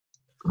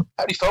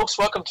Howdy folks,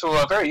 welcome to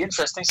a very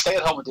interesting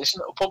stay-at-home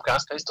edition of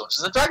Pubcast Plays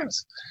Dungeons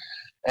Dragons.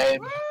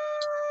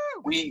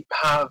 We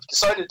have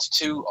decided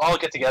to all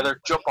get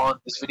together, jump on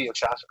this video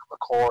chat and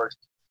record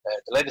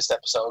the latest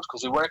episode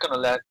because we weren't going to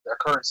let the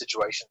current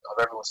situation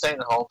of everyone staying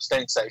at home,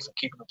 staying safe and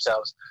keeping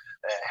themselves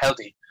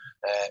healthy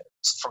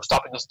from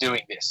stopping us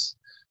doing this.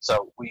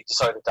 So we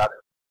decided that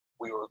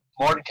we were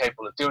more than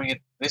capable of doing it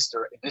in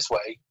this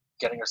way,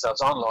 getting ourselves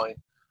online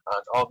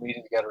and all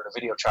meeting together in a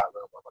video chat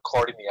room and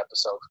recording the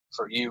episode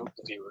for you,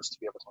 the viewers, to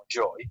be able to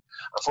enjoy,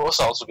 and for us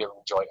also to be able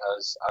to enjoy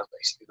as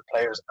basically the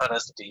players and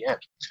as the DM.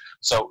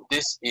 So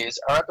this is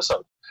our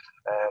episode.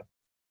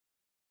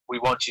 We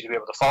want you to be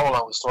able to follow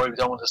along with the story. We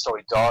don't want the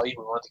story to die.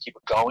 We want to keep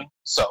it going.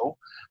 So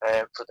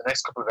for the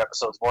next couple of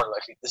episodes, more than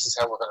likely, this is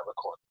how we're going to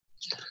record.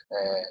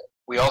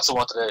 We also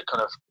wanted to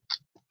kind of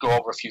go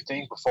over a few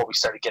things before we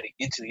started getting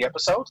into the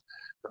episode.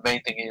 The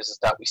main thing is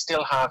that we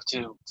still have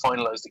to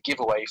finalize the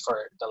giveaway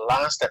for the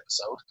last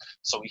episode.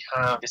 So we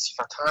have this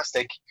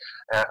fantastic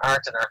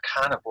Art and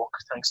Arcana book,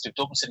 thanks to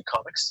Dublin City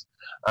Comics,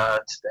 and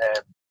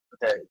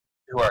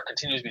who are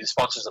continuing to be the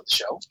sponsors of the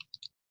show.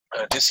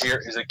 This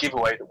here is a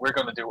giveaway that we're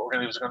going to do. What we're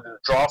going to do is we're going to do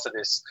a draw for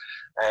this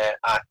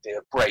at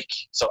the break.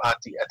 So at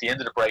the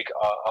end of the break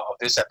of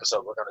this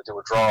episode, we're going to do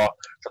a draw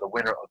for the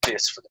winner of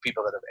this for the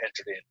people that have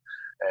entered in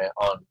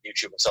on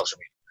YouTube and social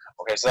media.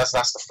 Okay, so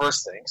that's the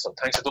first thing. So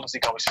thanks to Dublin City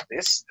Comics for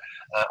this.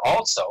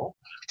 Also,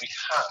 we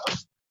have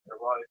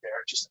right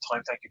there, just in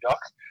time. Thank you, Doc,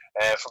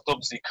 from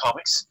Dublin City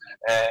Comics.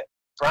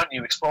 Brand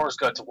new Explorer's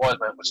Guide to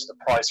Wildman, which is the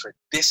prize for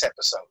this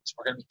episode. So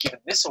we're going to be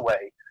giving this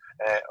away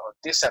on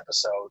this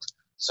episode.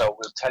 So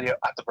we'll tell you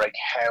at the break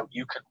how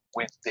you can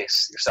win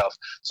this yourself.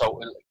 So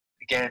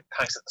again,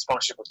 thanks to the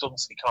sponsorship of Dublin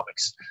City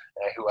Comics,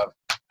 who have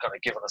kind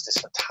of given us this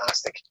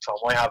fantastic film.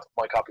 I have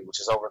my copy,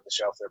 which is over on the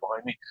shelf there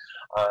behind me,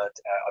 and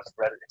I've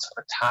read it. It's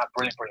a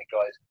brilliant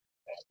guide.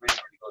 Really,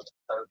 really good.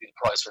 That would be the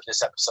prize for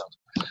this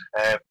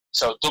episode.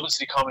 So Dublin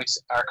City Comics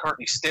are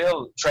currently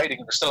still trading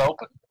and they're still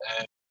open.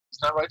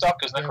 Isn't that right, Doc?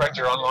 Isn't that correct?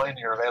 You're online and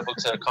you're available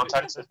to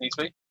contact if needs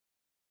be?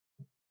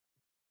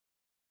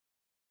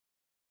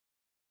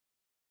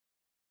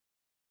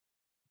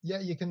 Yeah,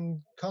 you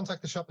can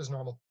contact the shop as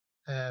normal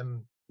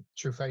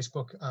through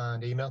Facebook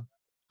and email.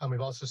 And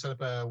we've also set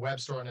up a web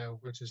store now,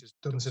 which is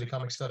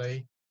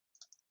dublincitycomics.ie.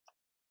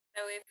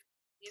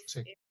 So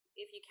if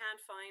you can't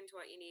find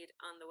what you need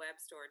on the web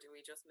store, do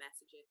we just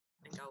message it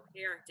and go,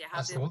 here, do you have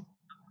That's this? the one.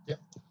 Yeah.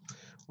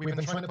 We've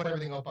been trying to put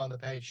everything up on the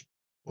page,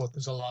 but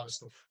there's a lot of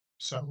stuff.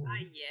 So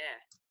Yeah.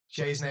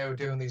 Jay's now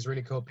doing these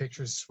really cool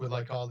pictures with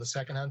like all the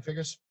secondhand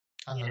figures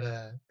and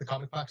the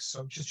comic packs.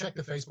 So just check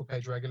the Facebook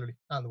page regularly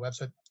and the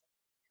website.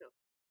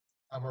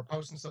 And we're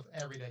posting stuff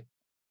every day.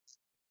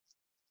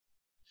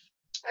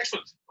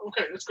 Excellent.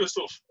 Okay, that's good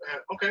stuff.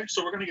 Okay,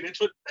 so we're going to get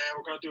into it.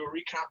 We're going to do a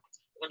recap.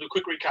 We're going to do a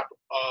quick recap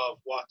of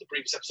what the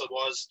previous episode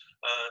was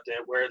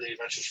and where the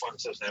adventurers find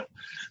themselves now.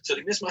 So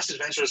the Mismatched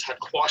adventurers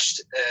had quashed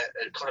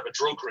a kind of a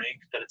drug ring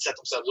that had set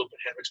themselves up in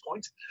Henrik's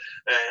Point.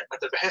 At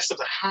the behest of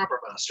the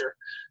harbour master,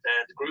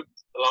 the group,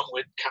 along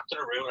with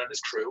Captain Arun and his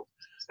crew,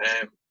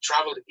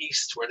 travelled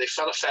east where they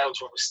fell afoul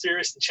to a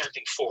mysterious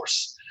enchanting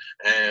force.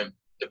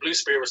 The Blue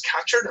Spear was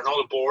captured and all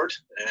aboard,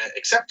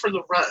 except for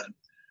Loran,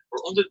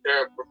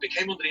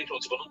 became under the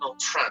influence of an unknown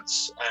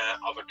trance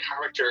of a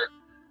character,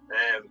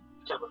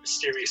 kind of a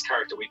mysterious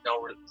character we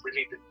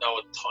really didn't know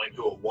at the time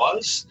who it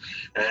was.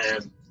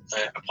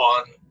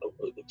 Upon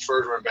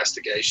further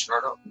investigation,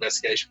 or not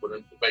investigation,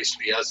 but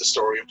basically as the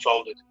story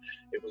unfolded,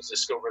 it was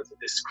discovered that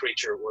this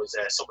creature was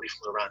somebody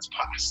from Loran's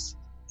past.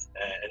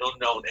 An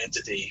unknown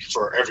entity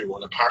for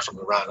everyone apart from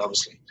Loran,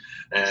 obviously.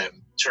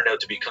 Turned out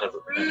to be kind of a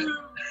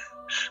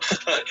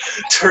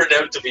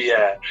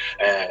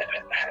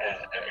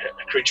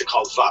creature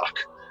called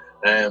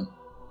Valak.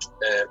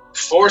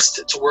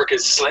 Forced to work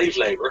as slave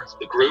labor,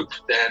 the group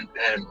then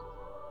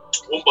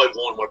one by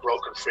one were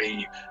broken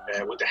free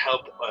with the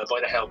help of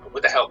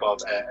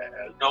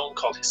a gnome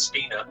called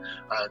Hispina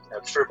and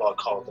a furball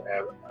called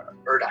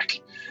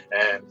Urdak.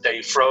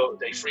 They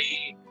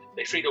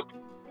freed up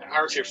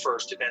Arthur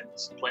first, who then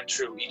went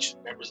through each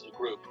members of the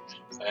group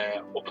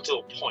up until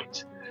a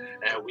point.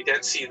 We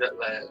then see that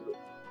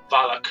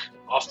Valak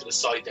off to the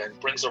side then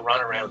brings a run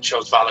around,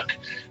 shows Valak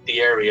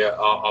the area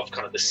of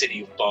kind of the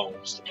City of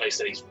Bones, the place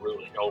that he's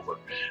ruling over,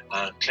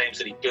 and claims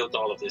that he built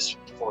all of this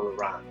for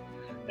Loran.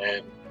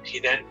 He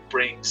then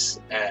brings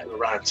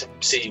Loran to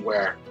see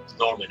where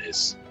Norman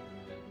is.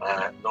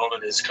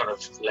 Norman is kind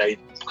of laid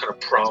kind of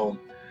prone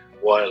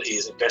while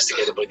he's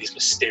investigated by these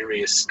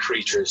mysterious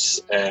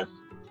creatures,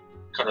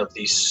 kind of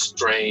these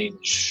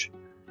strange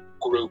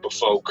group of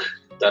folk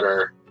that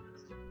are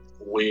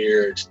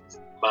weird,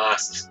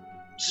 masked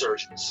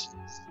surgeons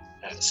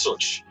and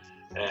such.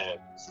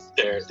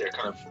 They're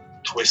kind of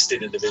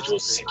twisted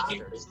individuals.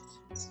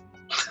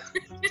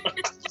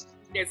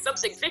 There's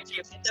something fishy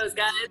with those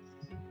guys.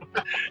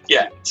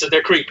 Yeah, so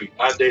they're creepy,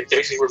 and they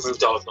basically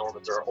removed all of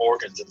Norman's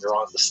organs and they're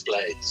on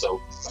display. So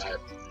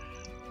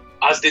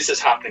as this is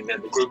happening,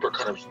 then the group are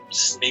kind of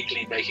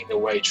sneakily making their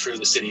way through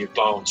the City of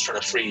Bones, trying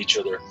to free each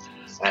other.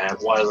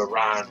 while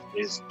Loran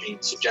is being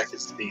subjected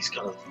to these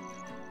kind of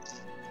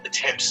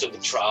attempts of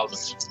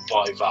entrapment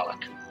by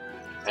Valak.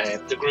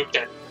 The group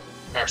then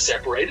are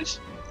separated,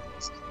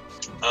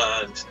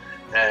 and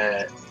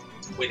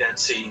we then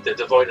see they're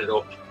divided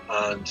up,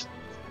 and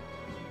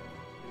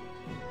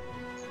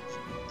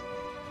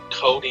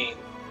Codeine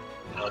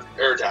and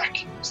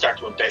Urdak start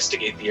to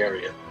investigate the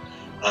area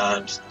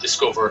and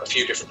discover a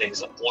few different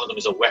things. One of them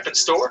is a weapon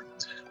store.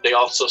 They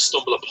also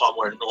stumble upon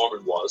where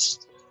Norman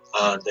was,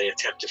 and they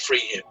attempt to free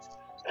him,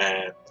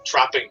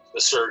 trapping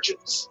the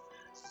surgeons.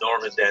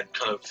 Norman then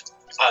kind of,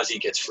 as he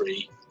gets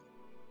free,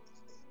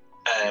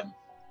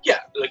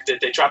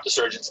 they trap the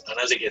surgeons, and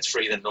as he gets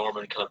free, then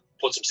Norman kind of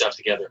puts himself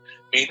together.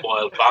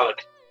 Meanwhile,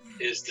 Valak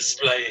is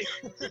displaying.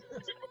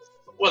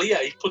 Well,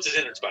 yeah, he puts his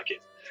innards back in.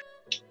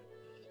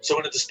 So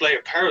in a display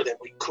of power, then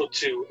we cut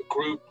to a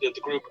group. The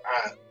group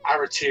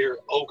Aratir,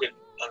 Ogun,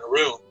 and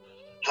Arun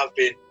have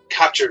been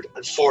captured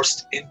and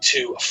forced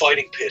into a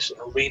fighting pit, an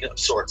arena of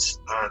sorts.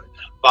 And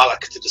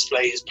Valak, to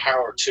display his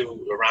power to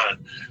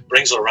Loran,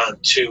 brings Loran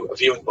to a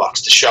viewing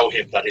box to show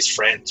him that his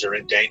friends are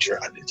in danger,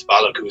 and it's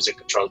Valak who is in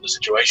control of the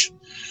situation.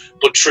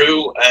 But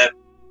through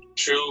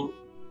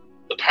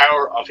the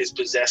power of his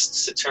possessed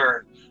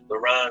Saturn,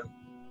 Loran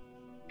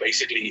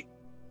basically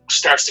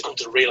starts to come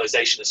to the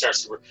realization and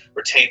starts to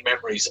retain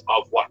memories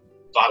of what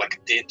Valak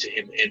did to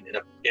him in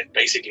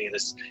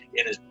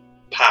his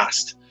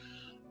past,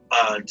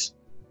 and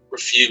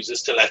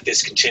refuses to let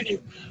this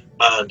continue,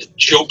 and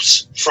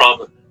jumps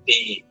from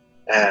the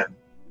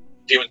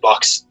viewing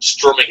box,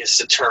 strumming his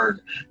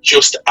Saturn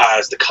just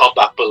as the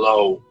combat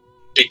below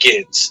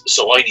begins.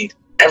 So I need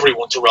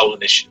everyone to roll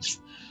initiative.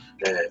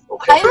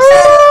 Okay.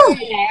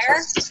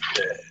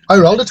 I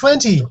rolled a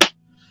 20.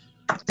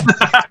 I'll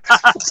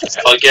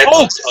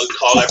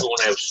call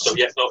everyone out. So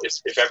yeah, no,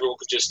 if everyone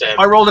could just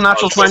I rolled a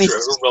natural 20.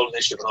 Everyone roll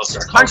initiative and I'll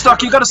start. Thanks,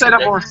 Doc. You got to say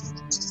that more.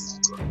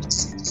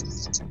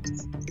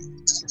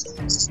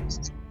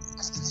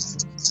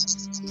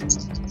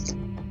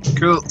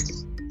 Cool.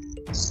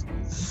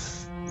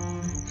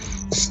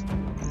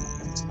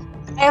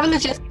 I have a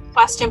legit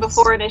question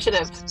before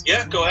initiative.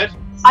 Yeah, go ahead.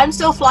 I'm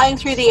still flying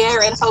through the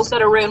air in hope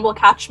that Arun will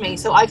catch me,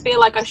 so I feel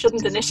like I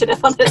shouldn't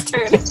initiative on this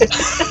turn.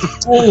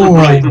 Oh.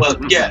 Right, well,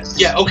 yeah,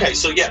 okay,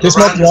 so yeah,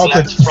 Loran has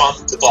left from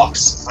the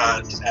box,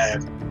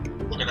 and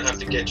we're going to have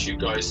to get you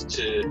guys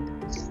to...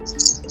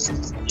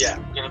 Yeah,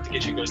 we're going to have to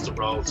get you guys to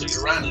roll. So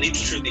Loran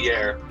leaps through the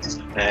air,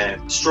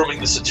 strumming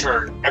the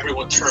Saturn.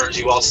 Everyone turns.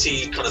 You all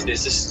see kind of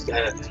this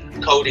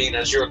Codeine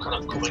as you're kind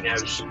of coming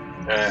out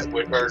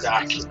with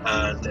Urdak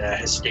and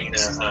Hespina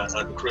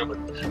and the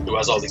crewman who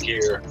has all the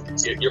gear.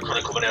 You're kind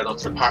of coming out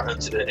onto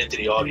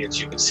the audience.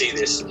 You can see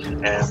this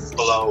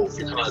below.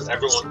 You're kind of,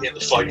 everyone in the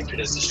fighting pit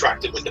is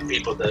distracted with the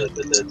people, the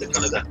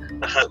kind of the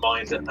hand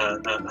mind and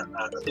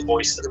the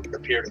voice that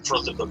appeared in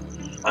front of them,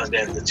 and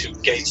then the two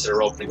gates that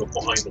are opening up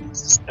behind them.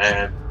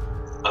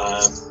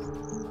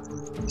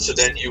 So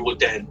then you would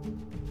then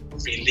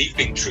be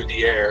leaping through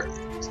the air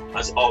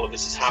as all of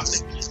this is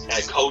happening.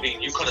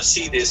 Codeine, you kind of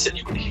see this, and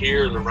you can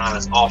hear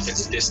Loran off in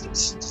the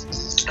distance,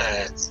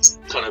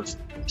 kind of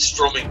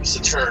strumming the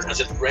Saturn as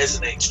it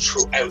resonates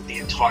throughout the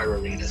entire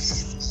arena.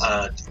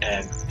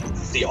 And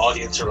the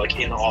audience are like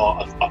in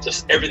awe of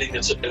just everything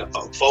that's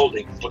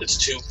unfolding, but it's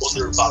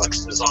under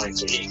Valak's design,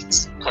 so he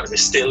kind of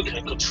is still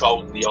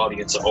controlling the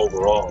audience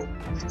overall.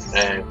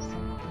 And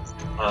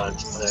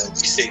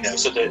we see now,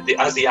 so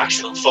as the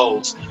action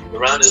unfolds,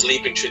 Loran is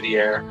leaping through the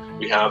air.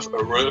 We have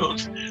Arun,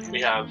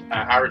 we have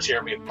Aratir,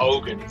 and we have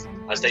Ogun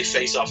as they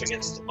face off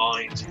against the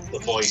mind, the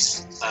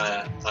voice,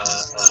 and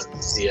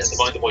the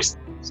mind, the voice.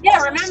 Yeah,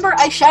 remember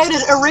I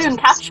shouted, Arun,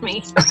 catch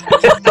me.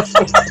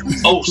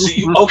 Oh, so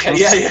you, okay,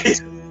 yeah.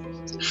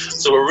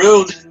 So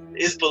Arun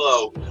is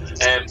below.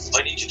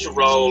 I need you to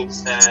roll.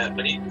 I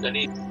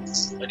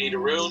need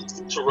Arun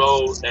to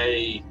roll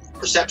a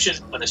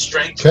perception and a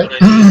strength, and I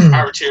need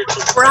Aratir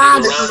to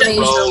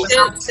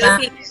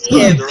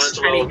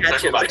roll an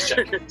acrobatics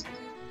check.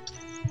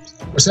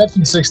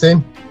 Perception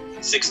 16.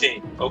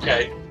 16.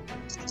 Okay.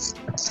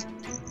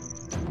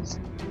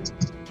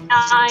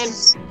 9.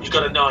 You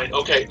got a 9.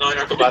 Okay, 9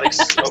 acrobatics.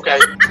 Okay.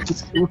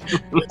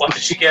 What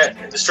did she get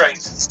in the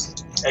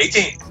strength?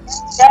 18.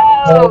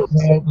 No.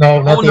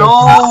 No, not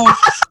no.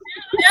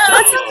 Yeah,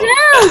 that's a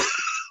 2.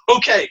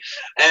 Okay.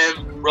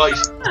 Right.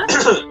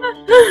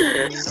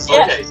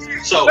 Okay.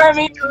 So Loran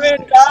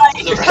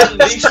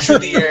leaps through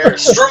the air,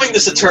 strumming the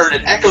Saturn.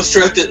 It echoes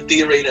throughout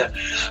the arena.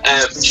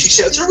 She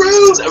shouts,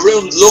 "Arun!"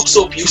 Arun looks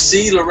up. You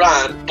see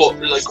Loran, but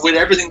like with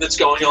everything that's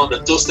going on, the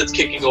dust that's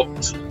kicking up,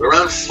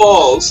 Loran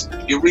falls.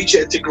 You reach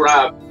out to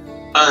grab,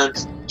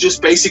 and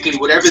just basically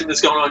with everything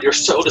that's going on, you're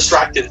so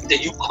distracted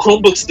that you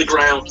crumble to the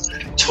ground,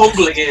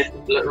 tumbling in.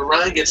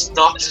 Loran gets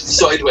knocked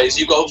sideways.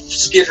 You go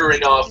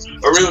skittering off.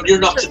 Arun, you're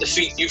knocked to the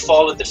feet. You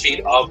fall at the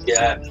feet of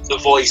the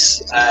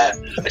voice,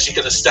 and she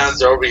kind of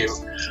stands over you.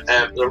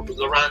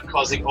 Loran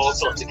causing all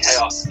sorts of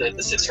chaos.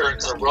 The Saturn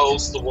kind of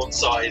rolls to one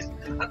side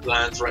and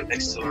lands right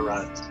next to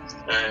Loran.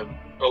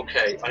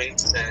 Okay,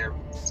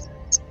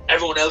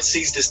 everyone else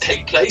sees this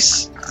take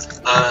place.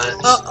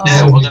 And now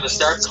I'm going to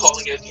start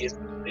calling out the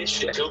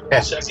initiative.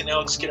 A second now,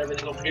 I'll just get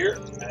everything up here.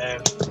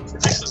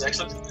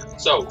 Excellent.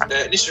 So,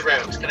 initiative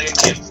round. Can I get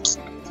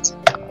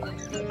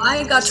Kim?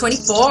 I got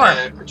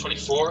 24.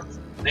 24.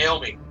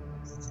 Naomi.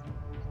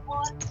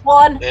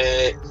 1.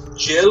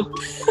 Jill.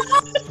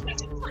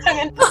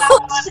 11.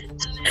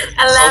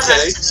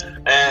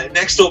 Okay.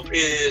 Next up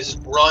is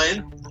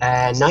Ryan.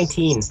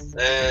 19.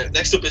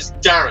 Next up is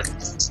Darren.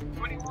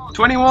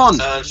 21.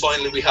 And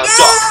finally we have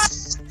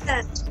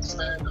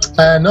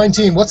Doc.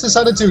 19. What's this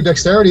added to?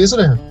 Dexterity, isn't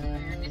it?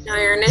 No,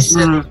 your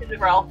initiative.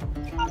 Initiative roll.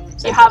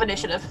 You have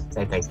initiative.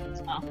 Same thing.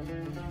 Oh.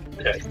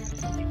 Okay.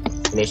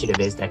 Initiative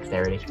is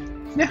dexterity.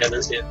 Together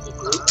in the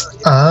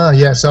group. Ah,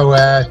 yeah. So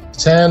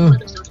 10.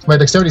 My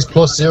dexterity is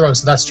 +0,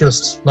 so that's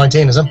just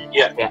 19, is it?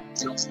 Yeah.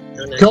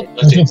 Cool.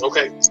 19.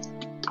 Okay.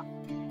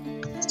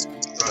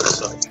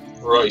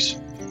 Right.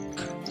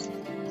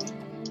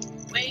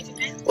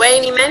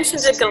 Wayne, you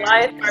mentioned a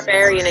Goliath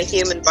barbarian, a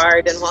human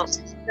bard, and what was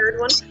the third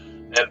one?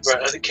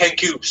 The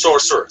Kenku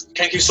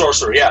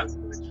sorcerer, yeah.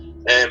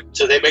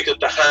 So they make up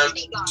the hand.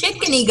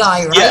 Chickeny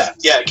guy, right?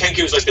 Yeah.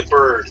 Kenku is like the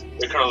bird.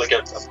 They're kind of like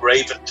a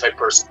raven type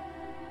person.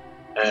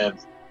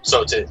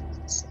 So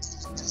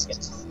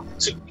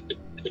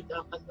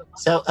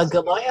So a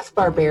Goliath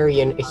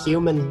barbarian, a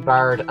human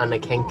bard, and a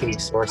Kenku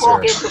sorcerer.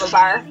 Walk into a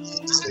bar.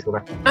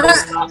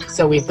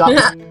 So we've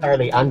got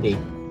Charlie Andy.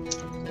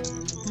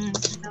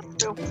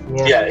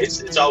 yeah,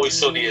 it's always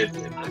sunny in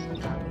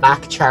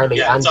Back Charlie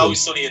yeah, Andy. it's always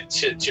sunny in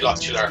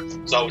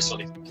Chilar. It's always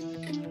sunny.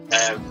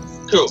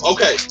 Cool.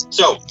 Okay,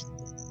 so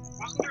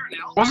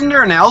Wasn't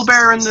there an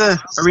owlbear in the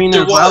arena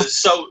there as well?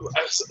 was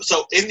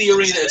so in the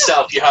arena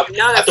itself you have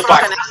No, at the the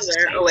back. fucking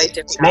there. Oh wait,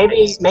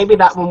 different. Maybe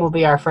that one will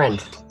be our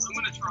friend.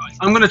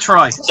 I'm gonna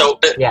try. So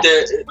Yeah.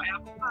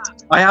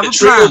 I have the a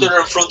trio plan. that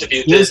are in front of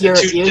you, Use the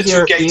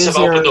two gates have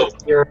opened up,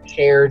 your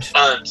shared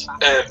and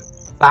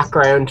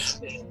background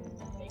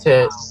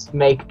to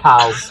make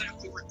pals.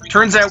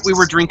 Turns out we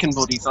were drinking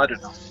buddies. I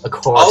don't know. Of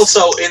course.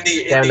 also in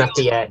the down at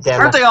the down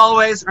Aren't at they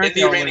always? in Aren't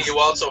the they arena always? you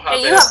also have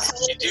Hey,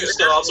 you do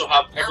still also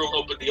have everyone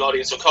up in the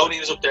audience. So Coney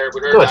is up there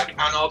with Erdak,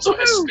 and also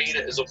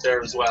Hespina is up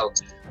there as well.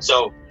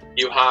 So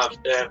you have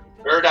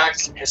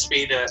Erdak,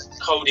 Hespina,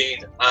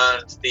 Codeine,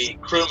 and the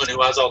crewman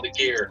who has all the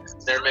gear.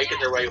 They're making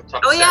their way up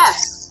top. Oh of the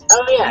yes.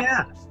 Oh yeah.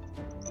 Yeah.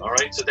 All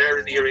right, so they're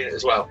in the arena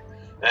as well,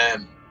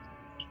 and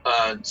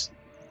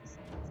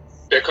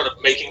they're kind of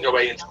making their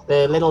way into.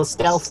 The little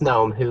stealth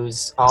gnome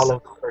whose all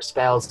of her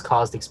spells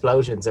caused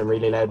explosions and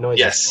really loud noises.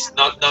 Yes,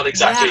 not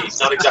exactly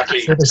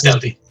Yeah.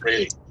 stealthy,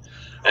 really.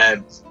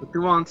 What do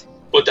you want?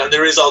 But then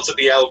there is also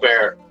the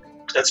owlbear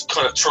that's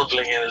kind of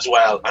trundling in as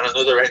well, and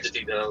another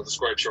entity that I'll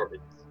describe shortly.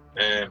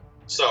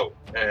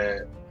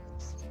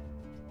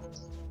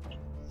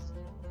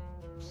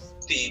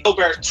 The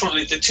owlbear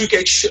trundling, the two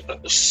gates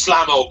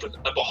slam open,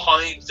 and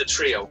behind the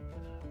trio,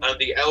 and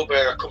the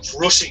owlbear comes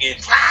rushing in.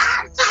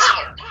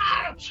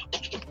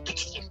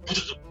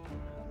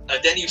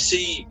 And then you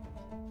see,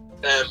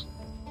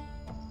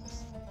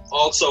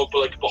 also,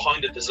 like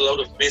behind it, there's a load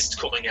of mist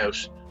coming out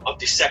of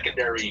the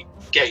secondary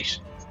gate,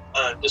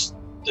 and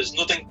there's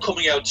nothing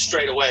coming out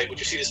straight away, but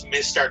you see this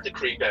mist start to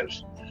creep out.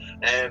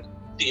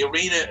 The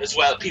arena as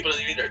well, people in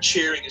the arena are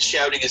cheering and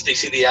shouting as they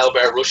see the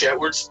owlbear rush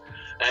outwards,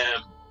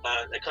 and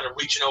they're kind of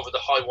reaching over the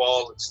high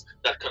wall.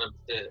 That kind of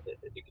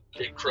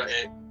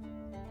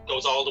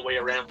goes all the way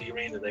around the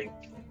arena. They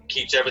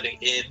keeps everything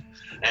in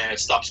and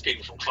stops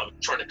people from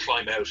trying to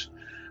climb out.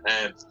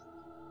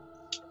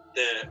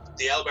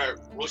 The owlbear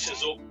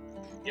rushes up.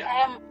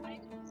 Yeah.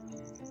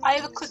 I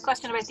have a quick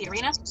question about the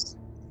arena.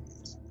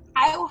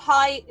 How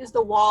high is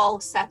the wall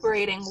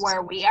separating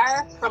where we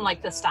are from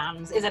like the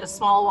stands? Is it a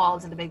small wall?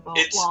 Is it a big wall?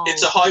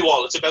 It's a high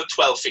wall. It's about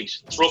 12 feet.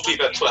 It's roughly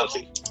about 12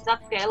 feet. Is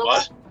that scalable?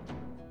 What?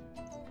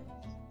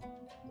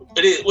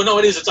 It is. Well, no,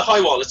 it is. It's a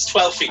high wall. It's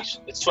 12 feet.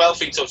 It's 12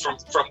 feet. So from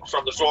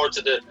the floor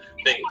to the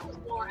thing.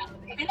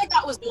 I feel like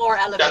that was more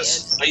elevated.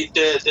 That's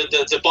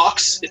the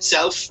box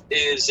itself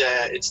is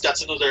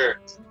that's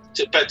another.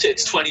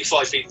 It's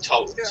 25 feet in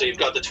total. So you've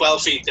got the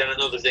 12 feet, then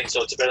another thing.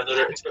 So it's about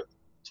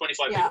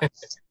 25 Yeah. feet.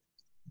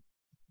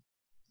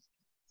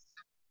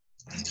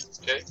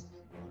 Okay.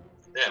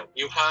 Now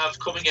you have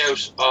coming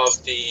out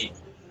of the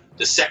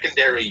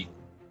secondary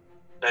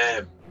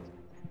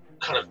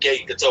kind of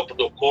gate that's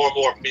opened up. More and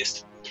more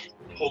mist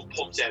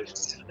pumps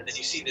out, and then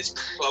you see this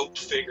cloaked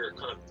figure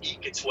kind of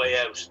eke its way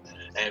out,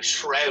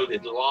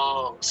 shrouded,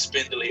 long,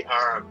 spindly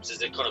arms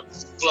as it kind of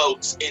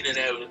floats in and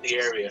out of the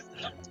area.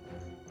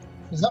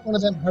 Is that one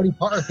of them Harry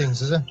Potter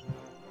things, is it?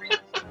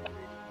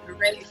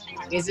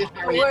 Is it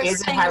Harry? We're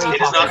Is it saying Harry about-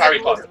 It is not Harry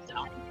Potter.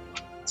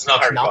 It's not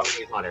Harry Not Potter.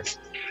 Harry Potter.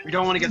 We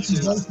don't want to get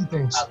These sued. fancy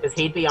things. Because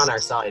he'd be on our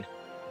side.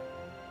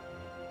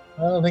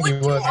 I don't think he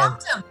Would you would.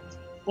 want him?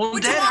 Well,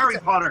 Would dead you want Harry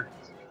him? Potter.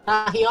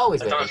 He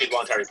always I don't know would if be. you'd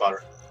want Harry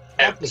Potter.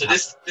 Definitely So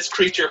not. this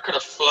creature kind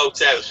of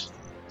floats out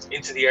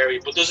into the area,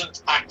 but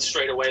doesn't act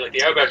straight away. Like the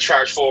owlbear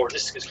charge forward,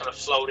 this is kind of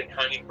floating,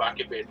 hanging back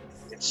a bit,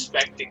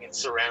 inspecting its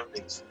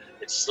surroundings.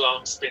 Its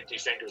long, spindly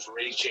fingers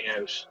reaching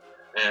out,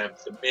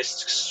 The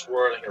mist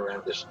swirling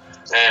around it.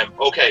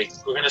 Okay,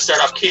 we're going to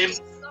start off Kim.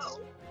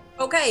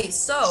 Okay,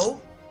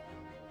 so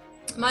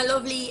my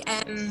lovely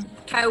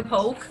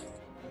cowpoke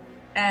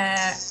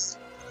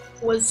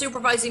was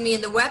supervising me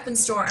in the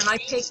weapons store, and I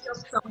picked up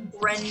some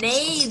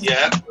grenades.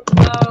 Yeah.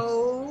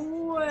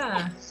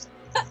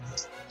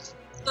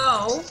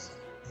 So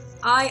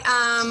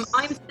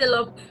I'm still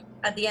up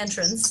at the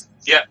entrance.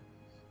 Yeah.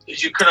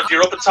 You're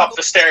up at the top of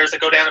the stairs that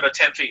go down about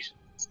 10 feet.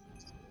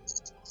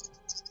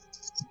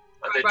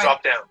 And they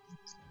drop down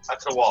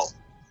at the wall.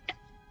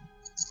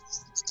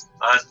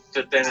 And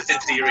then it's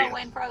into the arena.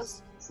 Wayne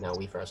froze. No,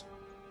 we froze.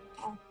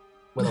 Oh.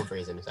 We'll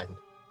unfreeze in a second.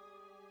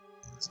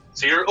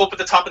 So you're up at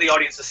the top of the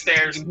audience, the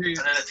stairs, and then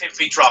a 10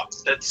 feet drop.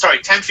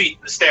 10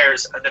 feet the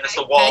stairs, and then it's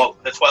the wall,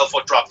 the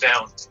 12-foot drop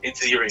down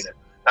into the arena.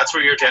 That's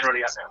where you're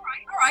generally at now.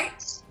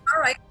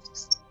 All right.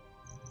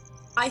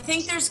 I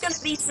think there's going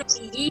to be some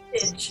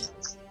eatage.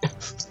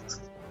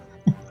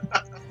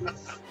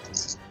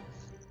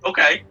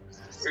 Okay.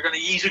 You're going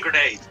to use a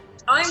grenade.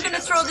 I'm going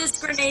to throw this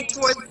grenade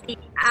towards the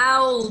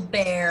owl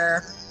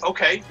bear.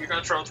 Okay, you're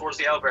going to throw it towards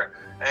the owl bear.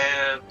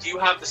 Do you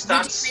have the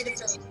stats? Do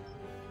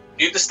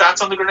you have the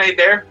stats on the grenade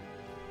there?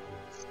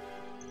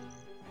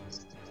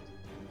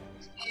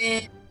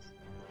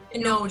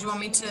 No, do you want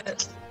me to?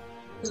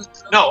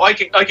 No, I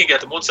can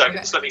get them. 1 second.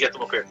 Okay. Just let me get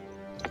them up here.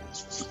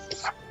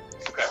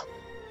 Okay.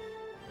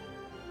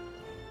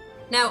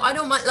 Now, I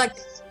don't mind, like,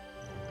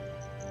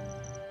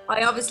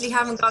 I obviously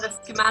haven't got a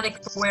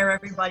schematic for where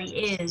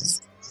everybody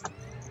is.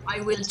 I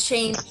will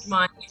change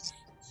my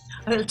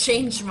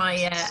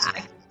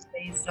action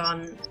based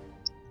on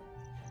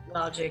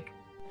logic.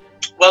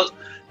 Well,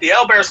 the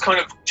owlbear's kind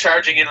of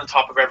charging in on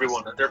top of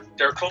everyone, and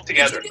they're clumped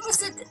together. Did you give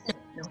us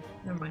no,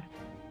 never mind.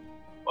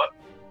 What?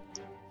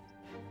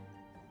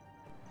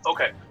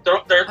 Okay, they're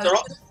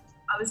all.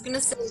 I was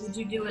gonna say, would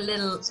you do a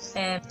little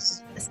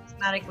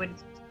schematic with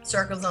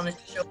circles on it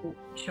to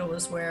show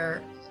us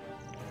where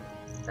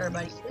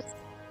everybody is?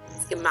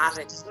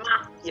 Schematic.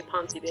 You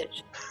poncy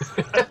bitch.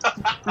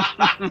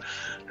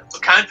 We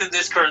can't in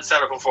this current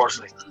setup,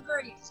 unfortunately.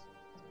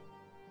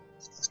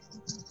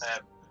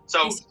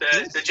 So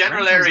the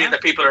general area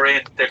that people are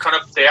in,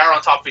 they are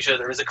on top of each other.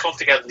 There is a clump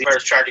together. The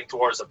bears charging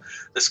towards them.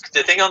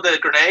 The thing on the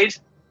grenade,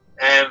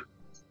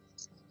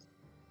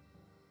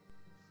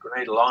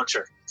 grenade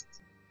launcher.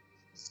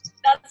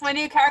 That's my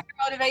new character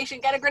motivation.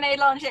 Get a grenade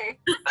launcher.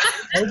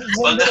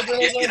 Well,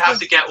 you'd have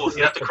to get one.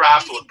 You'd have to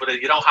craft one, but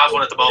you don't have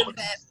one at the moment.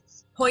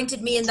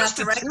 Pointed me in that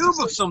direction. Tube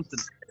of something.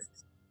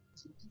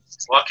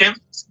 What, Kim?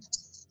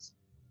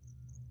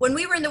 When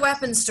we were in the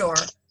weapons store,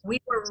 we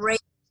were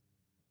raped,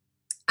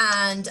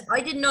 and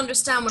I didn't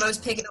understand what I was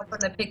picking up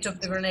when I picked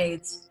up the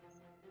grenades.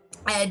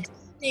 Do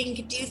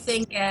you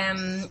think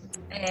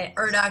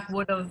Urdak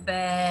would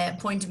have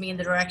pointed me in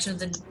the direction of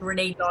the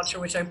grenade launcher,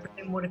 which I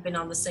presume would have been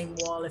on the same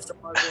wall if there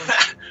was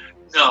one?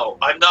 No,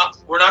 I'm not.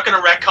 We're not going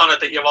to retcon it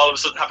that you all of a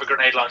sudden have a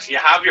grenade launcher. You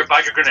have your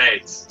bag of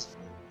grenades.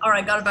 All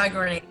right, got a bag of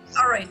grenades.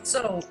 All right,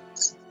 so.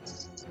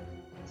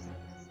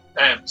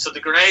 So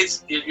the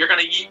grenades, you're going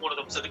to yeet one of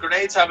them. So the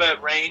grenades have a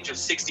range of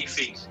 60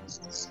 feet,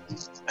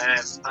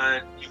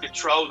 and you can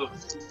throw them.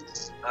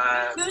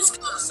 Who's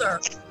closer?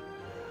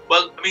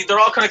 Well, I mean, they're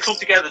all kind of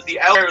clumped together. The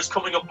owlbear is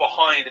coming up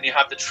behind, and you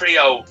have the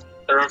trio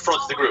that are in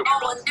front of the group.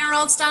 Oh, and they're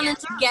all standing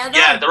together?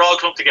 Yeah, they're all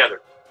clumped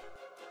together.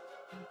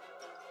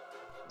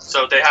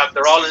 So they're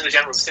all in the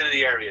general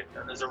vicinity area,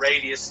 and there's a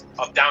radius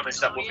of damage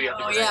that will be on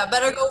the grenade. Yeah,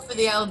 better go for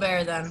the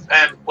owlbear then.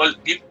 Well,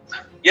 you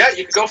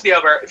could go for the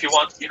owlbear if you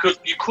want. You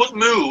could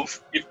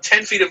move. You have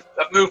 10 feet of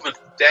movement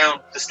down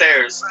the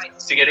stairs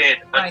to get in,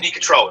 and you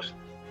can throw it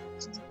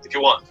if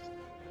you want.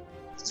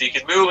 So you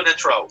can move and then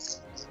throw.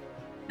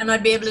 And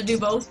I'd be able to do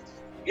both?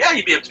 Yeah,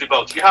 you'd be able to do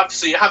both. You have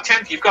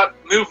 10. You've got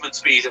movement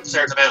speed of a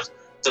certain amount.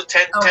 So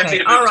 10 feet of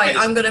movement all right,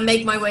 speed. I'm going to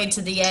make my way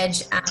to the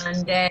edge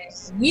and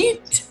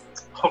yeet.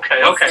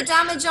 Okay. What's the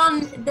damage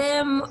on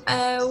them,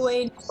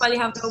 Wayne, while you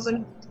have it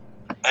open?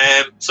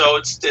 So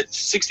it's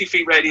 60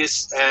 feet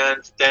radius,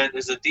 and then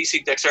there's a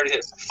DC dexterity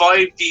hit.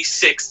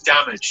 5d6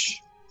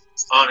 damage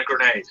on a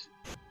grenade.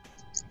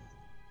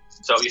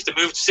 So you have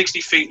to move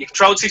 60 feet. You can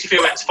throw it 60 feet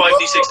away, it's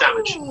 5d6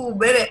 damage. Ooh,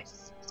 baby.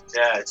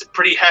 Yeah, it's a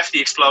pretty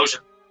hefty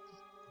explosion.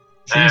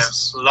 A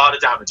lot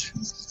of damage.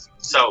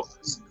 So,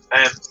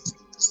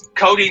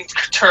 Cody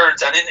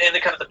turns, and in the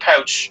kind of the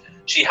pouch,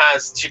 she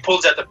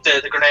pulls out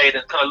the grenade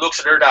and kind of looks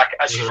at Urdak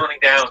as she's running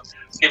down,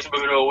 gives him a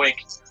bit of a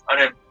wink, and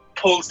then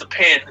pulls the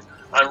pin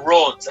and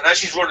runs. And as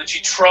she's running, she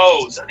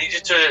throws. I need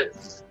you to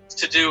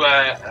do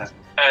a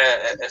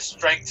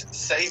strength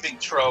saving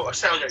throw. A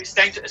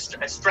strength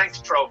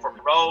throw for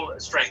me. Roll a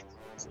strength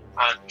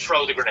and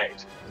throw the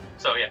grenade.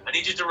 So yeah, I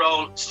need you to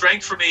roll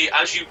strength for me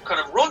as you kind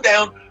of run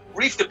down,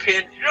 reef the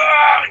pin,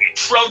 and you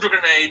throw the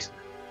grenade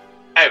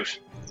out.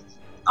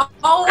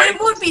 Oh, okay. It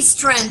would be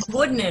strength,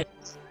 wouldn't it?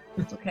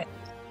 Okay.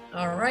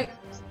 All right.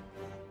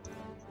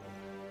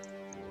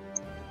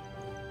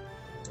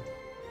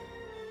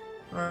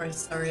 All right.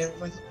 Sorry,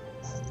 everyone.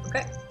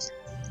 Okay.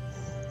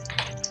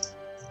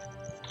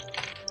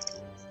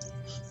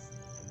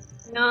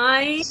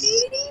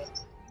 Nice.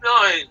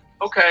 9.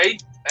 Okay.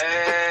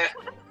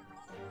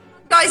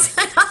 Guys,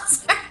 I'm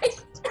sorry.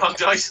 Wrong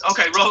dice.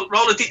 Okay,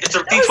 roll a D. It's a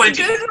That was a D20.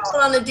 good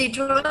roll on a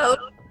D12.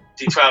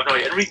 D12, no,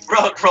 yeah.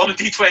 Roll a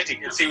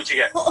D20 and see what you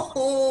get.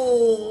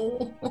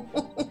 Oh.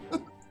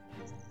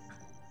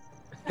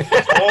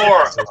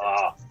 4.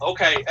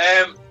 Okay.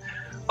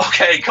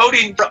 Okay.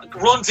 Codeine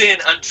runs in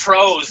and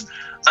throws,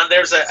 and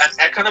there's a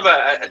kind of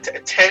a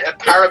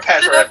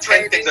parapet or a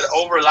tent thing that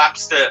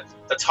overlaps the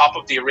top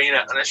of the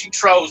arena. And as she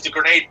throws, the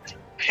grenade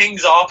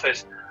pings off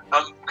it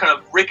and kind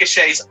of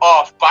ricochets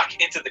off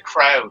back into the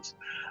crowd.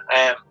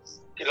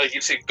 Like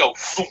you see, it go,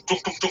 boom, boom,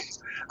 boom, boom,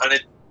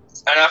 and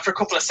after a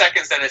couple of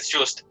seconds, then it's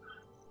just.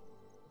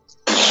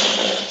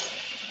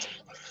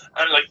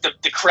 And like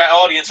the crowd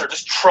audience are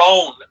just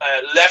thrown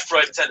left,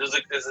 right, and centre.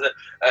 There's a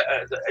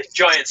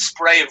giant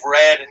spray of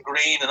red and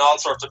green and all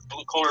sorts of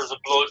colours of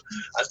blood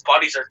as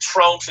bodies are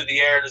thrown through the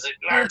air. There's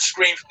a large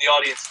scream from the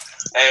audience.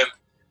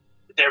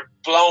 They're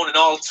blown in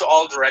all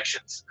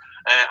directions,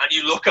 and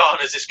you look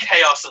on as this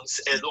chaos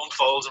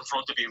unfolds in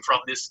front of you from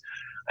this.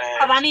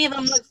 Have any of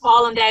them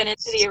fallen down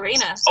into the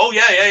arena? Oh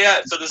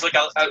yeah. So there's like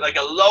a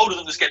load of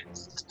them just get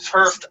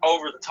turfed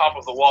over the top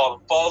of the wall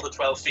and fall to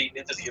 12 feet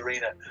into the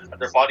arena, and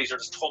their bodies are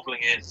just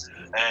tumbling in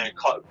and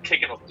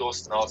kicking up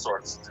dust and all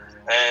sorts.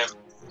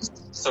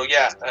 So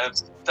yeah,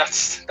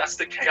 that's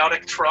the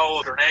chaotic throw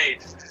of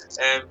grenade.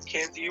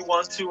 Kim, do you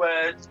want to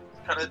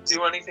kind of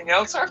do anything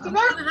else after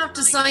that? I'm gonna have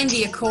to sign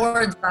the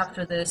accords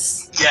after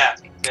this. Yeah,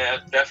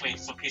 definitely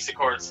some peace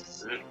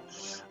accords.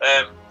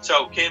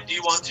 So Kim, do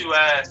you want to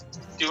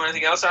do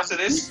anything else after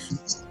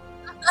this?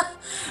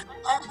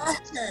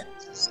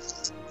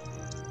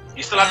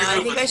 You still have your I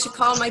movement. think I should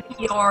call my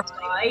PR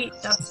guy.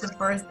 That's the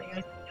first thing I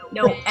should do.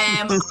 No,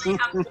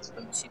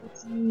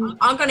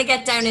 I'm going to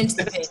get down into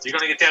the pit. You're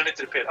going to get down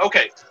into the pit.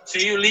 Okay, so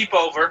you leap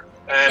over.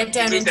 Get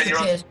down into the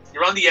pit.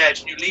 You're on the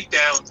edge, and you leap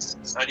down,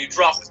 and you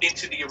drop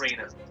into the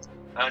arena.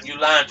 And you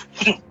land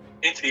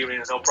into the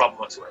arena, no problem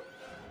whatsoever.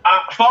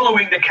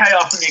 Following the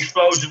chaos and the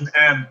explosion,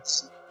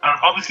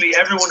 obviously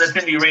everyone that's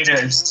in the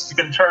arena you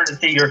can turn and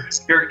see your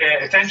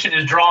attention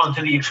is drawn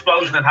to the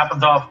explosion that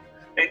happens off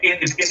in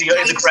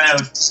the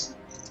crowd.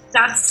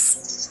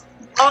 That's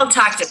all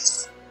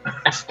tactics.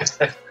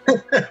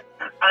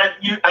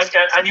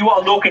 and you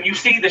all look and you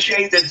see the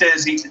shade that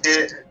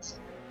the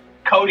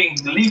coating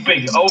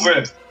leaping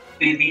over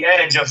the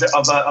edge of the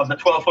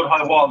 12-foot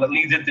high wall that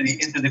leads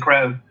into the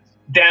crowd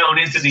down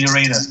into the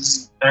arena.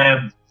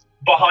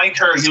 Behind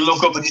her, you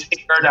look up and you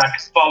see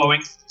Erdak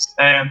following.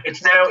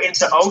 It's now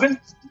into Ogun.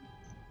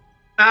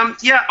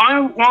 Yeah, I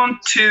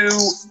want to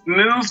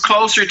move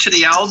closer to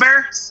the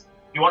owlbear.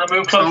 You want to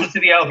move closer to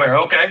the owlbear,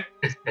 okay?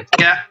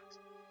 Yeah.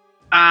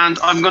 And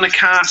I'm going to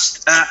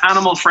cast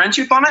Animal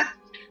Friendship on it.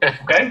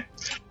 Okay.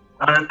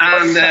 And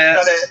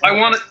I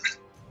want it...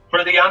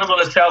 For the animal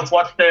itself,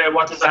 what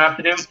does it have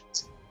to do?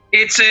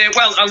 It's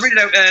well, I'll read it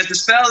out. The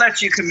spell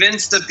lets you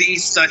convince the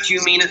beast that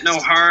you mean it no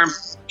harm.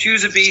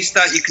 Choose a beast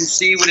that you can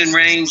see within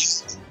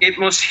range. It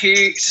must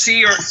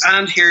see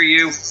and hear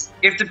you.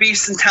 If the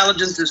beast's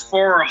intelligence is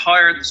 4 or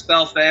higher, the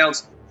spell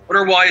fails.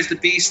 Otherwise, the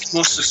beast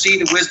must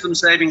succeed a wisdom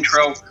saving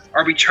throw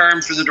or be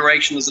charmed for the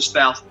duration of the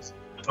spell.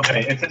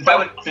 Okay, its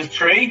intelligence is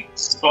 3,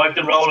 so I have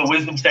to roll a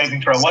wisdom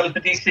saving throw. What is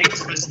the DC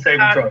for wisdom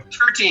saving throw?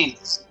 13.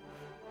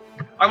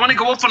 I want to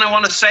go up and I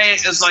want to say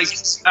it as like,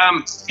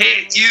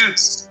 hey,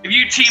 if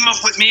you team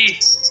up with me,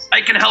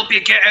 I can help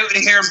you get out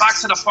of here and back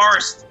to the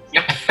forest.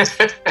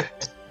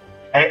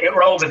 It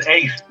rolled an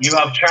 8. You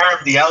have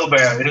charmed the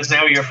owlbear. It is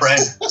now your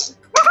friend. The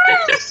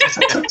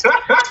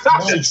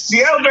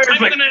owlbear is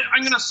like...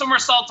 I'm gonna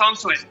somersault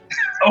onto it.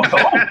 Oh.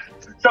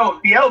 So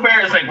the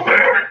owlbear is like...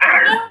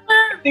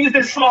 sees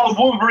this small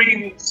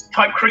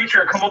Wolverine-type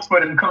creature come up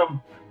with it and kind of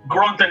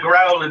grunt and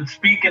growl and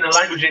speak in a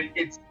language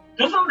it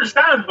doesn't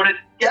understand, but it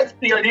gets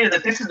the idea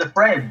that this is a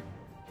friend.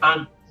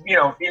 And, you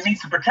know, it needs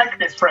to protect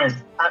this friend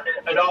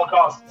at all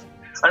costs.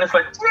 And it's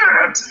like...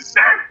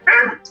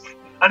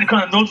 And it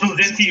kind of nuzzles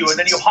into you, and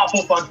then you hop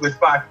up onto its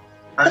back.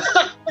 And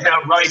you're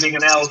now riding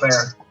an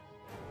owlbear.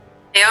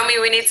 Naomi,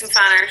 we need some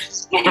fan art.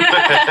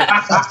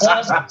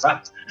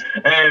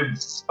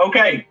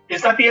 Okay,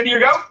 is that the end of your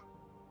go?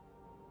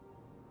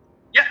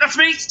 Yeah, that's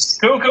me.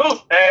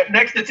 Cool.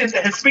 Next, it's into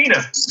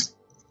Hispina.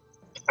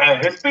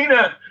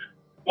 Hispina,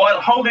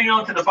 while holding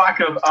on to the back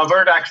of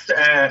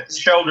Erdak's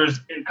shoulders,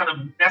 it kind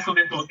of nestled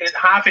into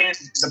half in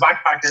the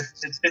backpack that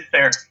sits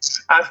there.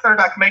 As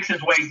Erdak makes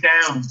his way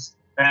down,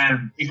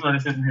 even though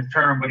this isn't his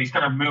turn, but he's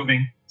kind of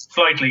moving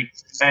slightly.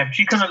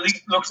 She kind of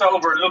looks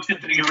over, looks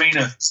into the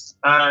arena,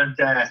 and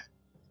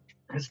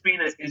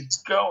Hispina is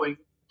going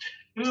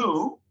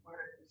to... Where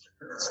is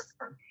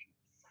her?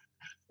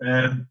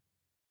 1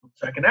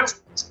 second out.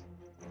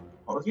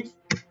 Apologies.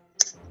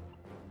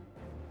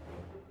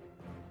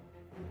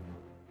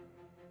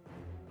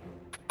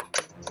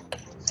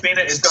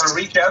 Hispina is going to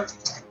reach out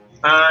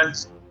and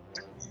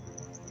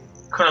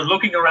kind of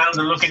looking around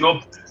and looking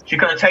up. She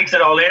kind of takes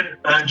it all in,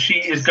 and she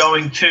is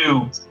going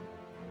to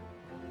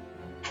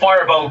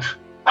firebolt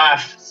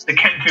at the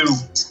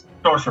Kenku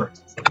sorcerer.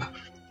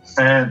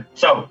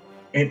 So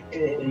It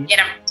is. Get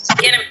him.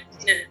 Get him.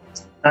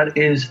 That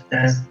is.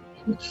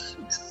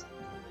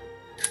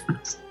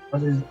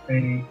 What is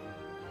a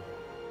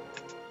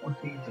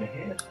 14 to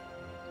hit?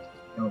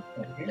 No,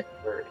 not hit.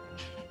 Bird.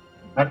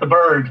 Not the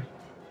bird.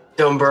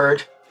 Dumb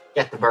bird.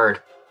 Get the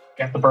bird.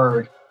 Get the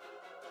bird.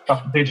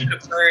 Stop the pigeon.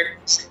 The bird.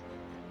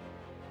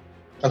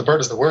 Oh, the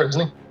bird is the word,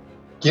 isn't he?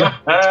 Yeah.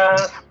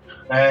 Oh,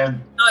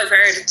 I've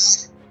heard.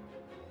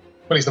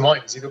 Well, he's the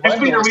mind. Is he the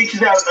mind? Peter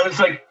reaches out and it's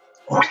like,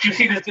 what you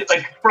see this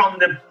like from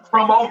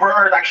over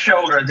her that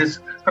shoulder, this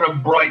kind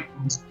of bright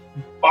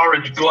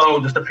orange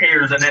glow just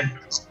appears and then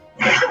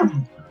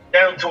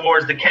down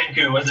towards the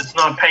Kenku as it's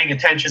not paying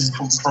attention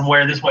from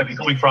where this might be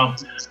coming from.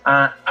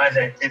 As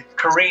it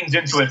careens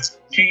into it,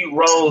 she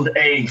rolled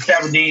a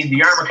 17.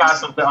 The armor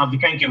class of the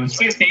Kenku is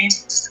 15.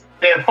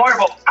 The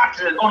fireball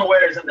catches it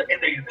unawares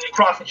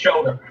across the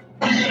shoulder.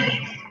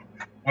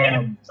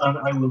 And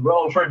I will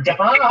roll for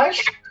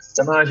damage.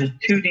 Damage is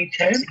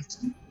 2d10.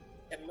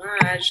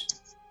 Damage.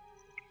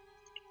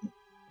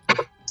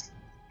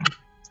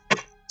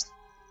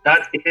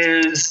 That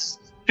is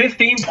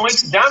 15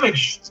 points of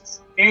damage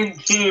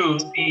into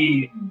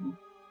the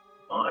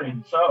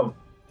mine. So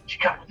she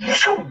got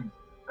and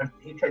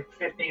he takes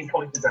 15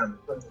 points of damage.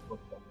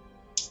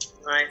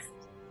 Nice.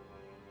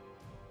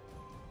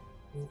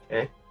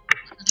 Okay.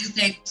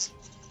 Okay.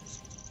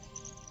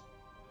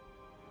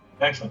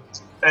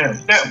 Excellent. Now,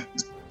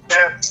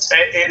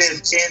 it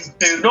is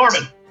into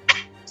Norman.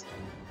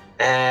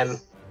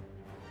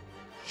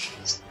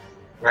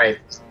 Right.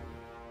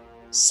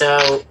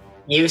 So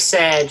you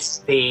said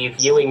the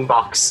viewing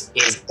box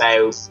is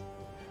about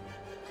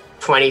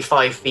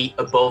 25 feet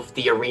above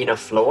the arena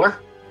floor.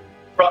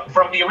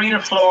 From the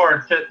arena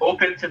floor to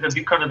up into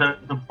the kind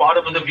of the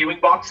bottom of the viewing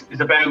box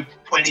is about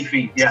 20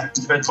 feet. Yeah,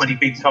 it's about 20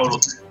 feet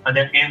total. And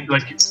then in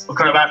like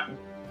kind of at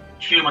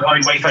human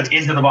height waist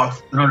into the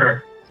box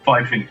another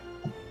 5 feet.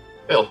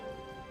 Cool.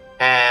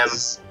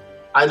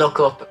 I look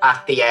up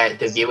at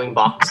the viewing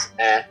box,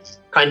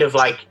 kind of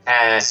like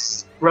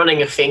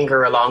running a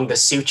finger along the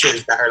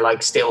sutures that are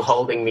like still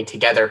holding me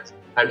together.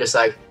 I'm just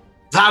like,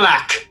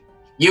 Valak,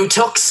 you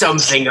took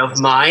something of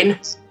mine.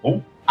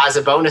 Oh. As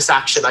a bonus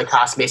action, I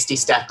cast Misty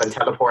Step and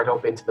teleport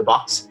up into the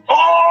box.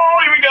 Oh,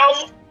 here we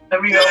go.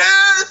 There we go.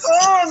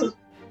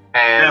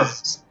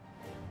 Yes!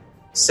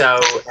 So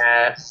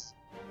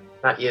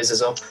that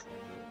uses up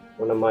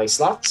one of my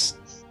slots.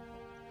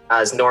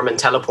 As Norman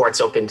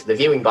teleports up into the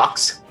viewing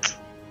box,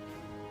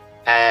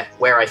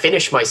 where I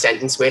finish my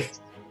sentence with,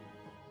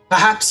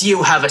 perhaps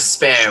you have a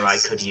spare I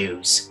could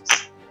use.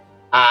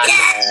 And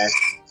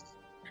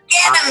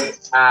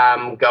I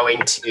am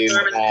going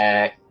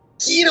to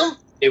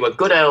do a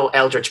good old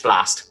Eldritch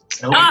Blast.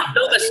 So,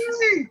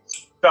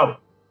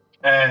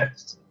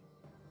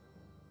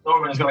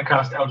 Norman is going to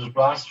cast Eldritch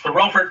Blast. So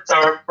roll for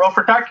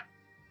attack.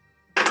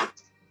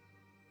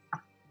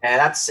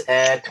 That's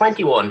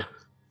 21.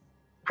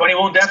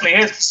 21 definitely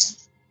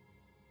hits.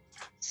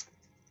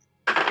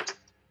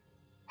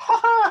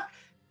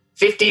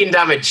 15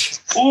 damage.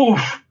 Ooh.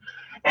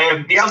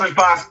 The Eldritch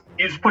Blast,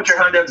 you just put your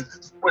hand out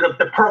with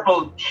the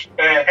purple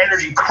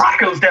energy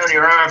crackles down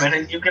your arm,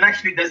 and you can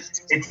actually,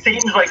 it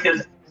seems like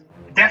there's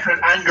definite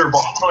anger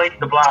behind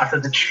the blast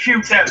as it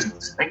shoots out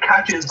and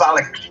catches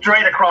Valak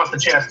straight across the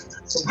chest.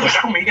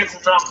 He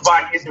gets knocked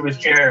back into his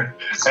chair,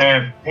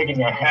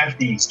 taking a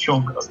hefty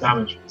chunk of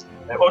damage.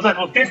 What was that?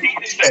 Well, 15 did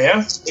you say,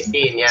 yeah?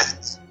 15, yeah.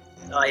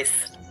 Nice.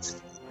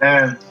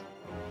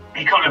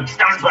 He kind of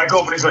stands back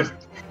up and he's like,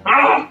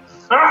 and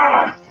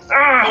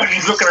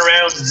he's looking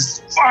around.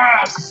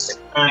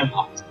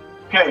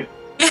 Okay.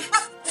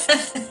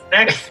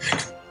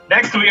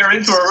 Next we are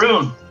into a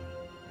room.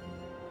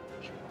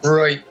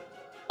 Right.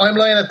 I'm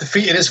lying at the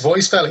feet of this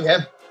voice fella,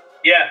 yeah?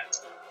 Yeah.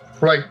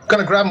 Right.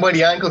 Gonna grab him by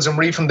the ankles and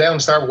reef him down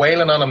and start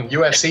wailing on him,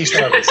 UFC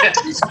style.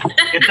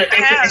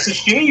 It's a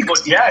she,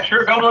 but yeah,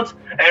 sure, go nuts.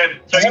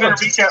 So you're going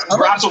to reach out and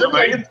grapple them,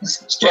 are you?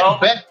 Well,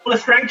 pull a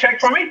strength check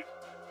for me.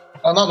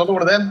 Oh, no, another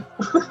one of them.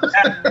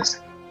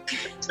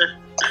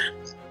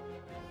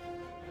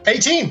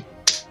 18.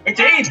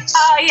 18.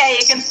 Oh, yeah,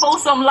 you can pull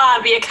some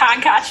lad, but you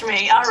can't catch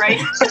me. All right.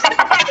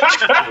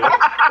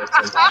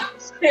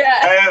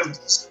 Yeah.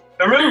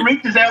 Aru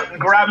reaches out and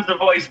grabs the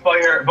voice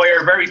by her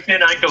very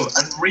thin ankle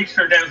and reaches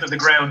her down to the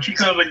ground. She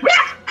kind of like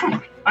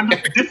and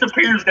just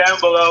disappears down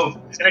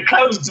below in a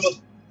cloud of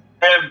dust.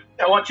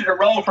 I want you to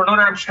roll for an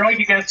unarmed strike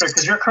against her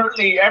because you're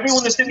currently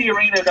everyone that's in the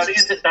arena that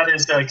is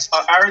like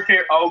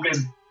Arthur,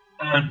 Ogun,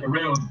 and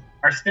Arun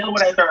are still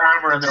without their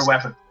armor and their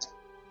weapons.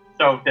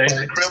 So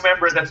the crew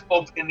member that's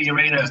up in the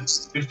arena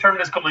whose turn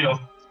is coming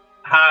up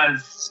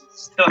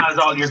still has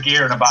all your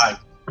gear in a bag.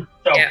 So.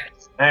 Yeah.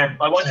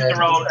 I want you to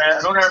roll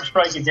an unarmed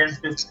strike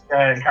against this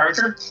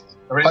character.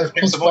 5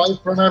 plus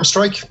 5 for unarmed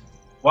strike.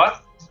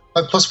 What?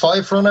 5 plus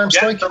 5 for unarmed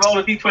strike? So roll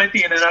a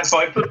d20 and then add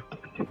 5 to it.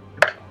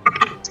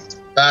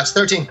 That's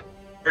 13.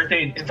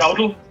 13 in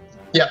total?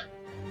 Yeah.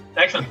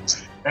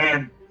 Excellent.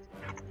 A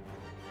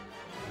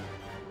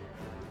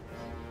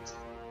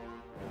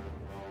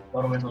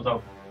lot of windows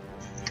open.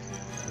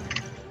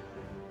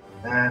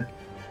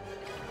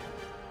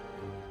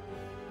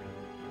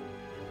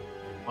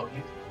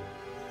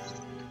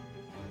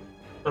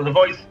 So the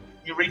voice,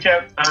 you reach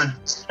out and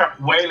start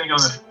wailing on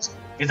it.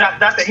 Is that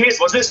the hit,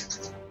 was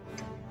it?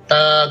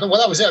 Well,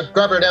 that was it.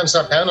 Grab her down and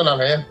start pounding on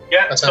her, yeah.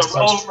 Yeah, so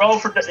roll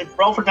for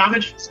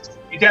damage.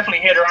 You definitely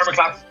hit her armor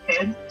class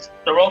 10.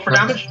 So roll for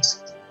damage.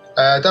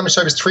 Damage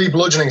type is 3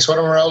 bludgeoning, so what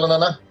am I rolling on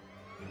that?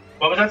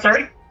 What was that,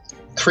 sorry?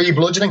 3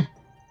 bludgeoning.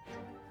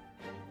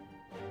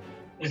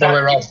 Is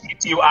that,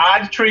 you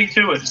add 3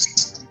 to it?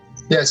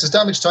 Yeah, it says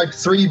damage type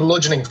 3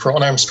 bludgeoning for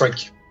unarmed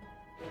strike.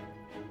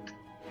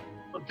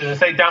 Does it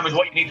say damage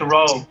what you need to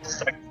roll?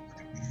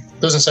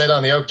 Doesn't say that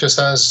on the oak, just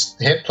says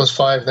hit plus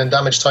 5, then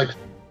damage type.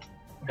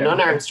 An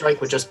unarmed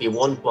strike would just be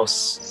 1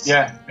 plus.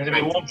 Yeah, it'd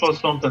be 1 plus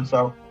something,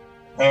 so.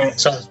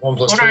 So it's 1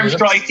 plus 3. Unarmed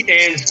strike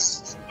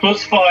is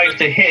plus 5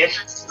 to hit,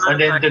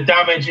 and then the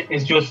damage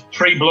is just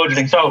 3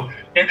 bludgeoning. So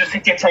then just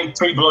can take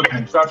 3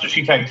 bludgeoning. So that's what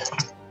she takes.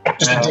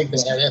 Just a dig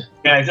there, yeah.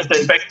 Yeah, just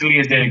effectively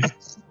a dig.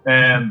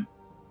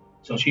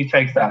 So she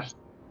takes that.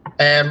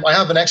 I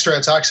have an extra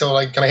attack, so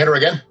like, can I hit her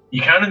again?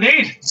 You can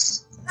indeed.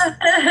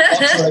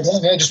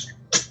 Yeah, just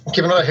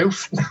give another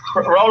hoof.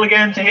 Roll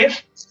again to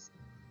hit.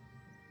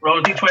 Roll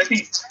a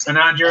d20 and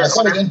add your.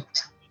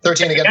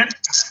 13 again.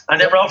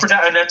 And then roll for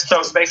that, and then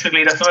so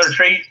basically that's another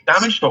 3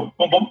 damage. So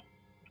boom, boom.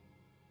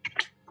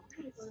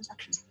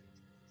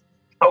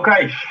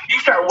 Okay, you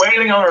start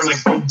wailing on her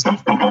like boom, boom,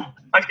 boom, boom,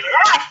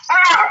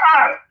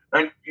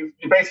 and you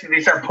basically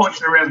start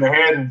punching her around the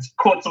head, and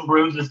cuts and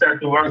bruises start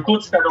to work.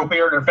 Cuts start to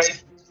appear in her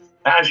face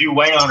as you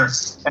wail on her.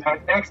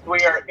 And next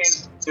we are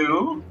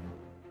into.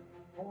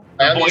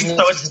 So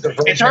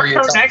it's her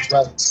turn next.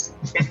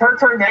 It's her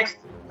turn next,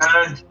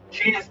 and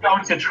she is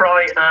going to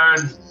try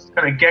and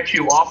kind of get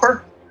you off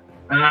her.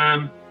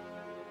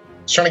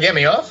 She's trying to get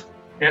me off?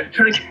 Yeah,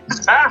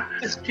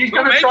 she's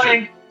going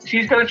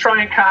to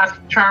try and cast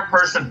Charm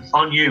Person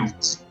on you.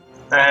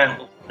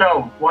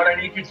 So what I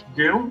need you to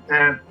do,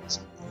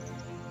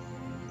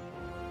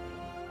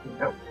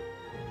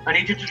 I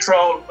need you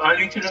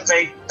to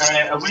make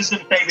a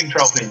Wisdom saving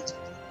throw, please.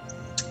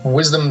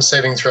 Wisdom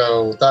saving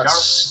throw.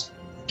 That's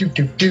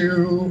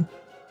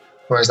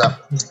Where is that?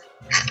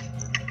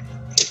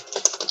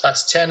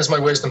 That's 10 is my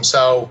wisdom,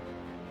 so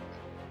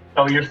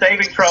your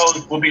saving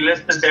throws will be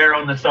listed there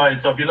on the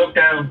side. So if you look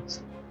down,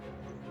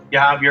 you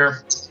have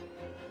your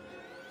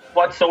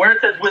so where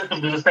it says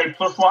wisdom, does it say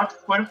plus what?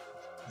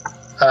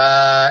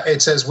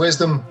 It says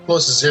wisdom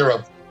plus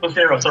 0. Plus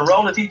 0. So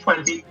roll a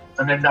d20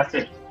 and then that's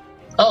it.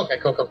 Oh, okay,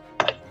 cool.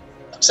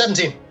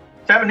 17.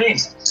 17.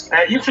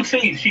 You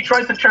succeed. She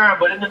tries to charm,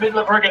 but in the middle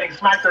of her getting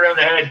smacked around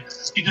the head,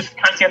 she just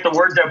can't get the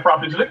words out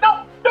properly. She's like,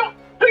 no,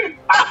 please,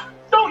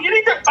 no, you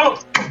need to,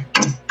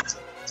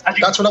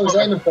 That's what I was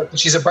aiming for.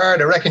 She's a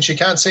bard. I reckon she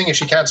can't sing if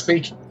she can't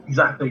speak.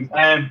 Exactly.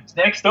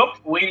 Next up,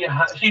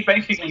 she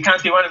basically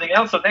can't do anything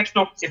else. So next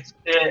up, it's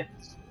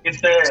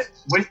the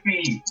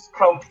wispy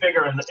cloaked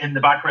figure in the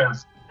background.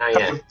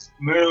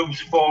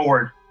 Moves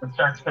forward and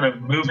starts kind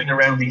of moving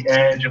around the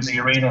edge of the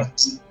arena,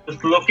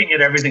 just looking at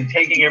everything,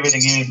 taking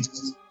everything in,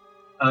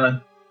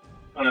 and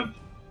kind of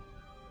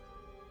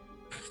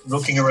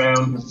looking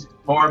around.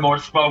 More and more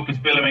smoke is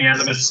billowing out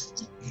of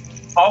it,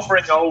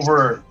 hovering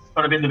over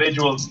kind of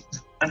individuals.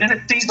 And then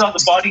it sees all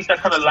the bodies that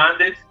kind of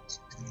landed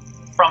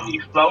from the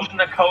explosion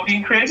that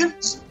Codeine created.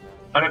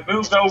 And it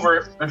moves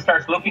over and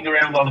starts looking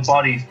around all the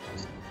bodies.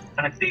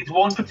 And it sees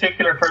one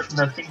particular person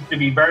that seems to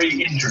be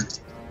very injured.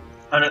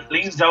 And it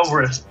leans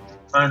over it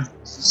and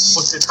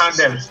puts its hand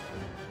out.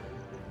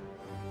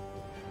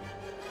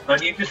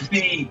 And you just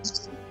see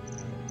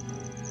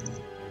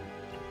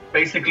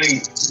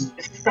basically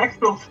a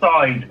spectral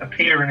side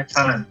appear in its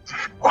hand.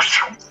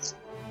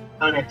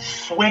 And it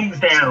swings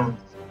down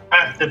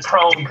at the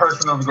prone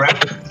person on the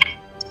ground.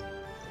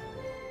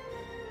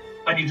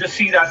 And you just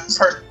see that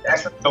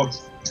person go,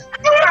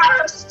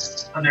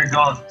 and they're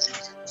gone.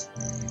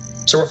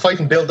 So we're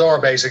fighting Bill Dorr,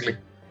 basically.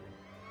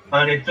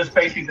 And it just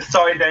basically, the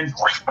side then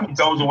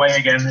goes away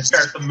again and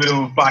starts to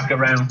move back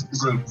around the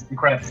group, the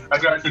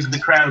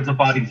crowds of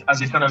bodies,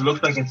 as it kind of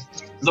looks like it's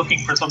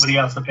looking for somebody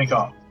else to pick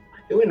off.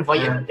 Who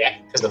invited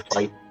Death to the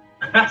fight?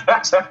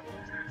 Next up,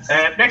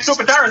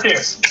 it's Dareth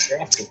here.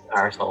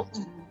 Arsehole.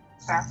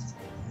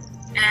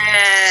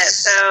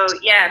 So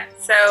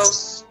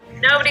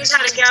nobody's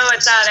had a go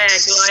at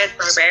that Goliath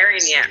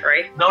barbarian yet,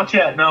 right? Not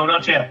yet.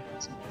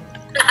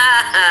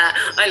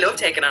 I love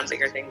taking on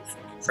bigger things.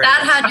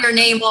 That had your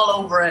name all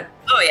over it.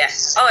 Oh yeah.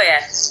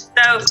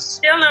 So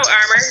still no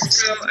armor,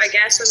 so I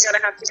guess I'm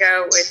gonna have to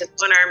go with an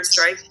unarmed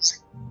strike.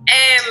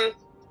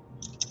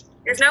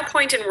 There's no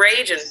point in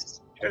raging.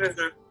 Sure there's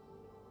not.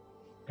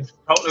 It's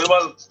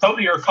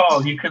totally your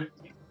call. You can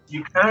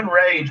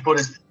rage, but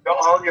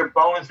all your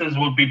bonuses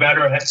would be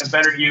better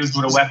used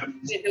with a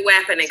weapon. With a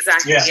weapon,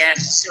 exactly. Yeah.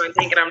 So I'm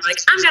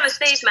gonna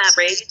save my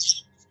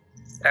rage.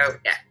 So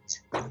yeah.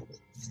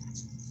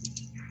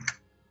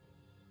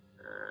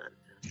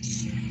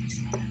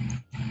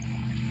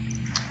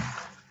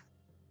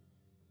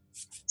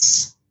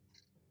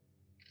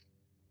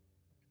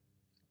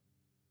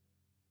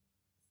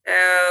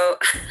 So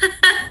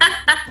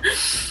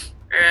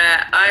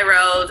I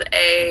rolled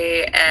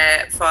a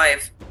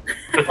 5.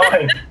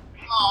 5.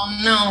 Oh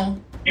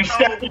no. You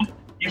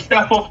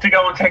step up to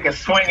go and take a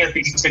swing at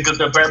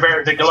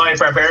the Goliath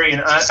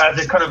barbarian as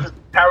it kind of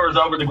towers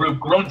over the group,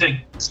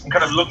 grunting and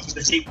kind of looking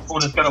to see who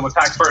is going to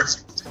attack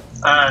first.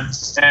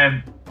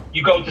 And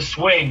you go to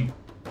swing,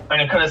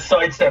 and it kind of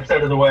sidesteps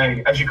out of the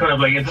way as you kind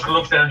of like it just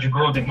looks down at you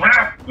grunting,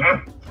 not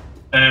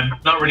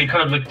really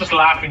kind of like just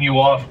laughing you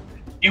off.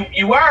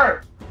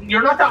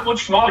 You're not that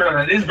much smaller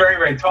than it. It is very,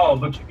 very tall,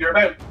 but you're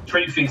about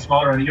 3 feet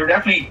smaller than it. You're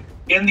definitely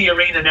in the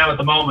arena now at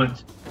the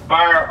moment.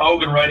 Bar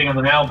Ogun riding on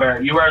the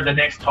owlbear, you are the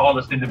next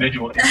tallest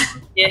individual.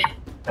 Yeah.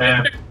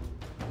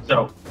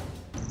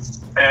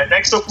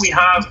 Next up we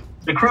have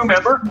the crew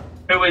member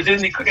who is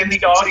in the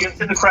audience,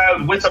 in the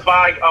crowd, with a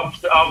bag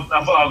of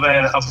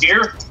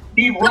gear.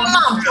 He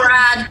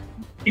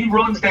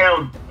runs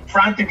down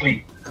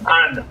frantically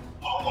and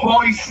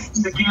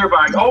hoists the gear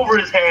bag over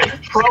his head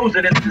and throws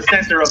it into the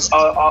center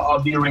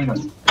of the arena.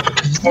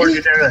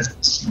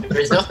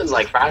 There's nothing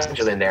like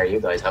fragile in there, you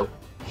guys hope.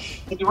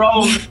 He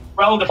rolled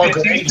a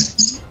 15.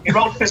 He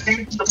rolled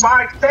 15. The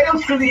bag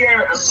sails through the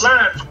air and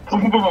lands.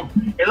 Boom, boom,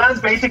 boom. It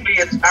lands basically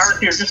at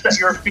Arathir, just at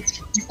your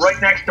feet, right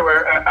next to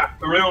where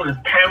Arun is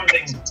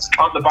pounding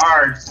on the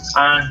bard,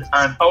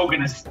 and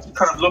Ogun is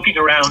kind of looking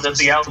around as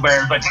the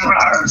owlbear is like.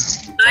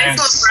 Nice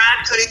one,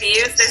 Brad. Could have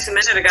used this a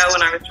minute ago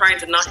when I was trying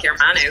to knock your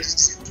man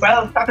out.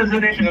 Well, that is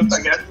initiative,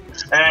 I guess.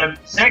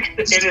 Next,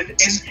 it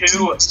is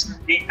into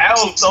the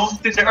owl.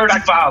 The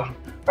Urdak Val.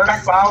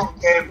 Urdak Val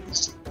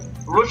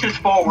rushes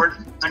forward,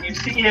 and you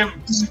see him.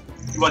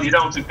 Well, you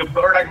don't. The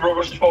Urdak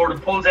rushes forward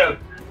and pulls out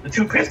the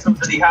 2 pistols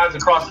that he has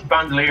across his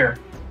bandolier.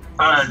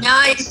 And,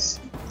 nice.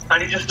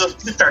 And he just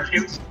starts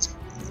shooting.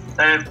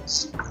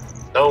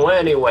 So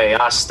anyway,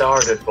 I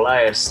started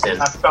blasting.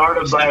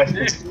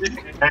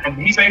 And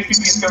he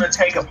basically is going to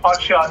take a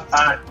pot shot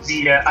at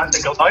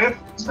the Goliath.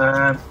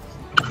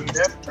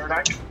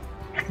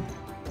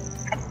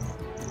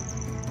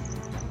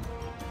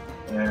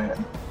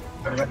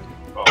 Urdak.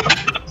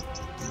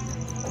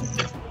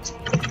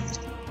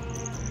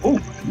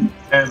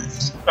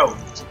 So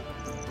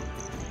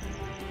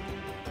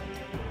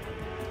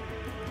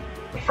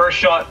the first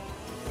shot,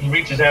 he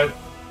reaches out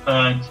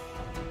and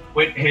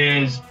with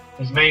his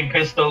main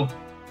pistol,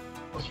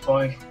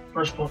 +5.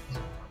 First one,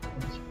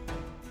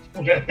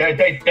 yeah,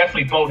 they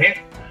definitely both hit.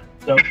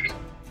 So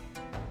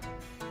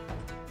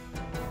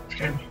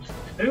 10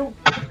 + 2,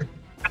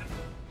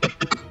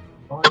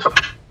 5,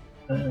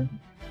 11,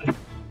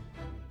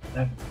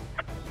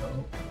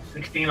 so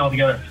 16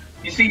 altogether.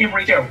 You see him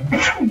reach out,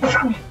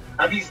 and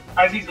as these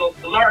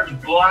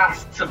large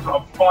blasts of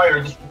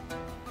fire just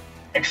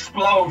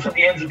explode from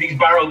the ends of these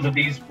barrels of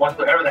these,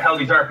 whatever the hell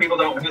these are. People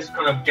don't, in this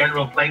kind of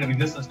general plane of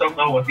existence, don't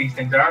know what these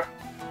things are.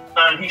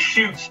 And he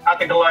shoots at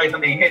the Goliath,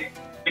 and they hit.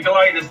 The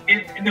Goliath is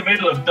in the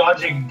middle of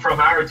dodging from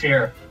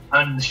Arathir,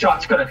 and the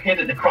shot's kind of hit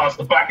it across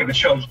the back of the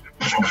shoulder.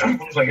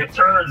 It's like it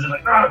turns and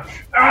like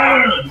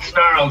and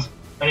snarls,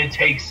 and it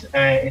takes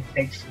 19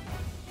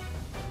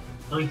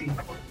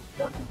 points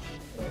damage.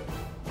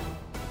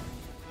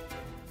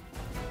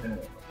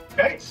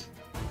 Okay.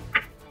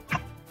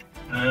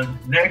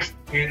 And next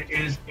it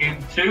is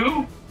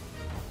into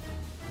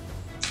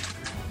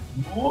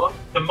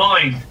the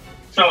mind.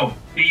 So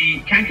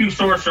the Kenku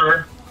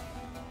sorcerer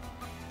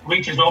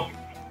reaches up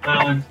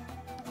and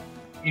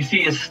you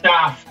see his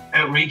staff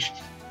outreached.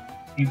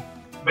 He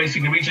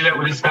basically reaches out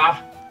with his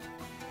staff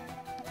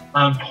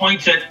and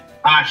points it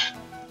at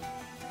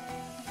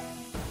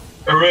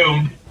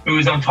Arun, who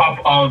is on top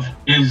of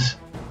his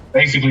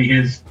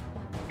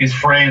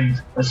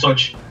friend as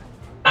such,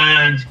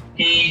 and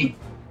he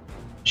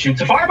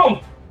shoots a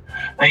fireball.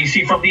 And you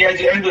see from the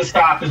end of the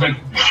staff is like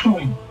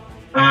boom,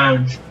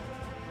 and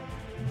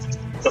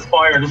the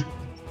fire just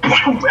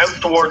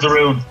out towards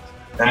Arun.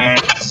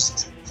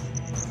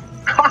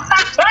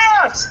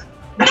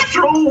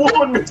 Natural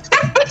 1.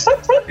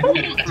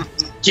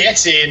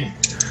 Get in.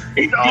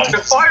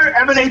 The fire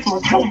emanates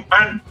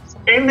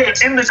and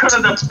in the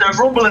kind of the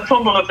rumble and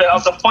tumble of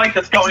the fight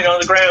that's going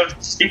on the ground,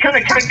 you kind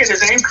of can't get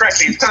his aim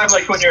correctly. It's kind of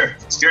like when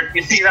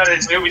you see that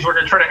in movies where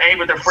they're trying to aim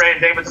at their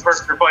friend, aim at the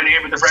person they're fighting,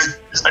 aim at their friend,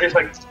 and it's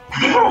like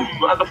boom,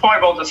 and the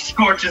fireball just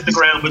scorches the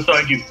ground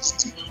beside you,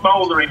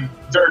 smouldering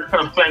dirt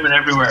kind of flaming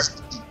everywhere.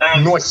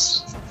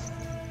 Nice.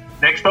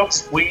 Next up,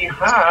 we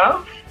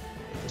have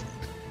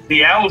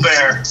the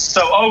owlbear.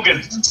 So,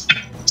 Ogun,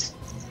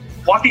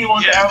 what do you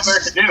want the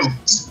owlbear to do?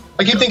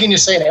 I keep thinking you're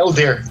saying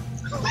Eldir.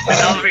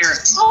 Eldir.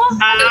 He's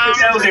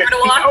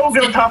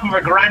Ogun on top of a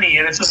granny,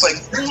 and it's just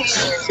like,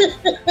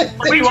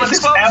 what do you want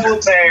this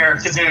owlbear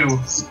to do?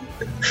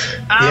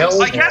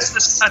 I guess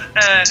this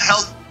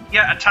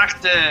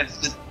attacked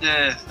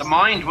the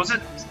mind, was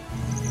it?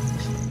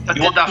 That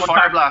did that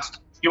fire blast.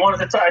 You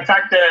wanted to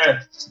attack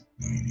the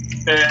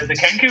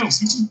Kenku?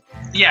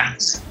 Yeah,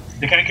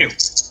 the Kenku.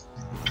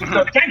 So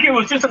the Kenku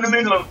was just in the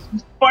middle of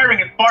firing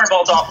its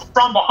fireballs off.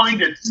 From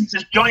behind it,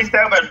 this giant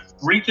owlbear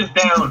reaches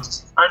down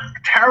and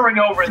towering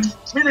over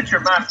its miniature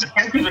mass. The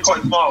Kenkus are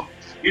quite small.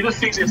 You just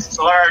see this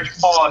large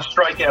paw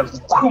strike out.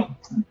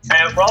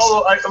 And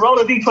roll a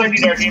d20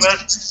 there,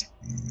 D-Man.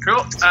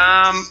 Cool.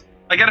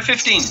 I get a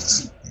 15.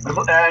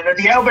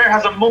 The owlbear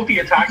has a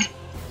multi-attack,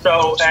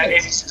 so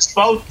if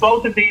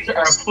both of these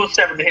are a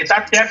 +7 to hit,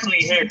 that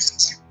definitely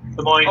hits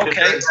the mine. Okay.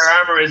 Their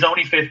armor is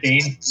only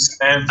 15.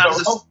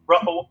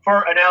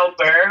 For an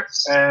owlbear,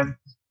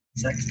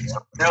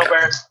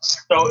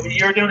 so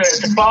you're doing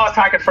it's a claw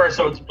attack at first,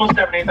 so it's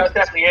 +7 hit. That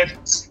definitely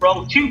hits.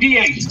 Roll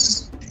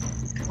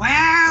 2d8.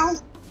 Wow.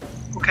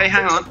 Okay,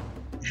 hang on.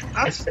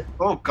 That's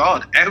oh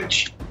god,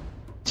 ouch.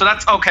 So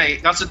that's okay.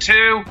 That's a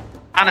 2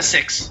 and a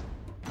 6.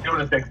 2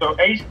 and a 6, so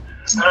 8.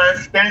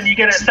 And then you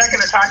get a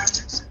second attack.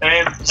 So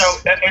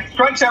it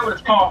strikes out with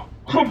its claw,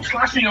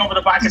 slashing over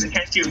the back of the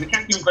Kenku. The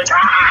Kenku's like,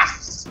 ah!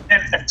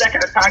 And a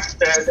second attack,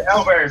 the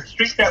owlbear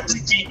streaks out with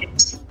its beak and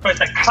tries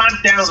to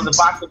clamp down on the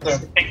back of the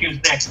Kenku's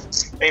neck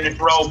in its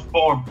rogue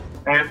form.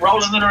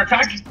 Roll another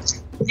attack.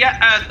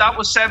 Yeah, that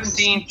was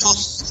 17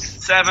 plus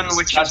 7,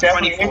 which is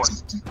 24.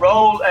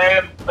 Roll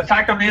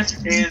attack on this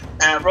is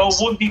roll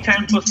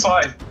 1d10 plus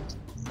 5.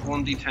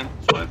 1d10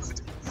 plus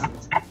 5.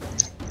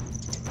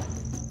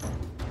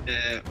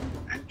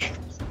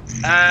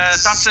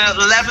 That's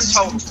 11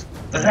 total.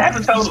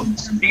 11 total.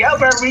 The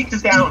owlbear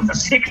reaches down and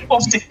picks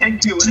up the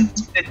Kenku in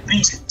its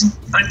beak,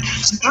 and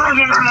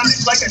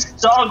it's like a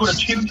dog with a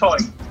chew toy.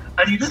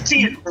 And you just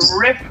see it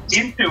rip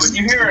into it.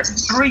 You hear it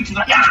screech,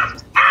 like, ah!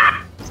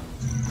 Ah!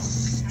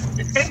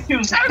 The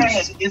Kenku's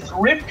head is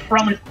ripped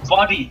from its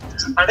body,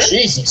 and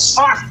it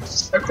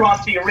pops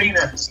across the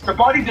arena. The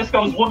body just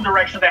goes one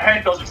direction, the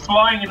head goes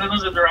flying in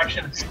another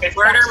direction. It's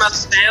Murder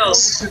must fail.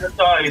 to the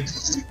side,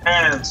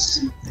 and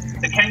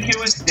the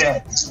Kenku is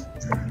dead.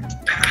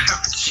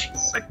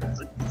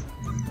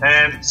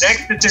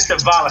 Next it's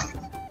into Valak.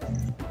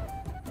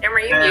 Emma,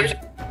 you muted.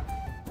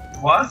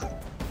 What?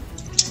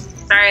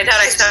 Sorry, I thought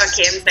I saw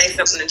Kim say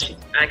something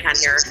and I can't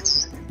hear her.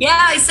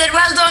 Yeah, I said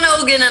well done,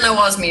 Ogun, and I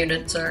was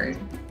muted. Sorry.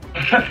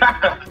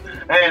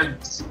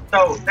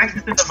 So next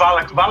is into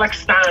Valak. Valak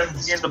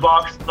stands in the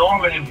box,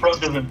 Norman in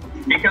front of him.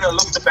 He kind of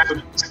looks about,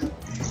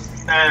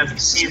 and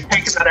he's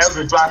taking that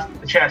Eldritch Blast to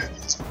the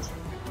chest.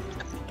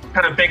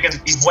 Kind of thinking,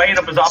 he's weighing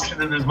up his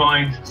options in his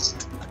mind.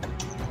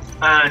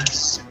 And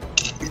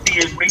you see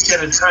him reach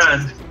out his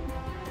hand,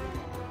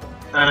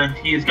 and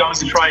he is going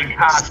to try and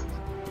cast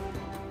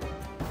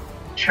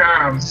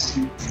Charm.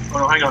 Oh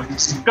no, hang on.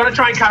 He's going to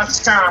try and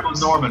cast Charm on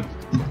Norman.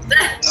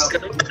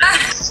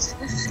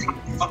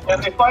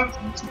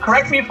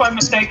 Correct me if I'm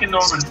mistaken,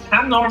 Norman.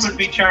 Can Norman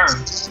be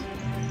charmed?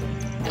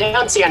 I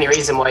don't see any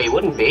reason why he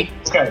wouldn't be.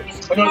 Okay.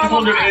 I know, just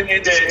wondering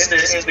in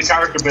the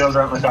character build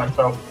or like that.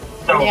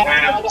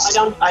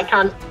 I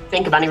can't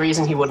think of any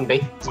reason he wouldn't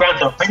be.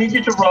 Grant, I need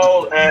you to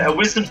roll a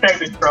Wisdom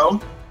saving throw.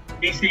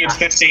 DC is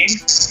 15.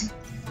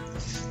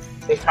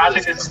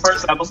 Magic is the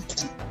first level.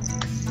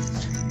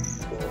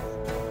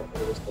 Let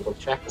me just double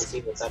check and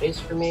see what that is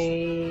for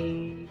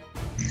me.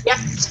 Yeah.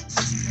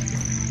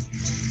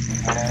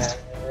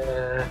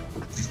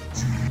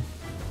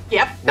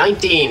 Yep,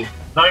 19.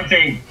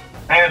 19.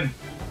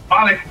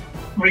 Alec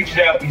reaches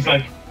out. He's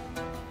like,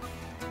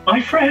 "My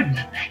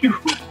friend, you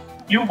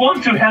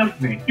want to help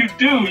me. You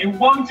do. You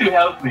want to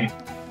help me.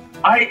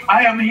 I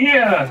am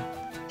here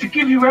to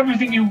give you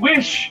everything you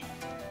wish."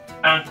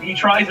 And he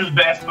tries his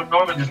best, but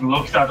Norman just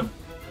looks at him,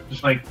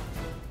 just like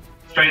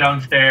straight on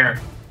stare.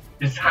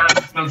 His hand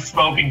still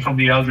smoking from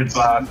the Eldritch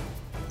Blast.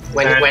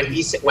 When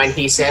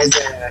he says,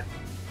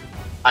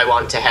 "I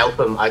want to help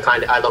him," I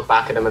look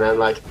back at him and I'm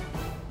like,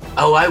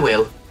 "Oh, I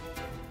will."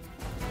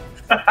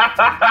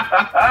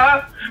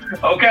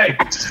 Okay.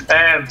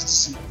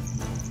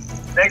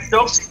 Next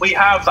up, we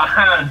have the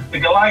hand. The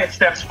Goliath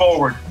steps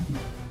forward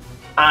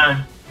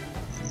and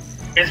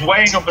is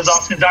weighing up his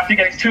options after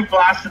getting 2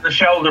 blasts in the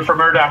shoulder from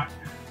Murdoch,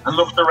 and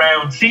looks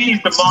around,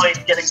 sees the mine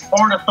getting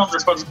torn asunder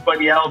by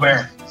the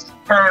owlbear.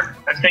 Turns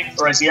and thinks,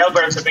 right, the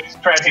owlbear is the big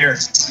threat here.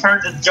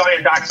 Turns his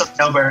giant axe on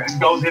the owlbear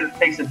and goes in and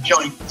takes a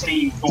giant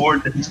cleave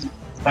towards it.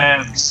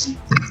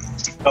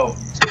 So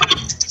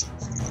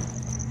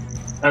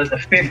that is a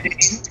 15.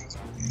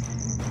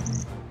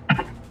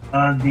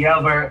 And the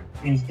owlbear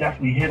is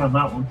definitely hit on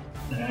that one.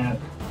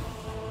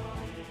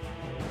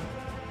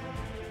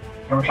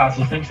 Whatever class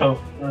this thing, so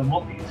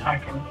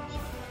multi-attacker.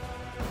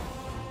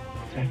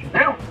 Take it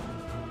down.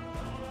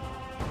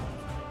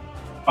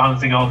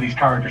 Balancing all these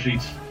character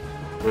sheets.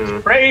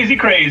 Crazy.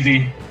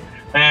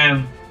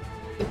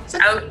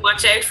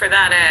 Watch out for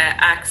that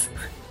axe.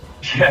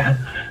 Yeah,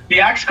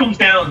 the axe comes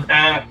down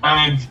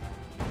and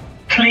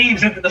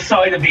cleaves into the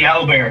side of the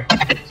owlbear.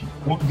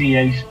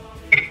 1d8.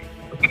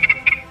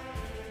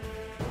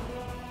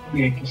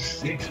 1d8 plus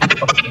 6.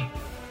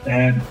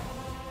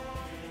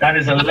 That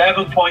is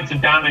 11 points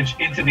of damage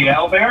into the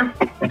owlbear.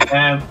 The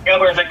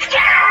owlbear's like,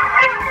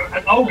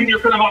 and Ogun, you're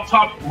kind of on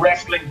top,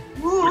 wrestling,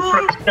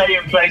 trying to stay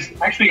in place.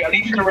 Actually, I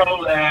need you to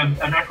roll an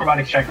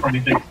acrobatics check for me,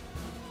 please.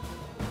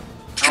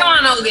 Come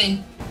on,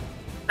 Ogun.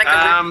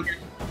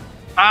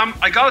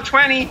 I got a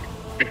 20.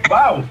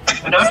 Wow,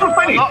 a natural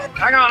 20. Oh,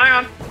 hang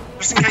on.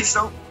 Just in case,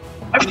 though.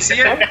 Can you see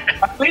it?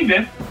 I believe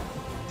you.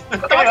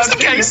 Just in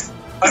case.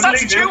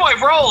 That's 2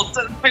 I've rolled.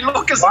 My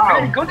luck is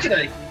really good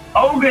today.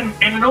 Ogun,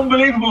 in an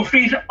unbelievable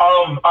feat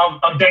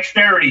of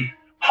dexterity,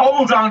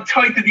 holds on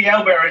tight to the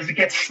owlbear as it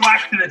gets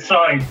slashed in its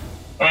side.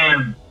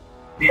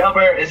 The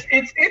owlbear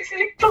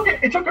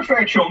it took a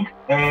fair chunk.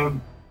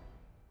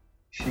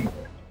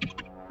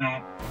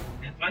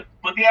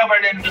 But the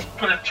owlbear then just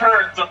kind of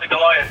turns on the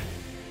Goliath,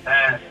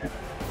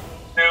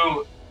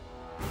 who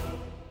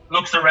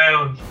looks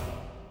around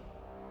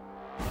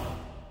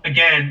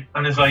again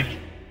and is like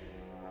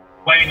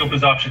weighing up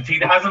his options. He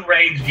hasn't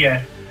raged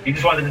yet. He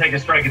just wanted to take a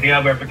strike at the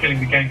owlbear for killing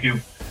the Kenku.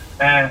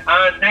 And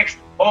next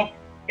up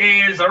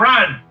is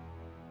Loran.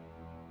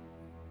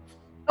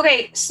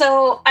 Okay,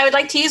 so I would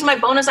like to use my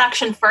bonus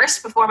action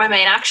first before my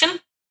main action.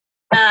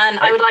 And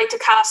I would like to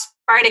cast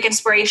Bardic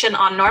Inspiration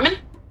on Norman.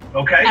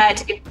 Okay.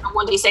 To give him a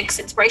 1d6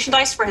 inspiration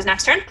dice for his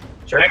next turn.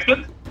 Sure.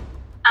 Excellent.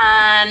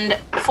 And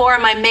for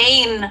my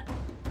main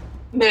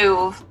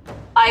move,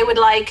 I would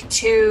like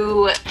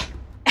to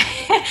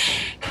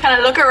kind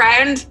of look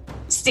around,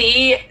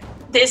 see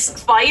this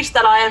fight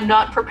that I am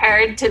not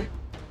prepared to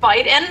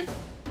fight in,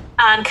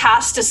 and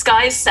cast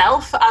Disguise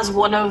Self as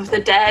one of the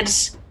dead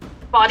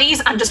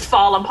bodies and just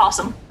fall on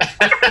Possum.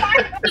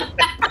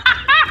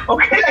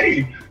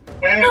 Okay.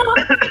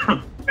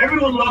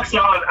 Everyone looks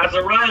on as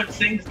Loran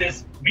sings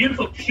this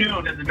beautiful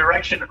tune in the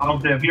direction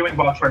of the viewing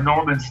box where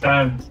Norman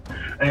stands,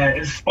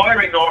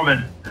 inspiring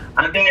Norman,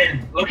 and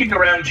then looking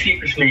around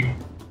sheepishly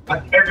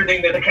at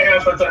everything, that the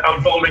chaos that's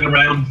unfolding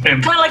around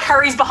him. Kind of like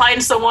hurries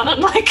behind someone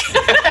and like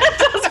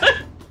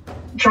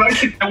tries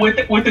to,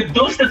 with the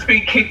dust that's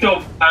being kicked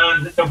up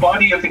and the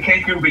body of the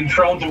Kenku being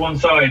thrown to one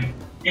side.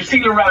 You see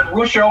Loran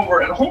rush over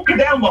and hunker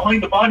down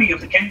behind the body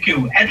of the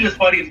Kenku, headless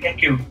body of the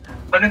Kenku,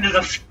 and then there's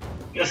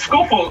a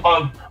scuffle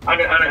of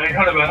and a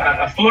kind of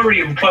a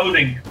flurry of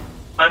clothing,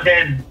 and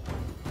then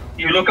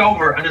you look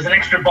over and there's an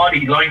extra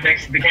body lying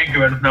next to the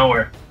Kenku out of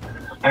nowhere.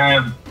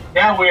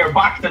 Now we are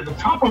back to the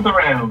top of the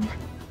round.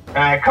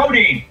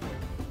 Cody.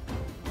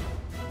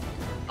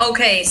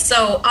 Okay,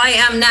 so I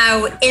am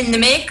now in the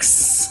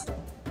mix.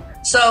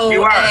 So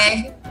you are.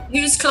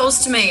 Who's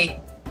close to me?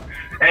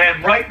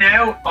 Right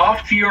now,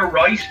 off to your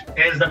right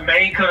is the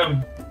main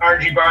kind of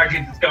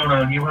argy-bargy that's going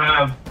on. You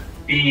have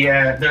the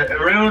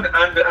Arun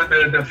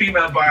and the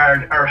female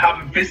bard are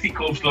having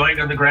fisticuffs lying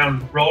on the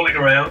ground, rolling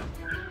around,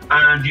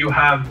 and you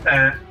have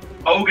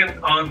Ogun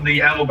on the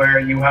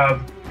owlbear. You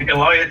have the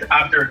Goliath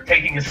after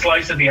taking a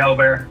slice of the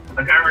owlbear,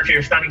 and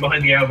Armature standing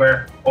behind the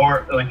owlbear,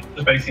 or like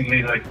just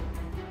basically like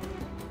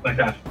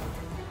that.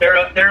 They're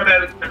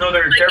about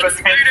another. They're about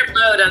 10. Murder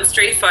mode on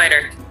Street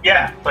Fighter.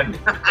 Yeah, like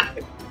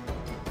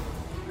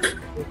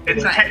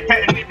it's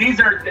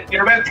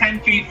they're about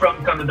 10 feet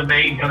from kind of the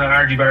main kind of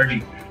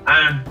argy-bargy,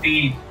 and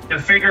the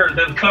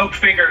cloaked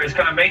figure is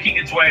kind of making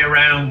its way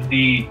around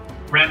the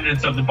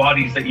remnants of the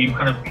bodies that you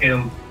kind of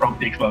killed from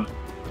the explosion.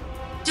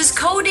 Does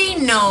Cody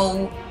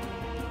know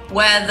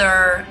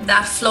whether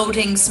that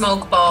floating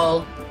smoke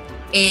ball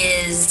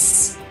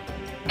is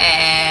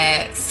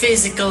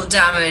physical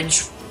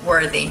damage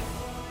worthy?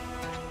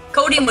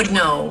 Cody would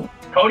know.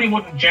 Cody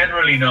wouldn't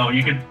generally know.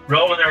 You could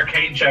roll an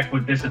arcane check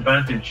with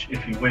disadvantage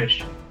if you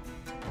wish.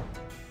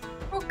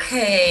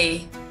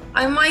 Okay.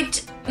 I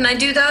might... Can I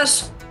do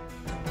that?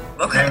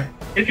 Okay.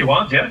 If you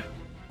want, yeah.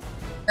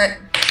 Okay.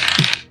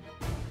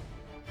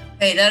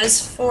 Okay, that is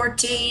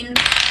 14.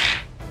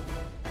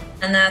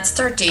 And that's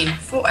 13.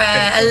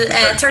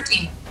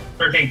 13.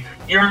 13.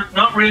 You're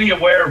not really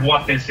aware of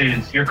what this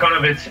is. You're kind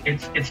of...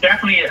 It's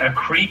definitely a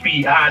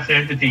creepy ass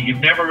entity. You've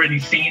never really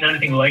seen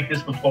anything like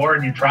this before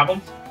in your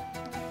travels.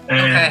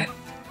 Okay.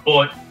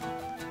 But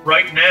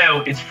right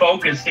now, its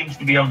focus seems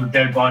to be on the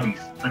dead bodies,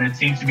 and it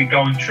seems to be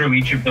going through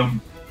each of them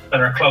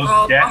that are close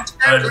to death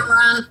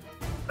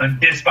and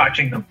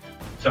dispatching them.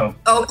 So.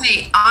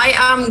 Okay, I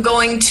am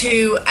going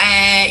to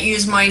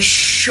use my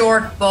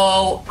short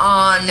bow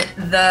on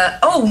the...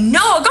 Oh no,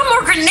 I got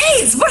more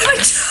grenades! What am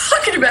I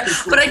talking about?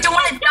 But I don't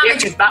want to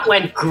damage... Yeah, that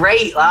went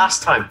great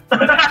last time.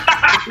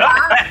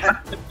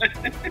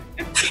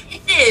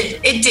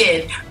 It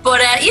did.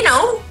 But, it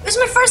was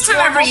my first time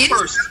ever using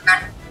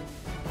it.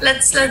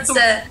 Let's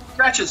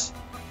Scratches.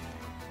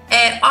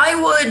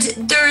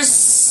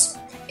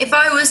 If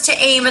I was to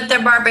aim at the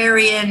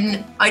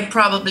barbarian, I'd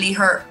probably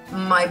hurt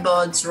my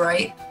buds,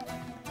 right?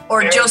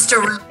 Or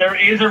there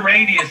is a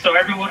radius, so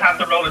everyone has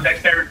to roll a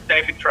dexterity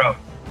saving throw.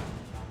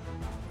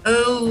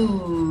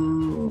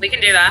 Ooh. We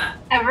can do that.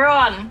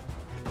 Everyone.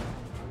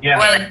 Yeah.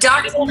 Well,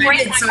 Doc's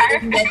pointed so I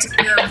didn't get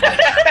to hear him.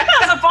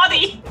 As a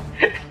body.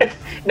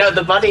 No,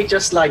 the body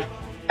just like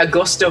a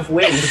gust of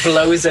wind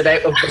blows it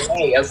out of the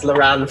way as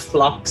Loran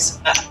flops.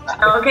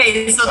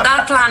 Okay, so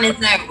that plan is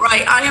now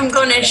right. I am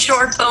going to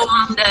short bow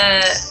on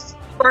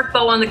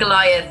the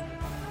Goliath.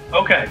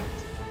 Okay.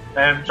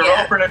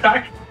 Roll for an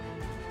attack.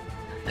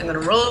 I'm going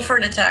to roll for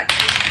an attack.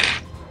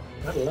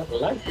 Not a lot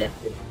of life left.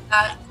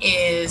 That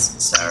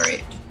is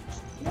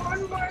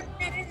one more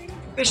thing.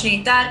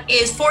 Officially, that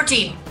is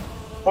 14.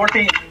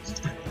 14.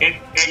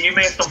 You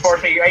missed on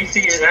 14. Your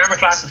AC, your armor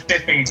class is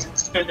 15.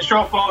 So the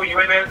short bow, you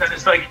aim out, and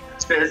it's like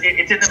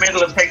it's in the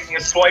middle of taking a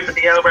swipe at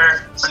the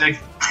owlbear, and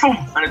boom,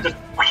 and it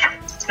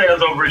just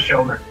sails over his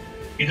shoulder.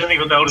 He doesn't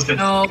even notice it.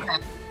 Oh, okay.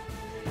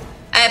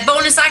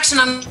 Bonus action,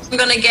 I'm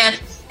going to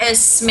get a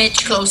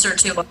smidge closer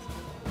to him.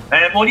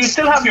 Well, you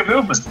still have your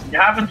movement. You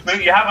haven't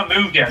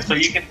moved yet, so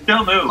you can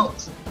still move.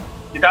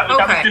 That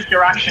was just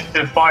your action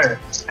to fire.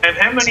 And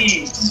how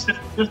many? Just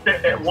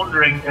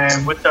wondering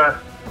with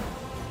that.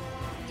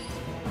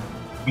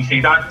 You see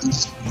that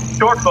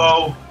short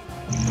bow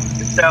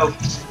itself.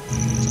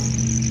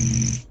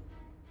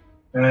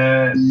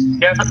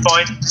 Yeah, that's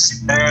fine.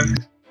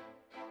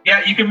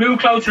 Yeah, you can move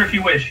closer if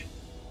you wish.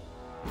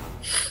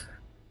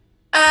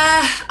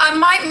 I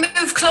might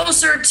move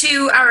closer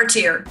to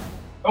Aratir.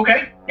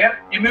 Okay, yeah,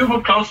 you move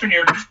up closer and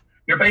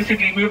you're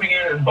basically moving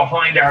in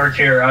behind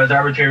Aratir as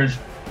Aratir is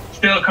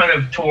still kind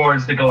of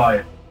towards the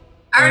Goliath.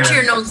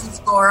 Aratir knows the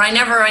score. I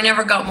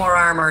never got more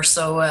armor,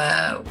 so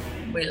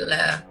we'll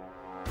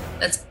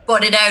let's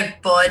butt it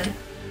out, bud.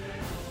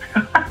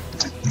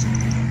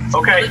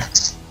 Okay.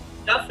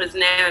 Stuff is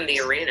now in the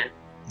arena.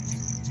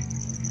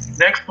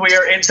 Next we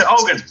are into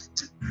Ogun.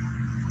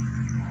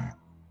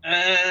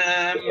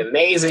 The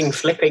amazing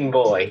flipping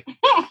boy.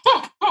 The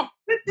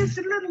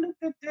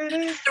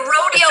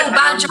rodeo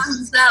badge on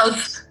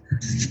himself.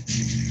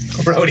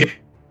 Rodeo.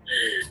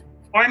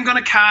 I'm going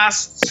to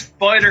cast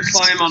Spider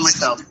Climb on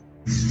myself.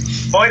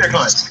 Spider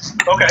Climb.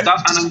 Okay.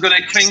 And I'm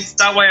going to cling.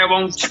 That way I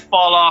won't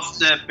fall off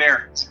the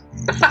bear.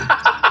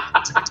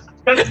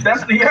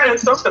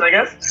 That's something, I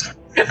guess.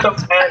 So,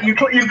 you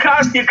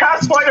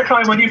cast Spider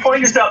Climb when you find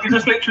yourself, you're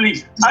just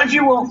literally, as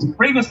you were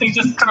previously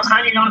just kind of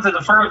hanging onto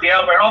the fur of the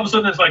owlbear, all of a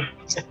sudden it's like,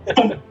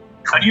 boom,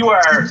 and you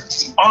are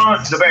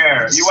on the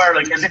bear. You are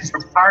like as if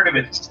you're part of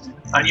it,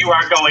 and you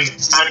aren't going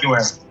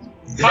anywhere.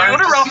 My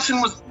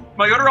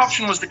other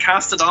option was to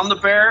cast it on the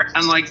bear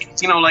and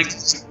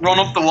run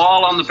up the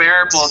wall on the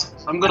bear, but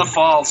I'm gonna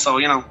fall, so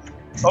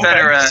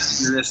better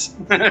do this.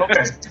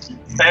 Okay.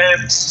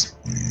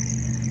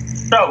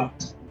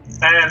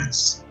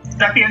 Is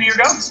that the end of your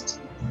go?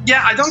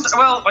 Yeah, I don't.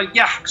 Well,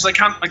 because I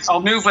can't.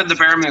 I'll move when the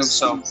bear moves.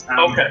 So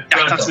okay,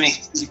 yeah, that's me.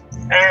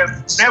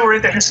 Now we're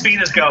into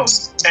Hespina's go.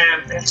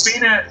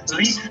 Hespina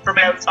leaps from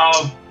out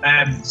of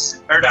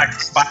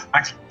Erdak's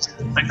back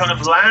and kind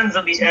of lands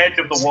on the edge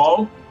of the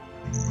wall,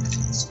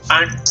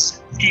 and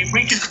she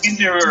reaches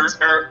into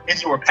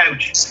her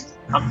pouch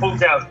and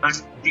pulls out, and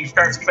she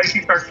starts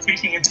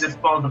speaking into this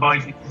small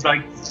device. It's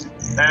like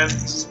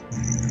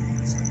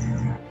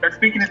they're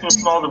speaking into a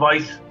small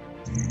device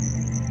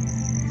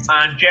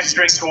and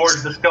gesturing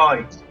towards the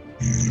sky.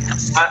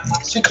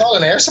 She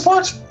calling air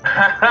support?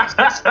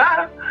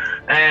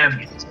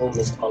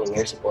 Almost calling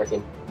air support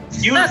in.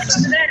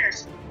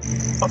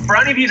 For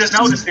any of you that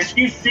noticed this,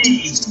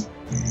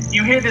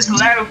 you hear this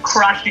loud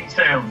crashing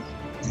sound,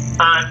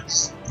 and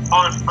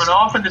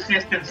off in the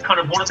distance, kind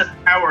of one of the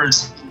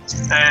towers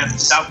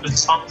that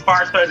was on the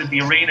far side of the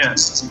arena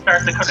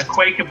starts to kind of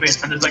quake a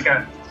bit, and there's like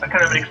a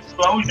kind of an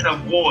explosion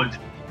of wood.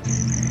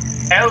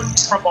 Out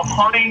from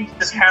behind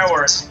the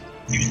tower,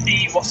 you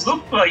see what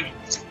looks like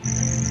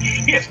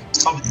ship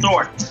of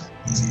sorts,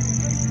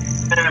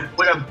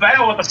 with a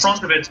bow at the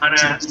front of it and a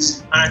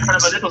kind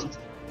of a little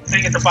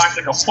thing at the back,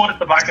 like a foot at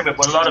the back of it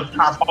with a lot of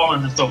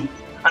tarpaulin and stuff,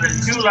 and then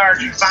two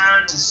large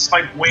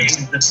fan-type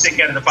wings that stick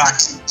out of the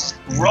back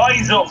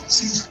rise up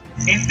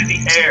into the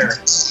air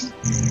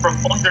from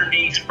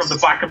underneath, from the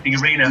back of the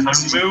arena,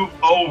 and move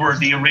over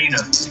the arena.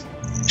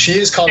 She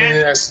is calling in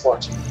air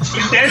support.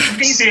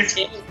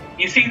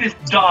 You see this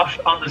dot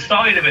on the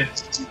side of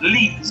it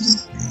leap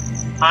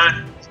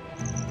and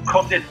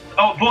comes in.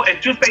 But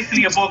it's just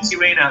basically above the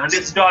arena, and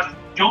this dot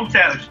jumps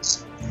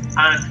out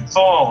and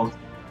falls.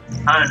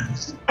 And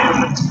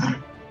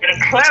in a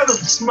cloud of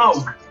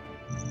smoke,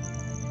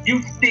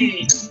 you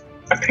see,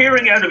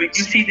 appearing out of it,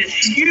 you see this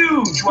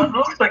huge, what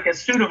looks like a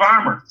suit of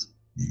armor,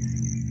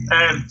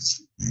 and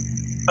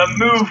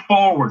move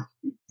forward,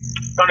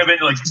 kind of in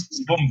like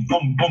boom,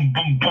 boom, boom,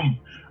 boom, boom,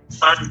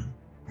 and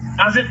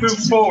as it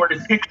moves forward,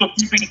 it picks up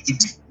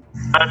speed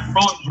and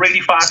runs really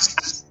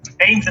fast,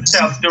 aims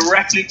itself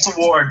directly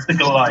towards the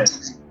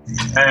Goliath.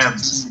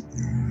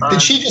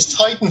 Did she just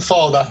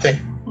Titanfall that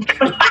thing?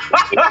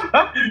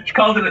 She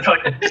called it a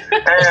Titan.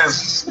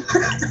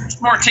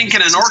 More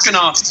thinking an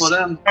Orkanoff, but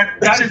and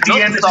that is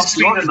the end of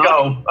Hespina's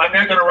go. I'm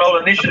now going to roll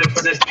initiative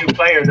for this new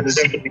player that has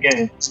entered the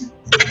game.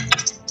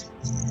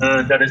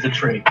 That is a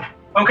 3.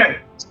 Okay.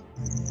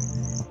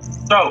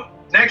 So,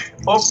 next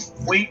up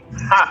we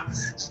have...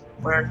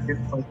 Where did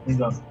my thing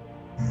go?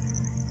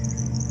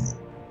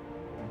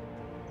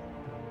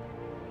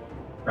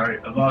 Sorry,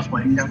 I lost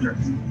my encounter.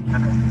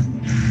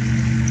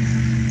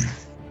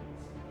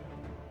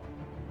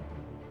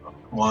 Oh,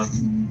 come on.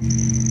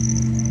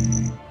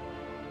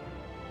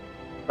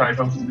 Sorry,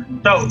 folks.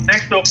 So,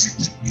 next up,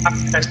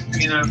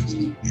 Hespina.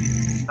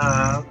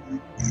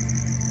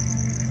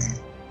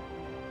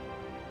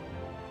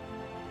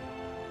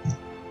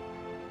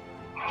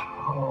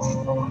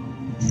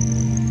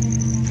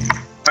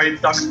 Sorry,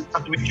 Doc,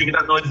 after we get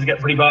that noise is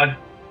getting pretty bad.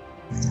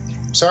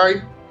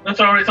 Sorry? That's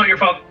alright, it's not your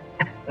fault.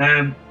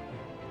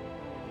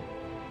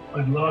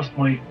 I've lost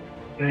my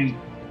thing.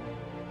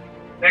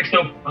 Next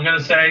up, I'm going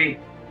to say...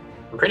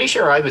 I'm pretty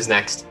sure I was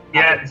next.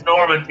 Yeah, it's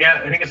Norman.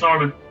 Yeah, I think it's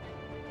Norman.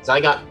 So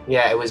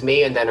it was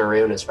me and then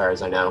Arun, as far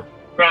as I know.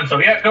 Grand. So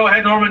yeah, go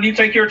ahead, Norman. You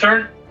take your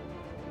turn.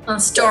 On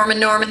Storm and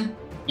Norman.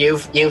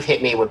 You've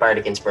hit me with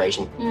bardic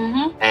inspiration.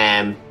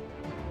 Mm-hmm.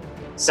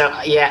 So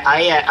yeah,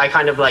 I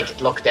kind of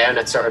like look down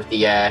at sort of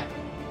the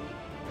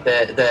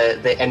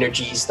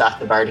energies that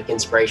the bardic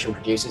inspiration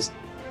produces.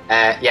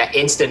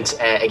 Instant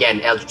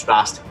again Eldritch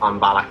Blast on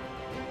Valak.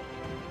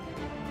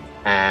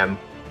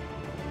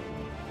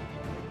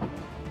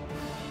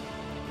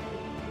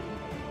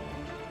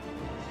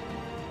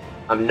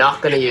 I'm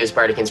not going to use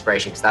bardic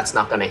inspiration because that's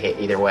not going to hit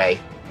either way.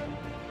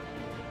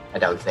 I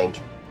don't think.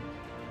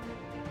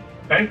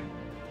 Okay.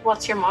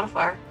 What's your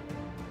modifier?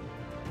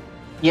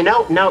 You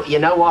know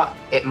what?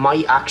 It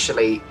might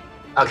actually...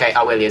 Okay,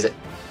 I will use it.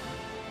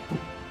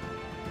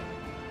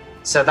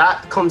 So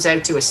that comes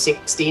out to a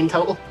 16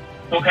 total.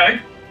 Okay.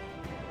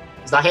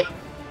 Does that hit?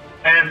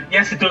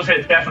 Yes, it does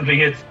hit. Definitely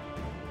hits.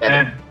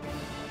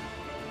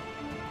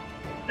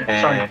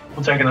 Sorry,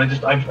 1 second.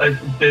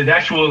 The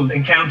actual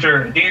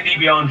encounter, D&D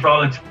Beyond, for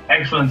all its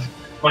excellence,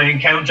 my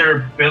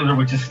encounter builder,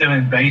 which is still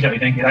in beta, I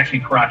think, it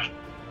actually crashed.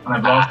 And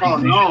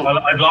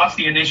I've lost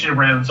the initiative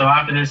round, so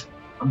after this,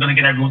 I'm going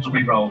to get everyone to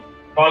re-roll.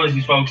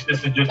 Apologies, folks.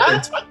 This is just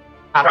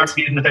start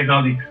using the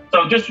technology.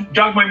 So just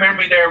jog my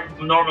memory there,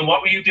 Norman.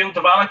 What were you doing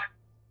to Valak?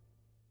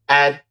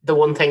 The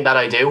one thing that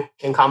I do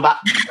in combat.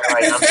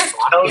 Hit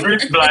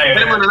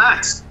him with an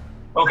axe.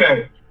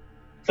 Okay.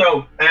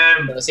 So,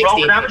 roll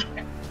for damage.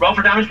 Roll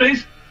for damage,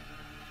 please.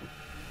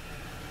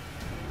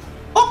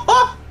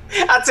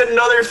 That's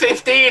another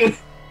 15.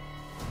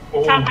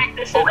 Can't make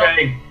this shit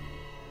okay.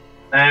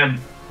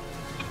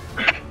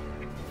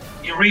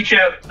 You reach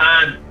out,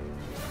 and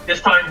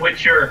this time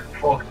with your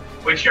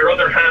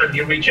other hand,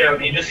 you reach out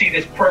and you just see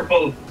this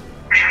purple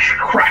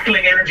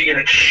crackling energy, and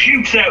it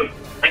shoots out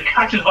and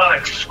catches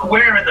Valak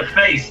square in the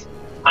face,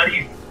 and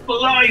he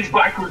flies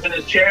backwards in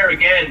his chair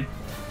again,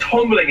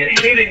 tumbling and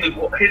hitting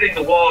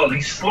the wall.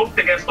 He's slumped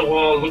against the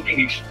wall, looking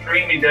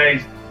extremely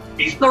dazed.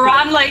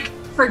 Loran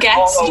forgets,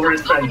 all over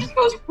his face. just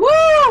goes woo,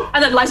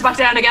 and then lies back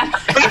down again.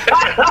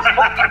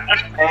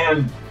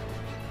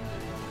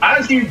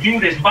 As you do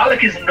this,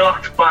 Valak is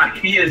knocked back.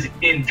 He is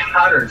in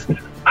tatters.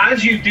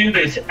 As you do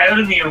this, out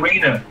in the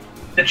arena,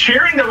 the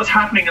cheering that was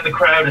happening in the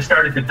crowd has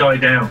started to die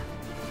down.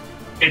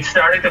 It's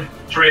starting to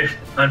drift,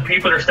 and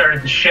people are starting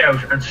to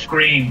shout and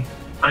scream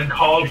and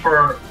call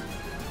for,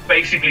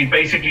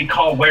 basically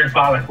call, "Where's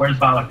Valak? Where's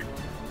Valak?"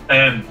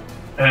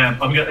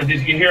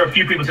 You hear a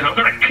few people saying, "I'm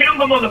gonna kill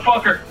the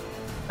motherfucker."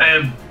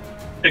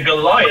 The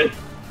Goliath.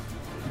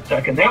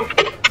 Second now.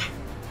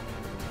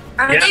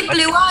 Are they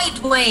blue-eyed,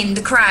 Wayne?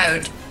 The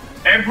crowd.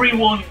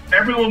 Everyone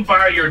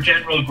bar your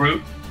general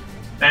group.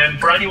 And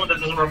for anyone that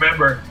doesn't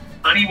remember,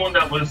 anyone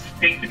that was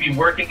seemed to be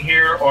working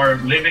here or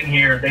living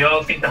here, they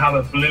all seem to have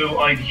a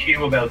blue-eyed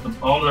hue about them.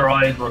 All their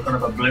eyes were kind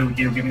of a blue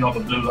hue, giving off a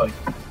blue light.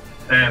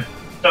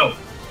 The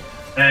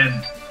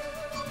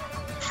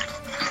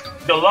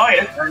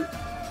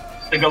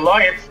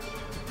Goliath,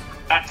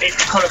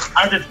 it's kind of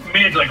as it's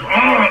mid,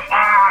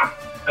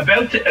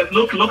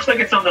 looks like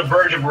it's on the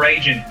verge of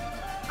raging.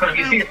 Kind of,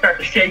 you see it start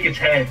to shake its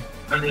head,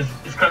 and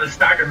it's kind of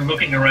staggered and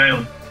looking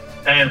around.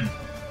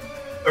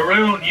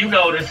 Arun, you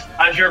notice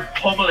as you're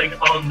pummeling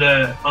on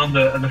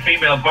the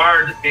female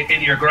bard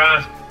in your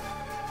grasp,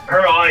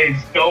 her eyes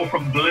go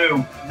from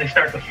blue and they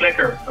start to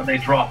flicker and they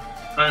drop,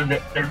 and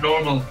their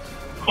normal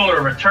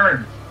color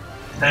returns.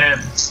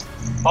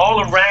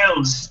 All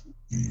around,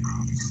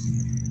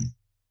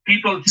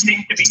 people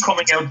seem to be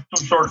coming out of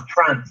some sort of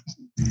trance.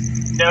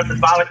 Now that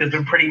Valak has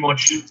been pretty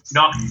much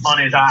knocked on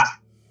his ass.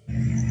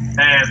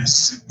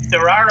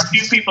 There are a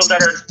few people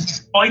that are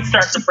fights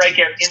starting to break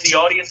out in the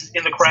audience,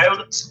 in the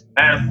crowd.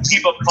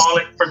 People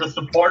calling for the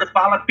support of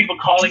Valak, people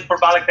calling for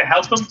Valak to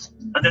help them,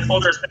 and then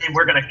others saying,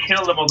 "We're going to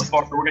kill the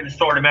motherfucker, we're going to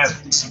sort him out."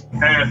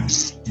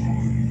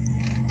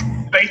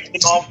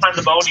 Basically, all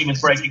pandemonium is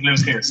breaking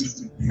loose here.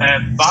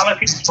 Valak,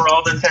 for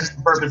all intents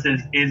and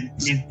purposes, is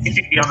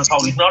basically on his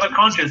whole. He's not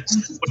unconscious,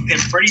 but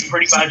he's in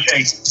pretty bad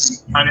shape,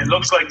 and it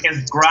looks like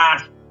his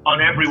grasp on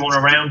everyone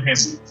around him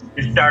is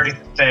starting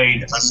to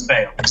fade and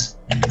fail.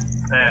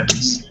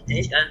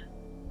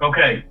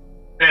 Okay,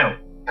 now,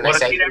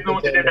 what I need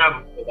everyone to do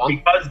now,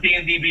 because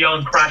D&D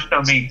Beyond crashed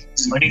on me,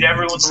 I need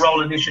everyone to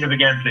roll initiative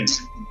again,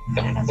 please.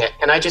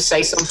 Can I just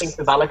say something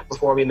to Valak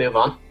before we move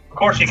on? Of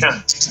course you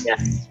can.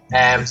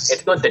 Yeah.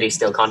 It's good that he's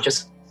still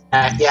conscious.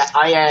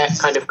 I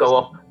kind of go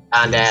up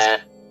and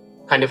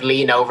kind of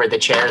lean over the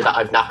chair that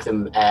I've knocked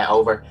him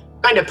over.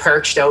 Kind of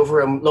perched over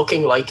him,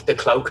 looking like the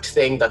cloaked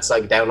thing that's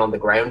down on the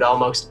ground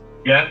almost.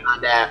 Yeah.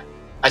 And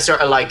I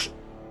sort of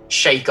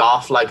shake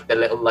off the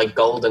little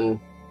golden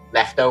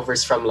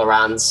leftovers from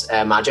Loran's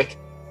magic,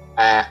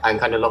 and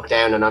kind of look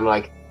down, and I'm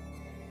like,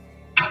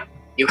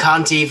 "You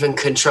can't even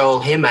control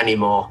him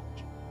anymore.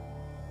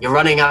 You're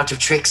running out of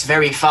tricks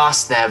very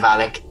fast there,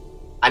 Valak."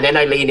 And then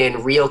I lean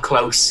in real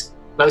close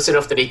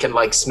enough that he can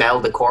smell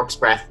the corpse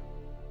breath,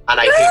 and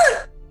I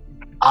think,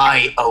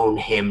 "I own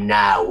him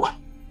now."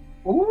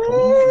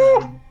 Ooh.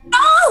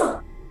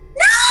 No!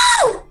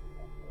 No!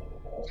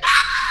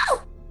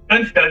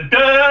 Dun, dun,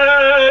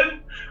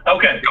 dun.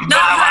 Okay.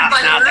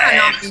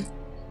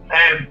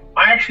 I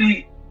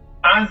actually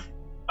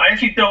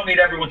don't need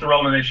everyone to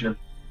roll initiative.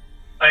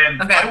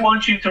 I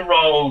want you to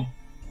roll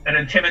an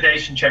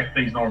intimidation check,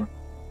 please, Norman.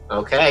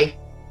 Okay.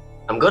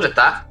 I'm good at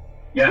that.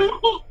 Yeah.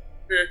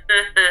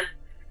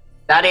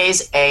 That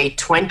is a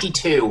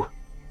 22.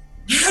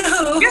 He's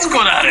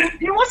good at it.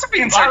 He wasn't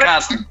being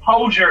sarcastic.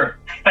 Composure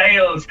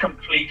fails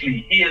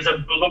completely. He is a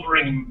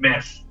blubbering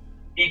mess.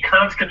 He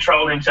can't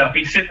control himself.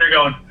 He's sitting there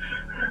going,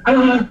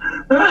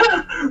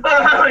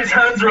 his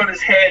hands are on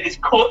his head. He's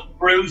cut and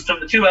bruised from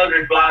the 2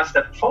 Eldritch blasts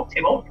that fucked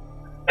him up.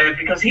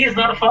 Because he is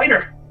not a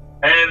fighter.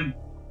 And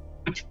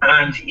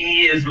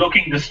he is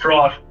looking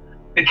distraught.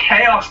 The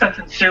chaos that's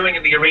ensuing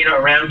in the arena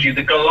around you,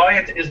 the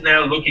Goliath is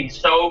now looking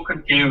so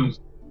confused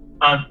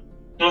and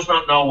does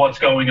not know what's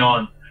going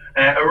on.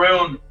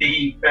 Arun,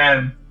 the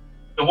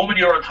woman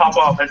you're on top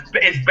of,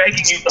 is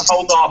begging you to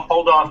hold off.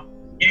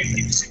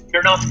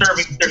 You're not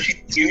serving.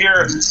 You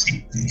hear,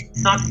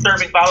 not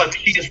serving Balak.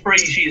 She is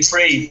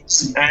free.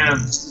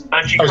 And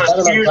she I was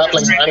planning on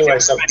grappling her anyway.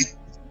 So,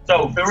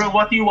 Arun,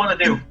 what do you want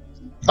to do?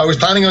 I was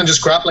planning on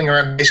just grappling her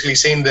and basically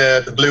seeing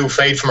the blue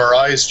fade from her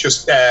eyes.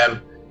 Just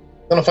don't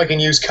know if I can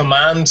use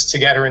command to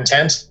get her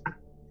intent.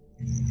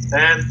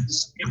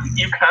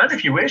 You can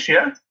if you wish,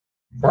 yeah.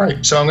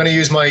 Right, so I'm going to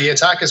use my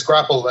attack as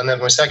grapple, and then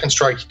my second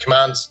strike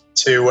command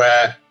to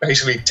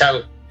basically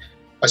tell,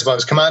 I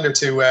suppose, commander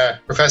to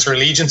profess her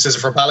allegiances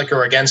for Balak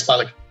or against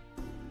Balak.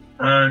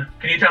 Can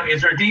you tell me,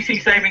 is there a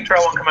DC saving throw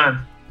on command?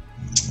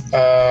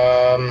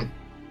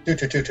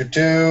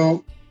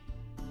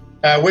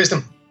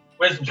 Wisdom.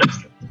 Wisdom check.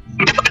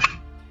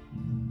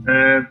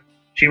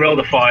 She rolled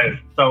a 5,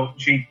 so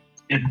she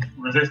didn't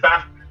resist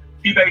that.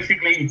 She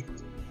basically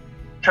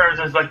turns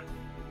and is like,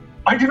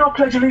 I do not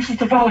pledge allegiance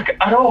to Balak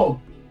at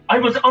all. I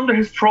was under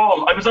his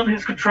thrall. I was under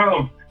his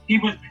control. He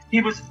was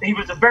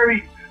a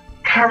very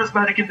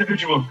charismatic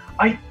individual.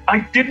 I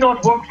did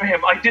not work for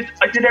him. I did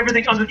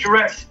everything under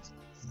duress.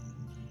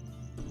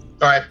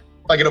 All right,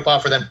 I'll get up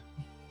off her then.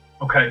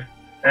 Okay.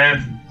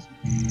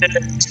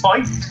 The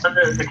fight and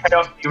the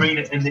chaos in the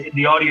arena in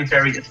the audience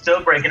area is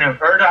still breaking out.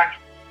 Erdak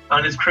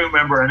and his crew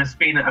member and his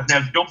Spina have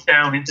now jumped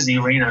down into the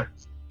arena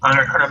and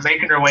are kind of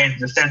making their way into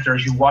the center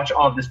as you watch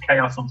all of this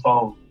chaos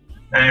unfold.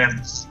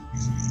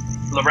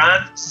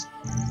 Loran,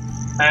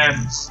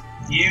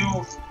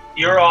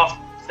 you're off.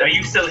 Are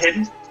you still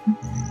hidden?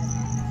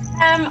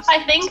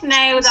 I think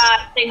now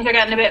that things are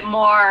getting a bit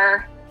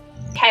more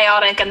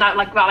chaotic and that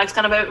like Balak's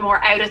kind of a bit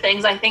more out of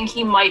things, I think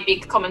he might be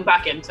coming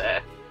back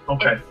into.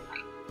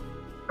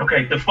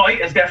 Okay, the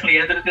fight has definitely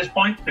ended at this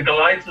point. The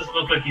Goliath doesn't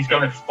look like he's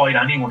going to fight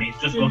anyone. He's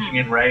just looking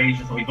in rage,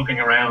 and so he's looking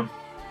around.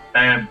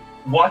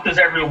 What does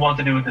everyone want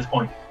to do at this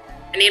point?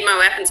 I need my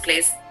weapons,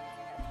 please.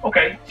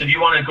 Okay, so do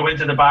you want to go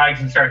into the bags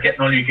and start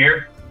getting all your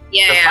gear?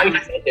 Yeah. I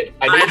need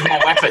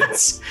my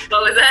weapons.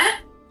 What was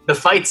that? The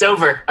fight's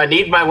over. I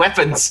need my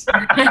weapons.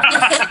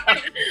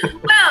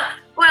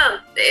 Well,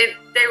 they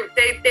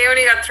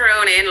only got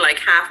thrown in like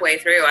halfway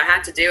through. I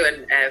had to do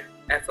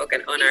a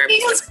fucking unarmed. He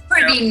feels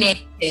pretty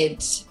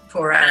naked,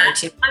 poor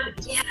attitude.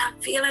 I'm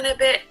feeling a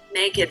bit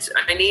naked.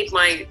 I need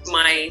my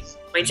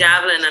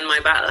javelin and my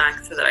battle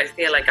axe so that I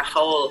feel like a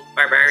whole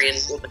barbarian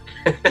woman.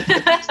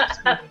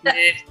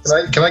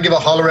 Can I give a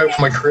holler out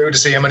for my crew to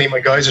see how many of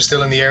my guys are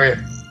still in the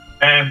area?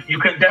 You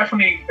can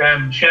definitely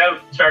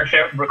start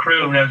shouting for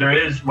crew. Now there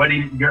is, when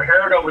you're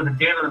heard over the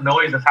din of the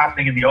noise that's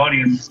happening in the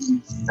audience,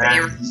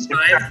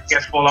 it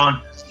gets full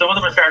on. Some of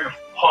them are starting to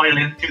pile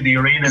into the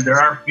arena. There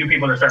are a few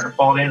people that are starting to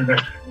fall in.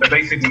 They're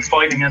basically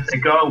fighting as they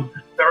go.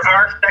 There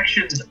are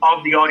sections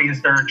of the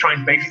audience that are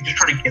trying to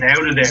get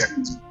out of there.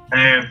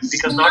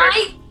 Because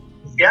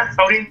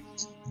Cody?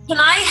 Can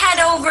I head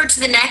over to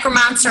the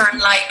necromancer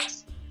and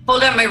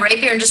hold out my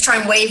rapier and just try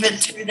and wave it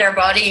through their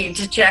body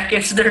to check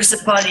if there's a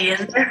body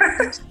in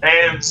there?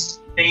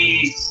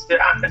 The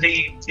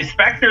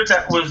inspector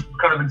that was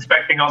kind of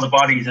inspecting all the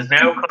bodies is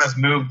now kind of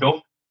moved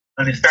up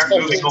and they start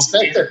moving up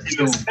into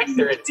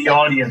the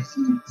audience.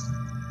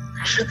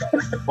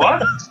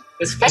 What?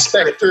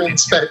 Inspector.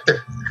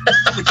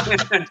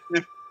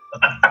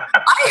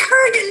 I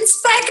heard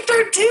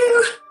Inspector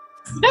too.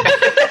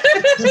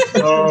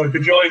 Oh, the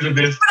joys of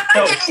this.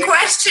 But I didn't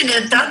question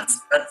it.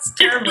 That's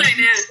terrible.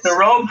 The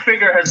rogue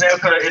figure has now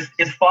kind of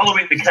is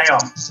following the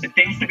chaos. It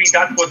seems to be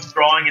that's what's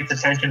drawing its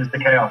attention is the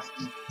chaos,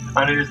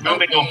 and it is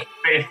moving up.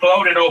 It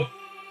floated up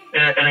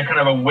in a kind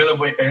of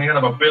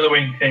a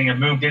billowing thing and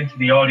moved into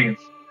the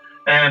audience.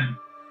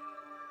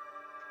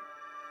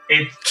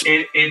 It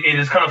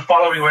is kind of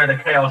following where the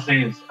chaos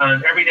is,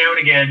 and every now and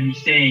again you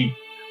see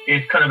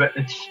it kind of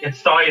its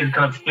side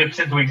kind of flips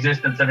into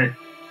existence, and it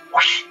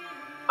whoosh,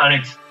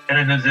 and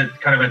then there's a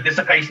kind of a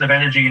dissipation of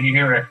energy, and you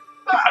hear it.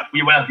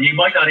 You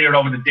might not hear it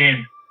over the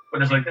din,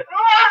 but it's like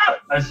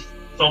as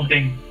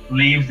something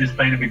leaves this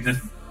plane of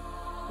existence.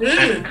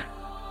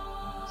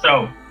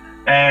 So,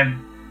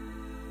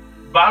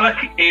 Balak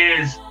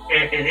is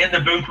in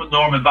the booth with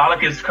Norman.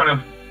 Balak is kind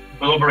of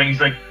blubbering.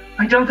 He's like,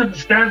 I don't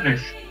understand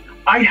this.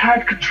 I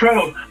had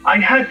control. I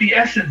had the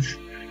essence.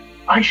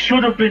 I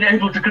should have been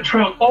able to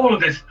control all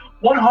of this.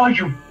 What are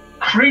you,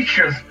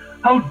 creatures?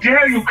 How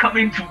dare you come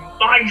into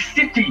my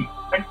city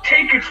and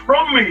take it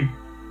from me?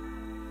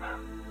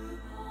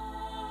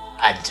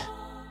 And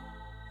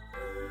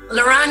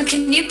Loran,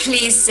 can you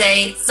please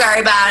say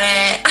sorry about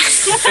it?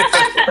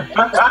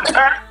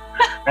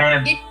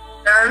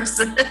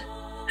 Nerves.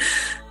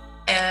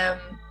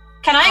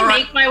 Can I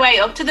make my way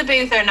up to the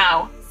booth or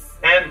no?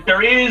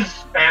 There is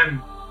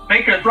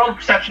make a roll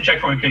perception check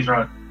for me, please,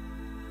 Ron.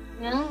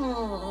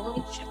 No, let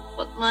me check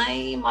what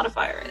my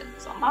modifier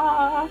is on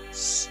that.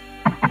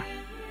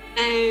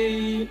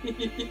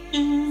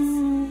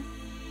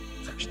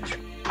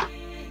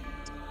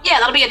 Yeah,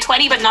 that'll be a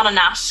 20, but not a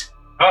nat.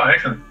 Oh,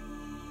 excellent.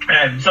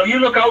 So you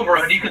look over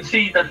and you can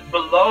see that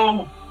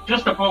below,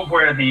 just above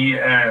where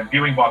the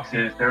viewing box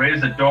is, there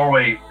is a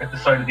doorway at the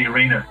side of the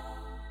arena.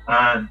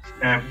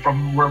 And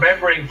from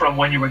remembering from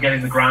when you were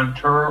getting the grand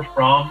tour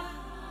from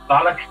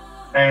Valak,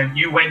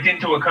 you went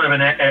into a kind of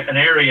an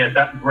area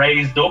that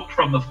raised up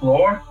from the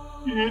floor.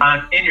 Mm-hmm.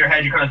 And in your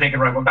head, you're kind of thinking,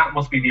 right, well, that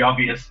must be the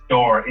obvious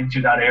door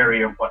into that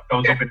area, what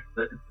goes up into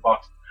the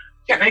box.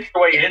 You make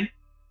your way in,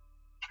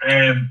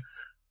 and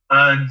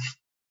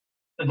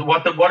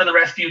what are the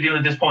rest of you doing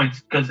at this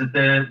point? Because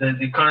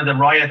the kind of the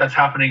riot that's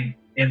happening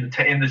in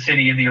the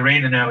city, in the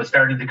arena now, is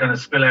starting to kind of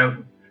spill out.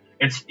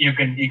 You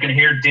can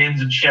hear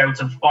dins and shouts,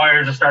 and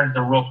fires are starting to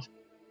erupt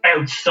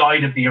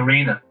outside of the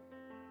arena.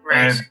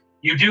 Right.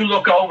 You do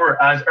look over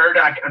as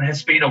Urdak and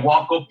Hespina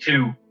walk up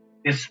to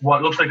this,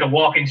 what looks like a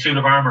walking suit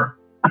of armor.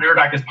 And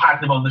Urdak is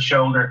patting him on the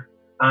shoulder,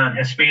 and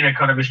Hespina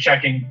kind of is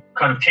checking,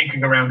 kind of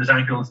tinkering around his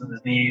ankles and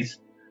his knees.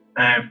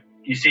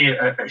 You see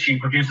she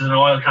produces an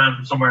oil can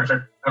from somewhere and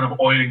starts kind of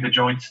oiling the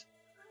joints.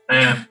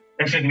 They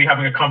seem to be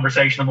having a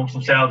conversation amongst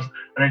themselves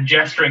and then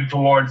gesturing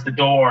towards the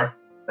door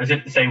as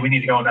if to say, we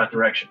need to go in that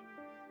direction.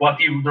 What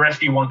do the rest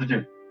of you want to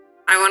do?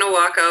 I want to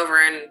walk over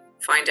and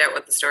find out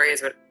what the story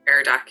is with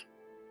Urdak.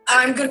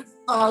 I'm going to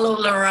follow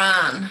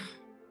Loran.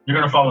 You're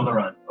going to follow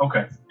Loran.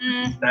 Okay.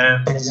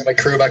 I'm going to get my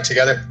crew back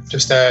together.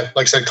 Just, like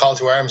I said, call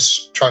to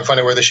arms, try and find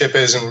out where the ship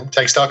is and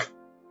take stock.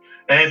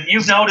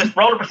 You've noticed,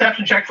 roll a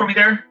perception check for me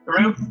there,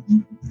 Aru.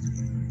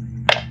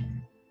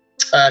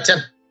 10.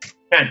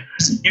 10.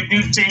 You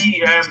do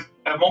see,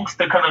 amongst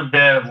the kind of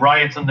the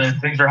riots and the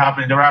things that are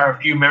happening, there are a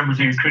few members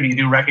of your crew you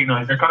do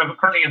recognize. They're kind of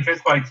currently in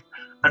fistfights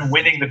and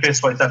winning the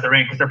fistfights that they're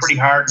in because they're pretty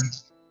hardened.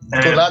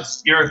 Good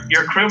lads. Your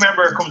crew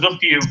member comes up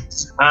to you,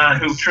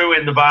 who threw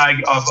in the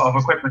bag of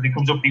equipment. He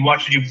comes up and he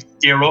watches you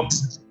gear up,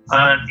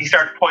 and he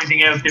starts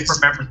pointing out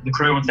different members of the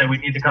crew and saying, we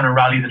need to kind of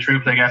rally the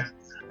troops, I guess,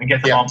 and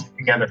get them all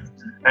together.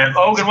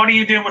 Ogun, what are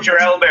you doing with your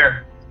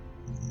owlbear?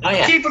 Oh,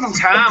 yeah. Keeping them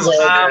calm.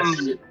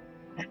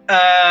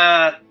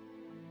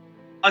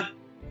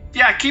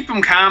 Keep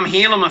him calm.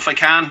 Heal him if I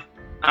can.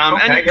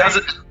 Okay,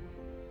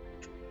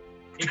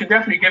 you can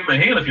definitely give him a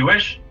heal if you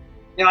wish.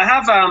 Yeah, I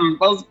have.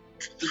 Well,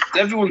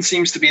 everyone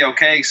seems to be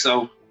okay.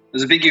 So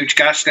there's a big, huge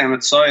gash down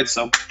its side.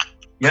 So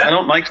I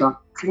don't like that.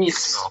 Can you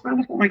look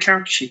at my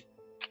character sheet?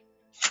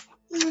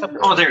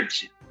 Oh, there.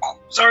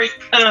 Sorry.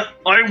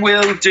 I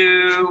will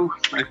do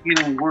a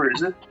healing word.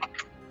 Is it?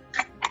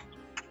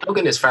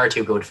 Logan is far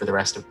too good for the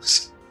rest of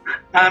us.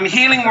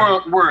 Healing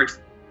word,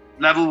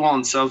 level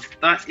 1. So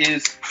that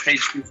is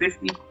page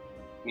 250. Give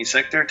me a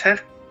sec there, Ted.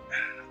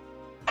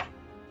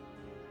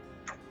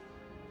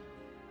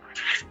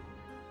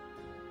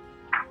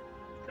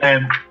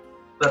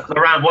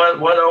 Loran,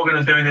 while Ogun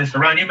is doing this,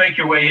 Loran, you make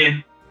your way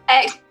in.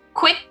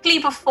 Quickly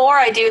before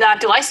I do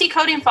that, do I see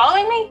Codeine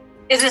following me?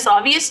 Is this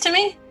obvious to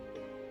me?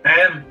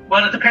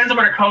 Well, it depends on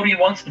whether Codeine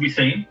wants to be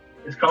seen.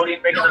 Is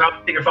Codeine making it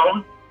up that you're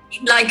following?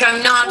 Like,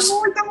 I'm not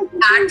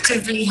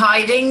actively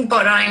hiding,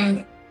 but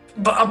I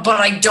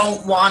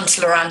don't want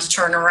Loran to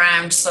turn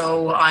around,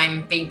 so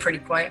I'm being pretty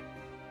quiet.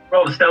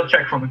 Roll a stealth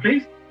check for me,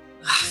 please.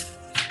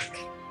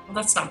 Well,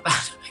 that's not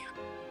bad.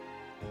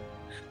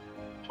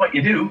 It's what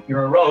you do.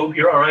 You're a rogue.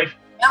 You're all right.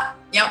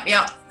 Yep.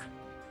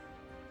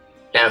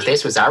 Now, if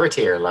this was our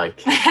tier,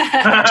 like...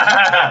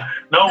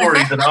 No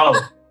worries at all.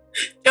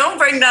 Don't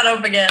bring that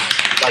up again.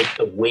 Like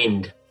the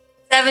wind.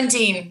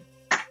 17.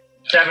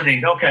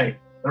 17, okay.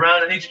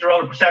 Loran, I need you to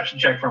roll a perception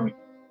check for me.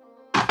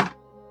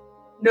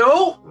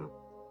 No.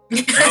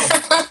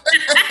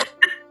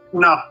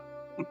 No.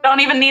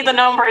 Don't even need the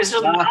numbers.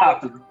 Just Not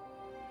happening.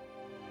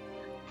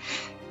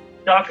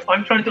 Doc,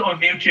 I'm trying to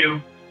unmute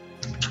you.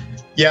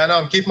 Yeah, no,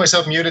 I'm keeping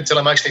myself muted till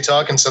I'm actually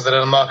talking so that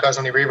it'll not cause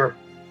any reverb.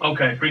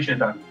 Okay, appreciate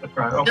that. That's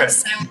grand. Okay. Does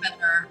sound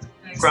better.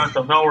 Grand,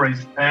 so no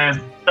worries.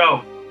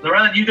 So,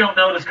 Loran, you don't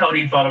notice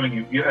Codeine following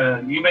you.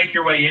 You make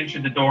your way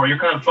into the door. You're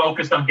kind of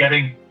focused on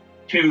getting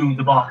to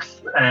the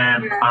box,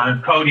 and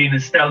Codeine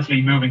is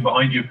stealthily moving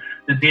behind you.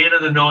 The din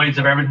and the noise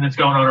of everything that's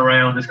going on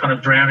around is kind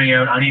of drowning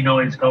out any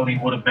noise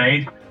Codeine would have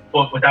made,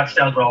 but with that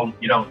stealth roll,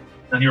 you don't.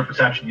 And your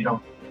perception, you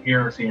don't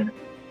hear or see anything.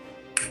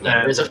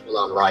 Yeah, there is a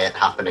full-on riot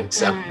happening,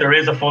 so... There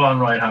is a full-on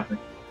riot happening.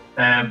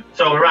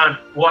 So, Loran,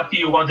 what do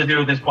you want to do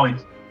at this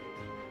point?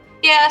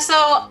 Yeah,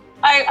 so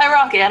I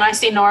rock in. I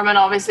see Norman,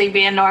 obviously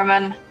being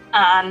Norman,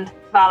 and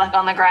Valak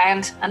on the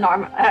ground, and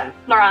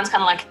Loran's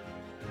kind of like,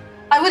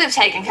 I would have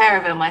taken care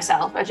of him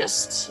myself. I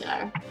just,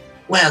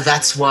 Well,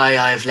 that's why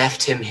I've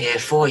left him here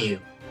for you.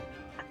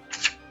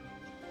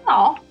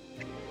 Oh.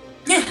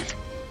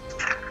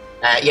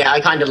 Yeah,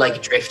 I kind of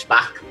like drift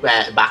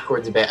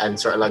backwards a bit and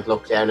sort of like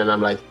look down and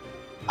I'm like,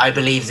 I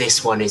believe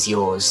this one is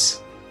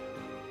yours.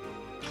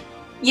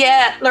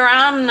 Yeah,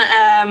 Loran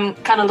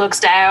kind of looks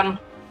down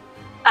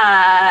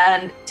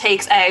and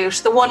takes out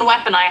the one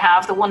weapon I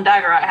have, the one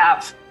dagger I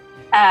have,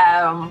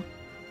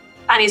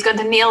 and he's going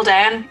to kneel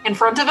down in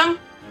front of him.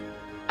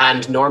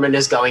 And Norman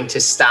is going to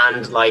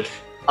stand like,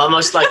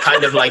 almost like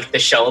kind of like the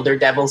shoulder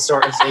devil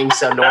sort of thing,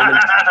 so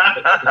Norman's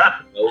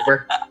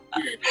over.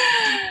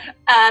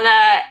 And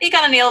he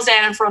kind of kneels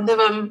down in front of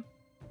him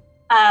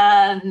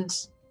and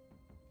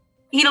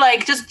he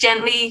like just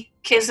gently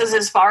kisses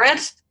his forehead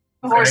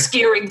before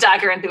skewering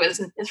dagger into his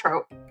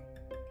throat.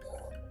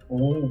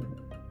 Ooh.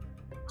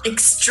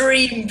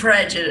 Extreme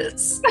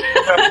prejudice.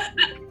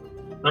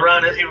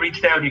 Loran, as you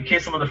reach down, you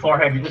kiss him on the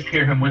forehead, you just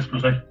hear him whisper,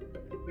 like,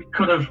 we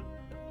could have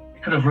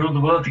ruled the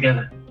world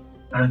together.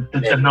 And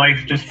the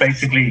knife just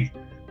basically...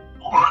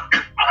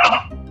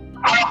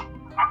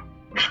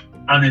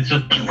 and it's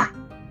just...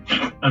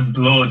 and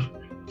blood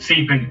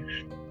seeping.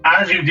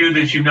 As you do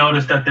this, you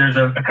notice that there's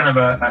a kind of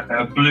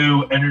a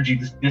blue energy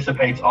that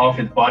dissipates off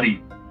his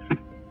body.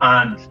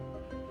 And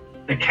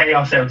the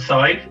chaos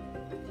outside,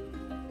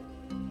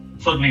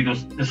 suddenly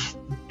there's this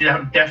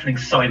deafening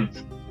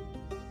silence.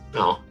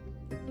 Oh.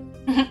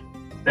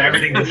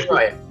 Everything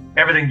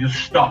just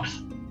stops.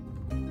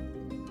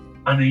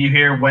 And then you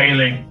hear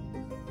wailing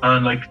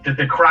and like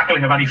the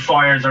crackling of any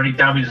fires or any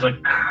damage is like,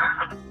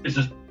 it's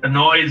just the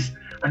noise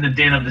and the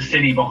din of the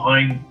city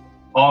behind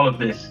all of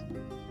this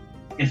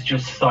is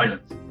just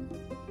silence.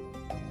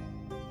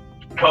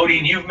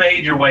 Cody, you've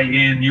made your way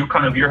in.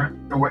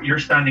 You're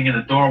standing in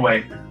a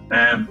doorway,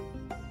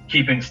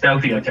 keeping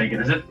stealthy. I take it,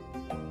 is it?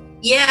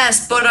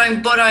 Yes, but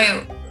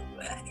I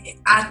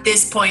at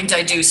this point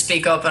I do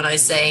speak up and I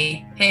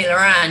say, "Hey,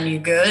 Loran, you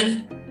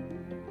good?"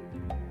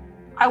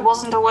 I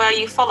wasn't aware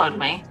you followed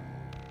me.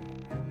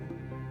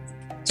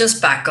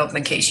 Just back up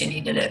in case you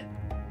needed it.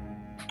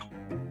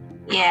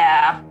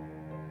 Yeah.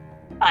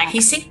 Thanks.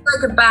 He seems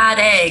like a bad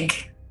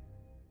egg.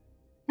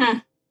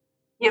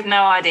 You have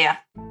no idea.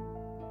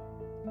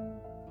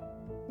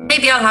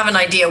 Maybe I'll have an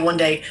idea one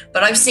day,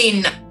 but I'm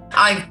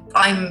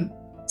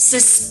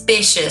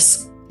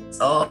suspicious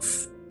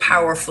of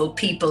powerful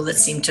people that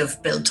seem to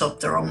have built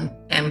up their own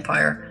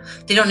empire.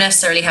 They don't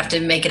necessarily have to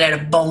make it out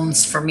of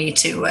bones for me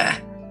to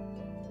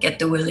get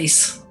the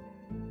willies.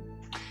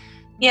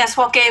 Yes,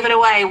 what gave it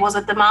away? Was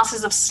it the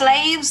masses of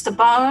slaves, the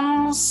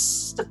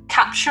bones, the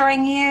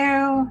capturing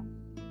you?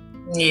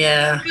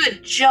 Yeah.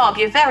 Good job.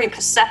 You're very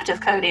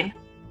perceptive, Codeine.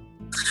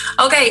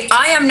 Okay,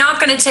 I am not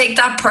going to take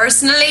that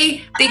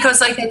personally because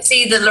I can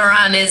see that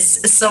Loran is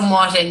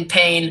somewhat in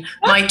pain.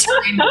 My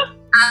time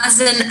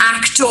as an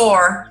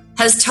actor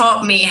has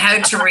taught me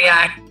how to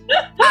react. And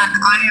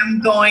I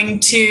am going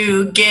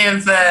to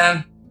give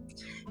a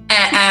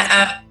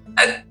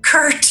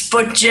curt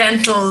but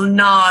gentle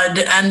nod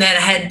and then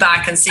head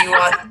back and see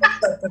what's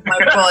up with my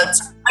butt.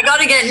 I got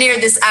to get near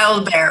this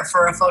owl bear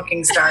for a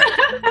fucking start.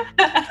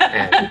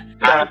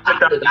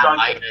 After that,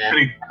 I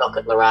look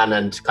at Loran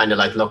and kind of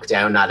like look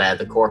down at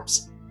the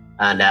corpse,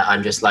 and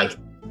I'm just like,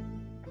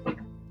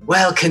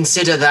 well,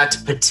 consider that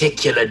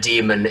particular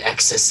demon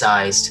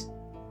exorcised.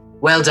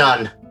 Well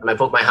done. And I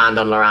put my hand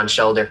on Loran's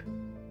shoulder.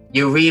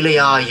 You really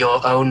are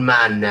your own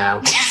man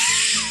now.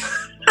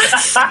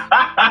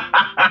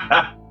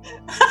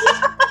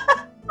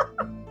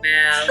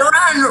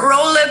 Loran,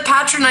 roll a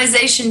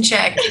patronization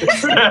check.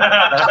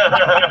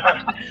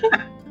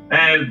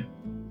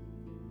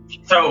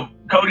 So,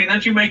 Cody,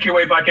 as you make your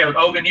way back out,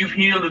 Ogun, you've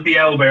healed the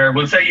owlbear.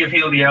 We'll say you've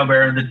healed the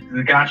owlbear and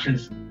the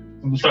gashes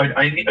from the side.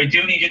 I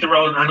do need you to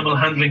roll an animal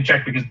handling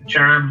check because the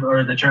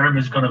charm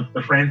is kind of,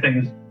 the friend thing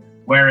is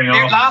wearing off.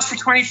 It lasts for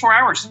 24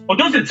 hours. Oh,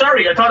 does it?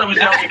 Sorry, I thought it was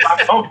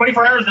oh,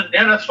 24 hours.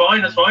 Yeah, that's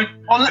fine.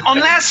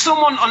 Unless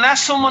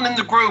someone in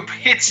the group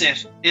hits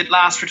it, it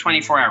lasts for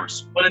 24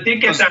 hours. Well, it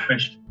did get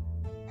damaged.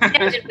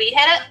 Yeah, did we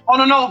hit it?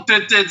 Oh no,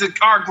 the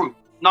our group,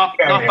 not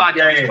bad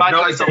guys. Yeah. Bad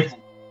No, guys don't.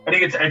 I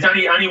think it's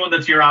anyone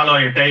that's your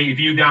ally. If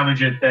you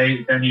damage it,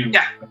 then you.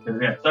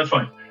 Yeah, that's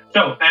fine.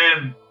 So,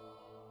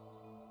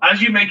 as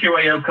you make your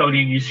way out,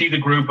 Cody, and you see the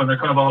group, and they're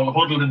kind of all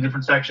huddled in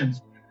different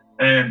sections.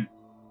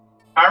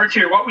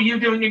 Aratir, what were you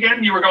doing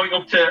again? You were going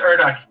up to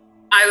Urdak.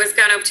 I was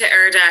going up to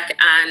Urdak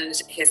and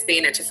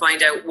Hispina to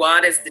find out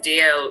what is the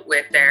deal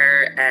with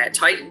their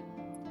Titan.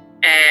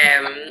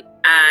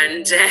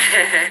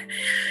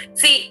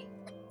 See,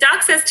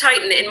 Doc says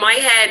Titan. In my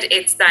head,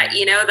 it's that,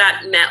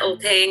 that metal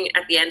thing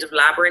at the end of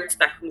Labyrinth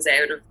that comes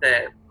out of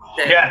the...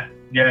 Yeah.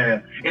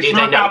 It's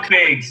not that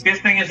big.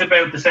 This thing is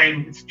about the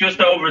same. It's just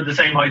over the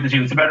same height as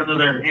you. It's about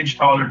another inch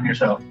taller than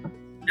yourself.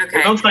 Okay.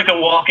 It looks like a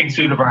walking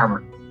suit of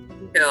armor.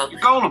 Cool. You're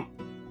golem.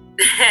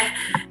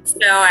 So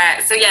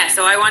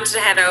I wanted to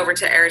head over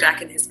to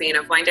Urdak and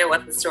Hispina, find out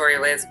what the story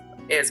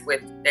is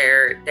with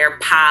their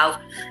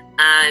pal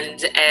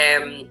and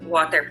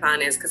what their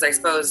plan is, because I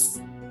suppose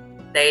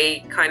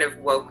they kind of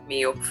woke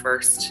me up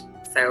first.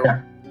 So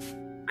Yeah.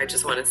 I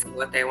just want to see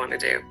what they want to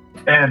do.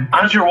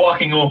 As you're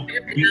walking up,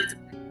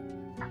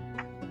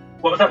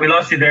 what was that? We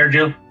lost you there,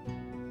 Jill.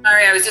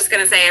 Sorry, I was just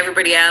going to say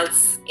everybody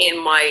else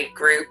in my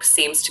group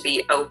seems to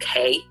be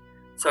okay.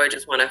 So I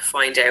just want to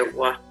find out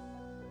what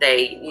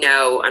they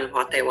know and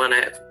what they want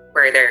to,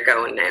 where they're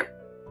going now.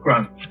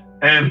 Grand.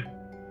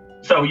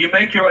 So you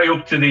make your way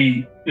up to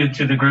the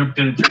group,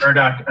 to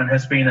Urdak and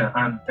Hespina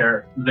and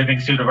their living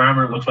suit of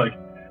armor, it looks like.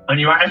 And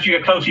you, as you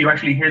get closer, you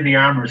actually hear the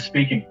armor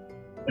speaking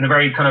in a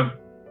very kind of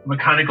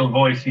mechanical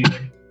voice. He's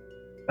like,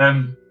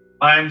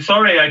 I'm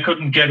sorry I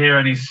couldn't get here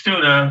any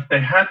sooner.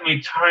 They had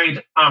me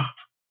tied up.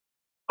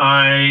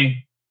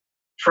 I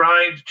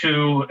tried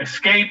to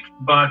escape,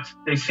 but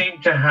they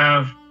seem to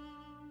have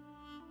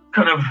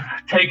kind of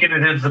taken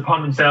it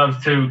upon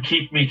themselves to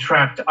keep me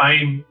trapped.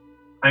 I'm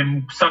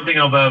something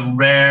of a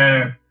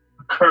rare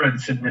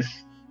occurrence in this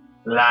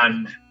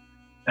land.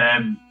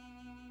 I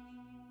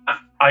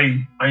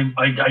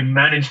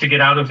managed to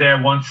get out of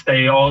there once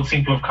they all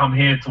seem to have come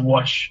here to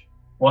watch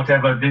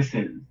whatever this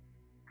is.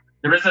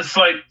 There is a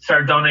slight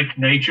sardonic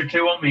nature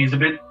to him. He's a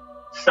bit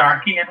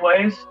sarky in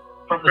ways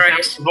from the sound of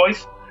his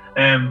voice.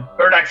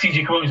 Urdak sees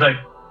you coming. He's like,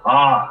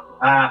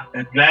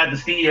 I'm glad to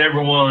see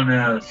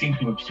everyone seems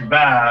to have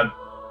survived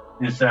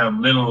this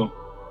little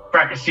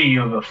fricassee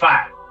of a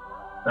fight.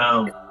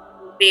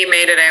 You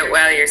made it out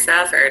well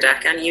yourself,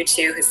 Urdak, and you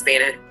too,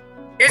 Hespina.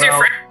 Here's your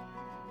friend.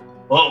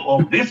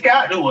 Well, this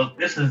guy,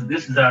 this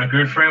is our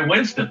good friend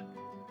Winston.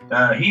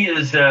 He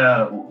is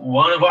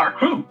one of our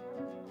crew.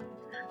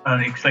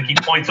 And it's like he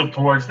points up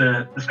towards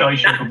the sky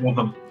ship above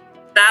them.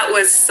 That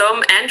was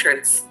some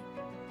entrance.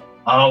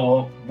 Oh,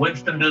 well,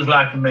 Winston does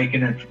like to make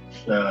an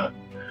entrance.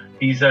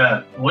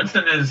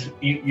 Winston is,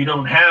 you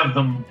don't have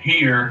them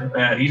here.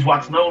 He's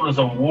what's known as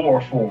a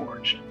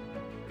warforged.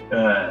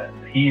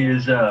 He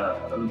is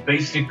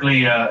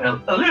basically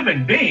a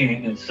living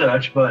being as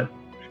such, but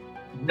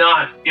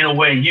not in a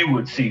way you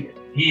would see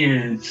it.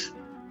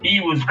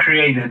 He was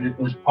created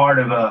as part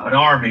of an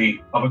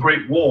army of a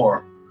great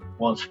war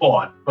once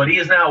fought, but he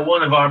is now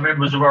one of our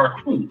members of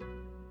our crew.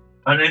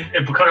 And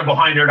kind of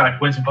behind her, that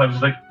Winston Pipes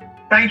is like,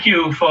 thank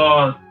you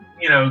for,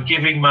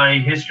 giving my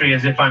history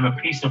as if I'm a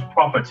piece of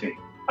property.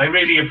 I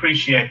really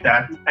appreciate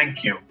that.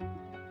 Thank you.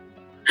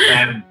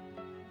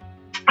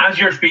 As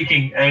you're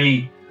speaking,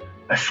 a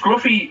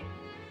scruffy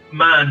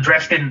man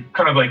dressed in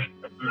kind of like,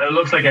 it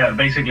looks like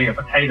basically a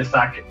potato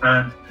sack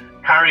and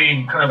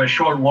carrying kind of a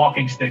short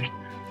walking stick,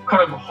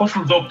 kind of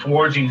hustles up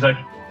towards you. He's like,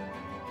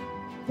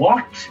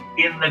 what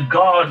in the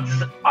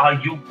gods are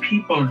you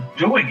people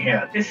doing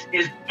here? This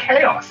is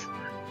chaos.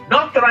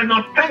 Not that I'm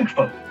not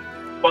thankful,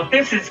 but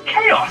this is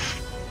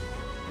chaos.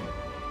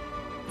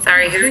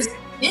 Sorry, who's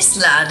this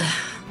lad?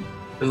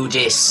 Who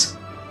dis?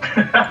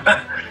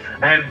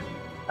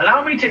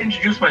 Allow me to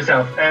introduce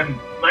myself.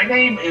 My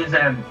name is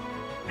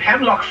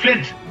Hemlock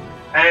Flint.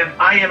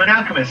 I am an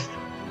alchemist.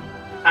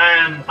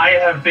 I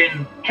have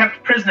been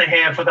kept prisoner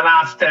here for the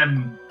last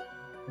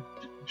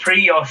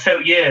 3 or so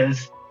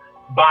years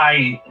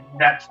by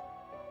that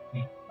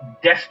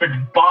desperate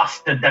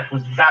bastard that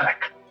was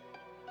Valak.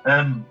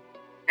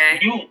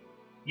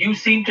 You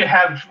seem to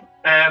have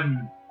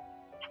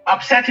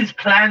upset his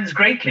plans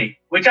greatly,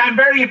 which I'm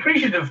very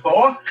appreciative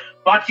for,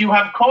 but you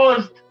have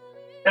caused,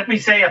 let me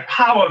say, a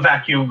power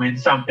vacuum in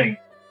something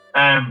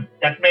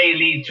that may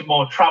lead to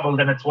more trouble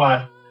than it's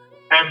worth.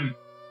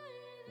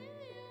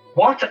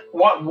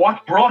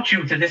 What brought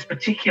you to this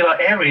particular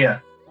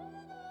area?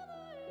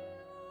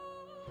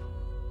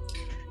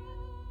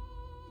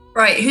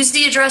 Right, who's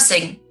he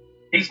addressing?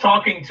 He's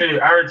talking to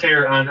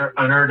Aratir and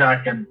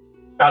Urdak and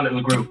that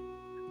little group.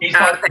 He's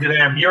talking to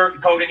them. You're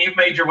Cogan, you've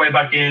made your way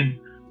back in,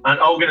 and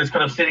Ogun is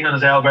kind of sitting on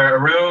his elbow.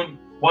 Arun,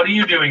 what are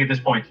you doing at this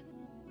point?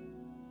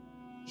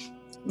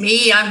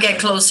 Me, I'm getting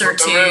closer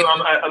to... Arun,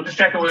 I'm just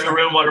checking with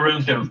Arun what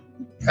Arun's doing.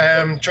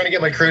 Trying to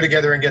get my crew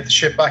together and get the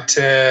ship back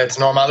to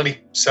normality.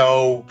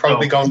 So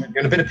probably doing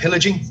a bit of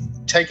pillaging,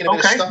 taking a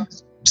bit of stuff.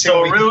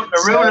 So Arun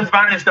has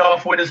vanished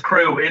off with his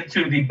crew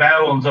into the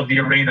bowels of the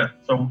arena.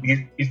 So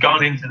he's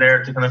gone into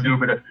there to kind of do a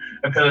bit of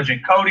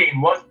pillaging.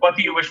 Codeine, what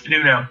do you wish to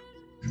do now?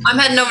 I'm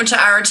heading over to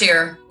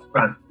Aratir.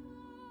 Right.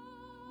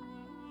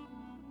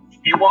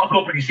 You walk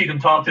up and you see them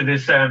talk to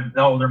this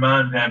older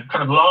man,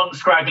 kind of long,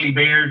 scraggly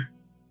beard,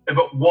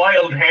 but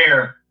wild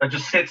hair that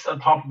just sits on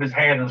top of his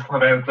head and is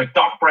kind of out like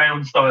Doc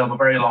Brown style, but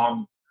very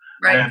long.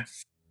 Right.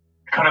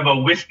 Kind of a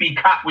wispy,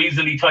 cat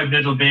weaselly type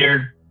little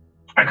beard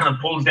that kind of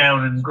pulls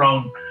down and is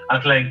grown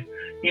at length.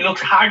 He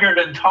looks haggard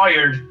and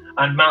tired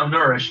and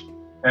malnourished,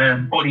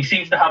 but he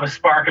seems to have a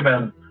spark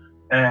about him.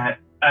 Loran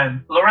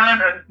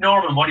and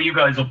Norman, what are you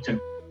guys up to?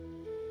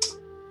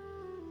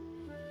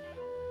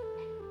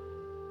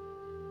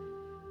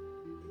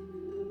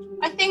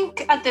 I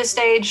think at this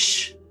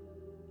stage,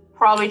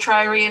 probably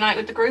try reunite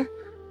with the group.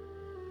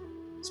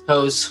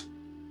 Suppose.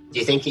 Do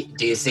you think he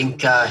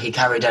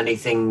carried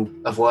anything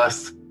of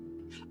worth?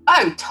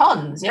 Oh,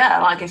 tons,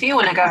 yeah. Like, if you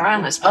want to go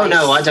around this place. Oh,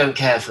 no, I don't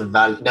care for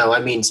Val. No, I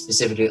mean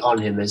specifically on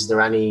him. Is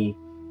there any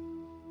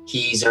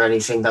keys or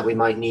anything that we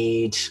might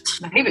need?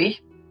 Maybe.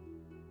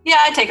 Yeah,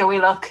 I'd take a wee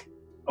look.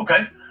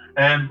 Okay.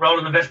 Roll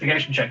an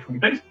investigation check for me,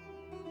 please.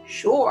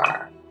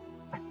 Sure.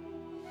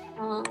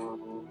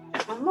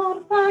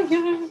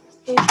 Modifier,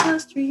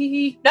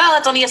 +3. No,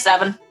 that's only a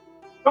 7.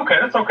 Okay,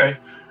 that's okay.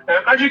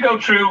 As you go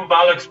through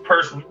Valak's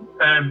person,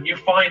 you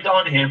find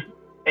on him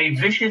a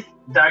vicious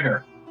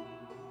dagger.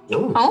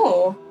 Ooh.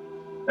 Oh.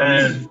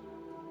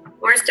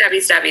 More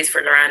stabbies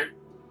for Loran.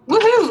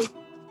 Woohoo!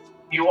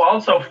 You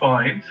also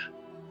find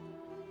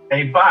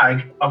a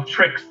bag of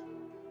tricks.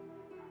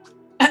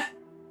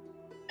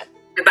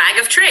 A bag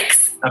of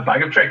tricks. A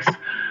bag of tricks.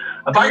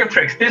 A bag of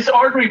tricks. This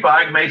ordinary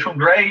bag made from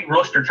grey,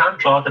 rust, or tan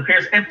cloth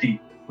appears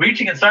empty.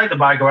 Reaching inside the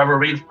bag, however,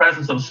 reveals the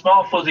presence of a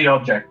small fuzzy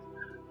object.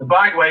 The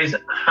bag weighs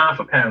half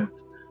a pound.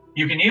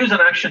 You can use an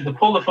action to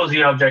pull the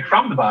fuzzy object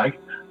from the bag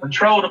and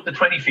throw it up to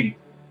 20 feet.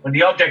 When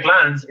the object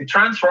lands, it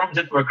transforms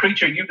into a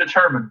creature you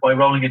determine by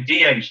rolling a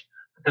d8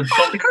 and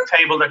consulting the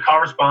table that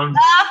corresponds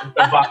with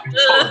the bag's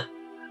color.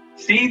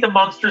 See the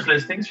monster's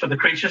listings for the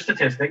creature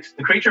statistics.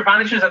 The creature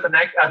vanishes at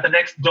the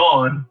next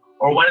dawn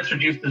or when it's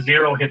reduced to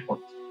 0 hit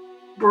points.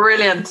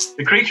 Brilliant.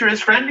 The creature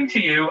is friendly to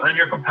you and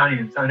your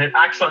companions, and it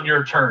acts on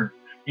your turn.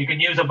 You can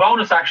use a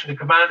bonus action to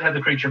command how the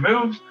creature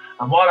moves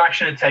and what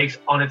action it takes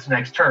on its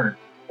next turn,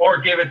 or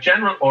give it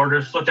general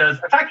orders such as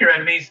attack your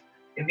enemies.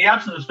 In the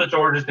absence of such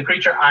orders, the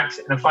creature acts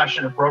in a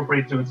fashion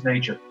appropriate to its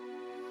nature.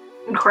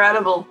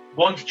 Incredible.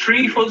 Once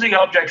 3 fuzzy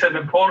objects have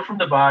been pulled from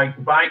the bag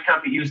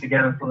can't be used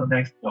again until the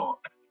next dawn.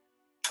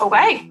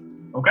 Okay.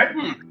 Okay?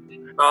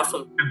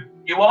 Awesome.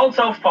 You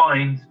also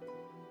find,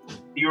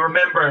 you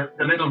remember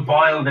the little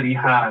vial that he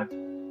had.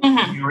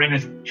 Mm-hmm. You were in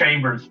his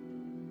chambers.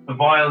 The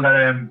vial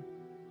that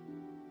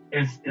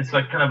it's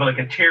like kind of like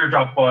a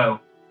teardrop vial,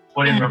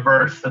 but in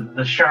reverse.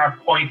 The sharp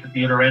point at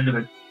the other end of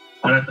it,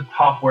 and at the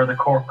top where the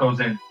cork goes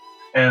in.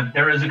 And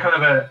there is a kind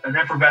of an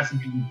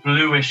effervescent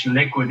bluish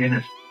liquid in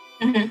it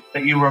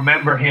that you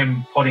remember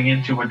him putting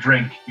into a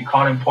drink. You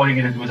caught him putting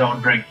it into his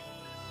own drink.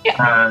 Yeah.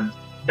 And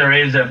there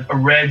is a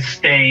red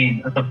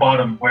stain at the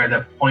bottom where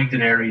the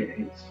pointed area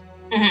is.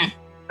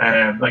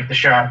 Like the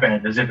sharp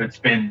end, as if it's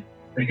been,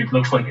 like it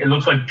looks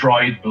like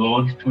dried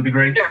blood to a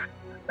degree. Sure.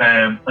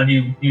 And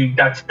you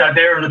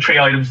there are the 3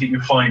 items that you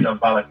find on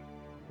Valak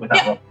with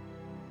that one.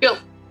 Cool.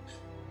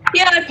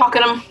 Yeah, I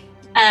pocket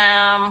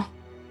them.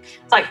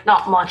 It's like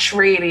not much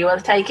really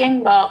worth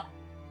taking, but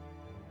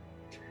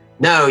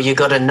No, you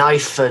got a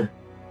knife, a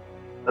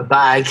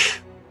bag.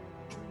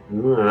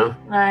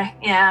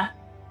 yeah.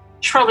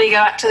 Should probably go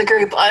back to the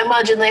group. I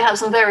imagine they have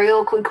some very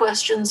awkward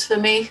questions for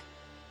me.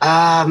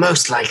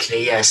 Most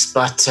likely, yes,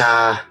 but,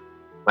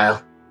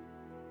 well,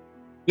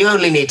 you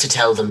only need to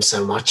tell them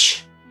so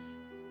much.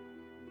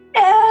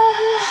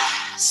 Yeah,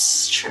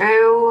 it's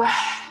true.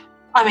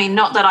 I mean,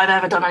 not that I've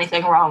ever done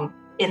anything wrong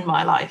in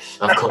my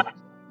life. Of course.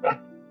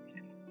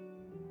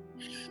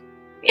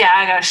 Yeah,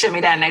 I'm gonna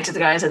shimmy down now to the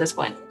guys at this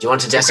point. Do you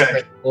want to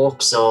desecrate the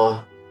corpse,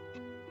 or...?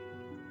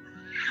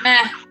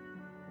 Meh.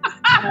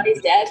 No,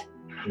 he's dead.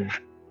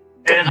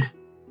 And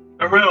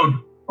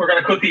Arun, we're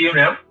going to cut to you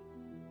now.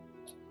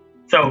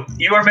 So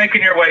you are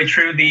making your way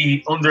through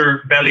the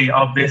underbelly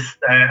of this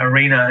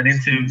arena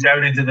and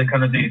down into the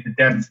kind of the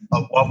depths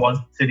of what was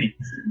the city.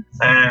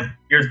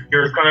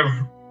 You're kind of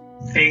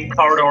seeing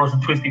corridors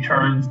and twisty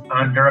turns,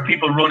 and there are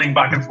people running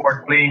back and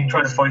forth, fleeing,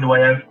 trying to find a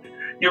way out.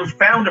 You've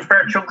found a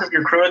fair chunk of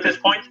your crew at this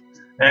point,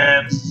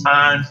 and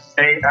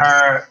they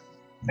are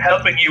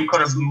helping you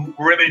kind of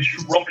rummage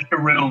the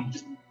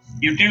rooms.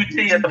 You do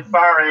see at the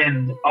far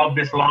end of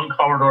this long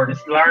corridor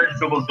this large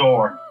double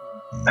door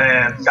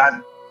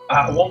that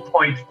at one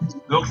point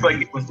looks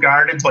like it was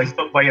guarded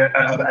by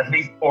at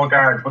least 4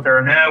 guards, but there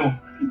are now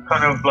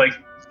kind of like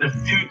there's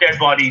 2 dead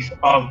bodies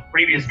of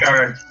previous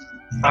guards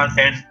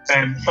and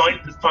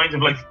signs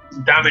of like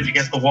damage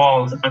against the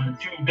walls, and the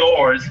 2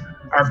 doors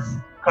are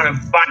kind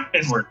of back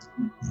inward,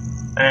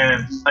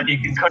 and you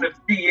can kind of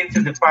see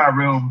into the far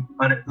room,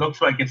 and it looks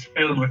like it's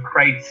filled with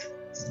crates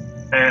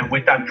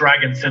with that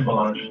dragon symbol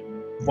on it.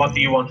 What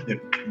do you want to do?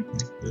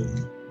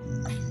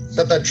 Is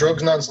that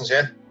drugs nonsense,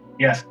 yeah?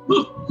 Yeah.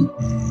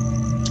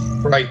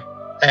 Right.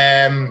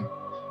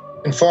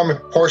 Inform a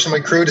portion of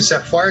my crew to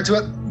set fire to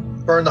it,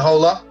 burn the whole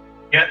lot,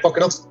 Yeah. fuck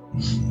it up,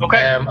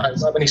 Okay. and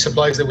grab any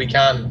supplies that we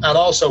can. And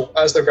also,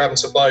 as they're grabbing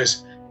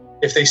supplies,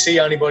 if they see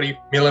anybody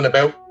milling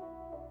about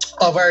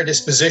of our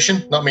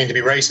disposition, not mean to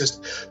be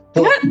racist,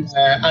 but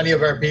any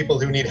of our people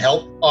who need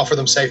help, offer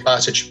them safe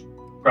passage.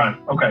 Right.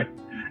 Okay.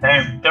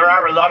 There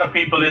are a lot of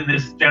people in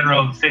this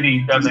general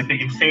city that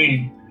you've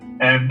seen.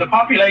 The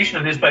population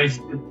of this place,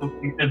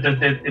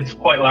 it's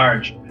quite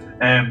large.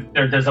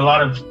 There was a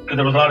lot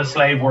of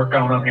slave work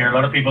going on here. A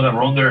lot of people that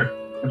were under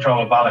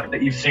control of Valak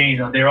that you've seen,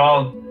 and they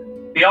all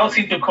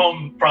seem to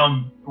come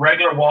from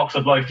regular walks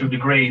of life to a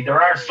degree.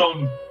 There are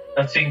some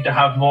that seem to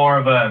have more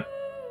of a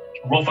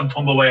rough and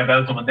tumble way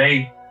about them, and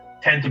they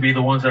tend to be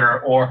the ones that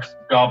are orcs,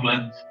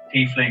 goblins,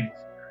 tieflings,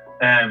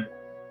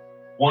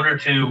 1 or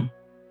 2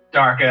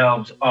 dark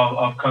elves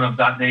of kind of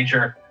that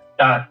nature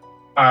that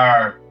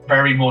are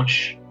very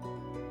much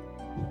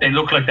they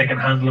look like they can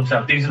handle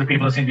themselves. These are the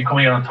people that seem to be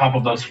coming out on top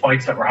of those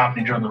fights that were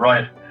happening during the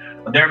riot.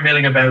 And they're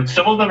milling about.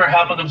 Some of them are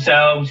helping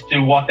themselves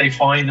do what they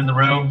find in the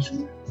rooms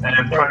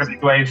and trying to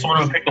pick away. Some of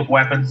them have picked up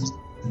weapons.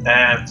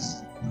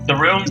 The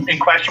room in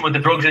question with the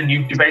drugs in, are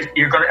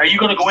you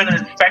going to go in and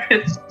inspect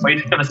it, or are you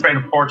just going to spray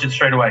the torches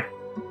straight away?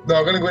 No,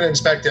 I'm going to go in and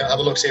inspect it, have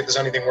a look, see if there's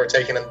anything worth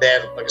taking, and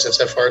then, like I said,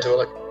 set fire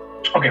to it.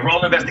 Okay, roll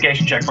an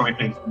investigation check for me,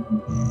 please.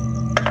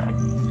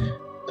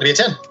 It'll be a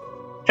 10.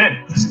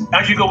 10.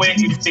 As you go in,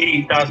 you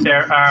see that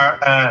there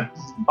are,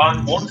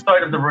 on one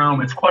side of the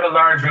room, it's quite a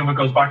large room, it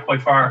goes back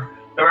quite far,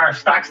 there are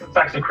stacks and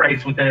stacks of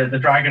crates with the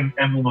dragon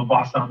emblem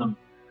embossed on them.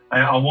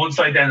 On one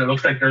side then, it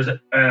looks like there's a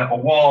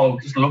wall,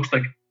 just looks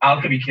like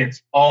alchemy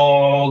kits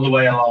all the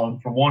way along,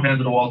 from one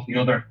end of the wall to the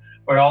other,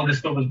 where all this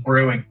stuff is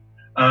brewing.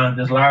 And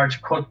there's large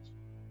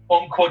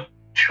uncut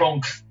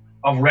chunks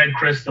of red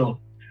crystal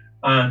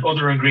and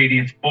other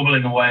ingredients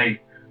bubbling away,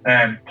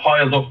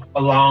 piled up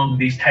along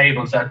these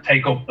tables that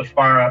take up the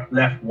far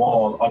left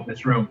wall of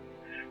this room.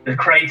 The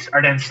crates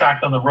are then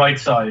stacked on the right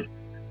side.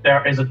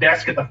 There is a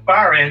desk at the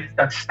far end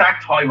that's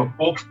stacked high with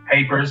books,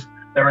 papers.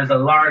 There is a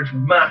large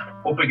map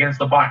up against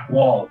the back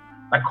wall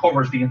that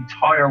covers the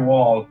entire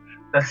wall.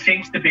 That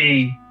seems to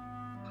be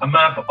a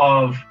map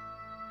of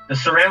the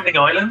surrounding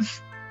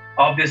islands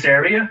of this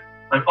area.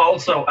 And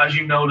also, as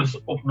you notice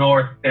up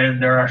north, then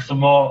there are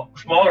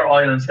smaller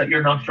islands that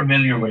you're not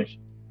familiar with.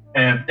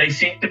 They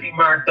seem to be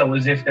marked, though,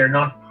 as if they're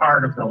not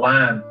part of the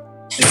land.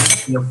 They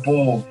seem to be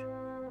above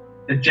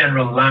the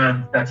general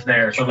land that's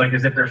there. So, like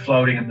as if they're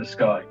floating in the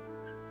sky.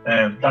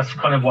 That's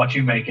kind of what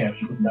you make out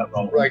from that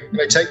roll. Right, can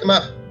I take the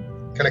map?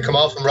 Can I come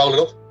off and roll it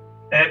up?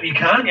 You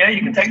can, yeah.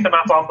 You can take the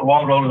map off the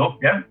wall, roll it up,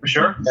 yeah, for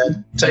sure.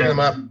 Taking the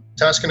map,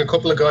 tasking a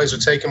couple of guys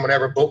with taking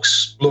whatever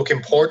books look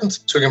important,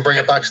 so we can bring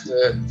it back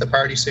to the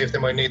party, see if they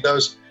might need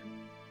those.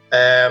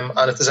 And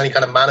if there's any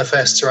kind of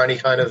manifests or any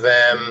kind of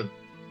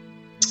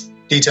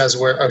details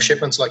where our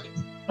shipments like.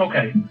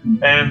 Okay.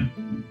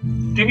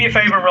 Do me a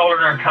favor, roll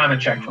an Arcana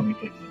check for me,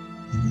 please.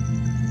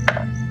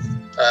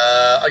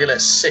 I get a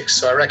 6,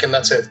 so I reckon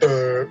that's it.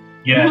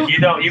 Yeah, you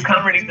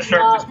can't really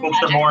discern which books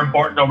are more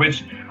important or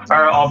which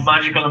are of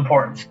magical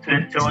importance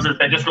to others.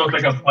 They just look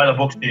like a pile of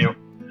books to you.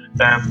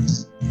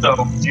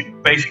 So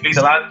basically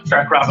the lads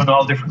start grabbing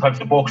all different types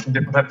of books and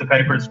different types of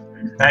papers.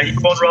 You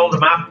go and roll the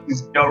map.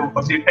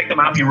 You take the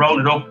map, you roll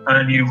it up,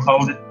 and you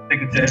hold it.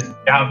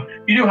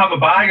 You do have a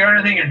bag or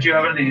anything, or do you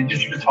have anything? You're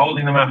just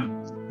holding the map.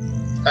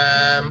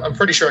 I'm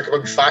pretty sure I could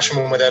probably fashion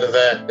one with out of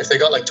if they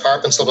got like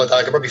tarp and stuff like that.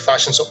 I could probably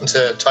fashion something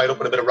to tie it up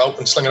with a bit of rope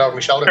and sling it over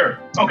my shoulder.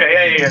 Sure.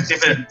 Okay. Yeah.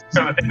 Give it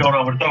kind of a thing going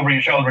on, but it's over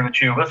your shoulder and a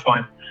tube. That's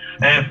fine.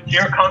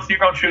 You're constantly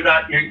going through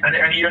that,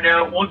 and you're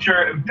now, once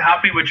you're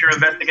happy with your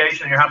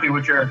investigation, you're happy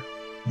with your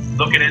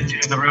looking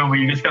into the room, where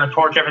you're just going to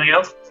torch everything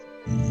else.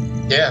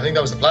 Yeah, I think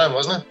that was the plan,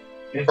 wasn't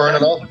it? Burn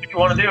it all. That's what you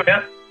want to do,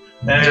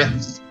 yeah.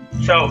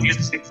 So you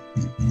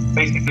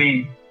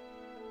basically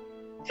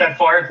set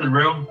fire to the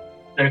room.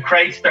 The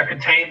crates that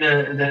contain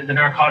the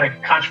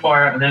narcotic catch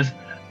fire, and there's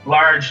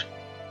large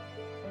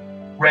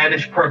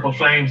reddish purple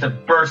flames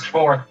that burst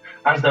forth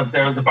as the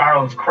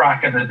barrels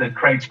crack and the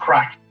crates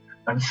crack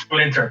and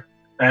splinter.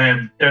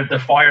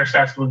 The fire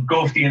starts to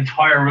engulf the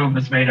entire room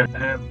that's made of.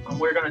 And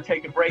we're going to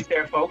take a break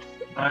there, folks,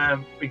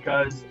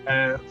 because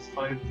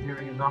I'm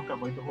hearing a knock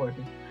on my door. I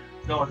think.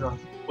 No, I'm not.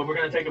 But we're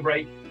going to take a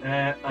break.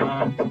 Now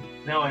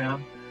I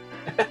am.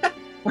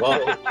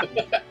 Whoa.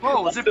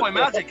 Whoa, as if by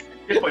magic.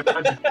 I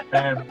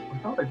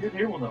thought I did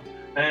hear one though.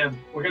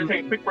 We're going to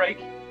take a quick break.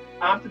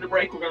 After the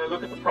break, we're going to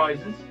look at the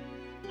prizes,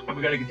 and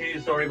we're going to continue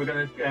the story. We're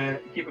going to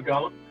keep it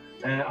going.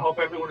 I hope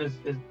everyone has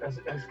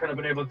kind of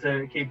been able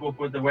to keep up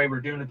with the way we're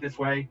doing it this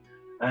way.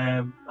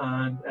 And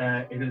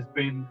it has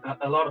been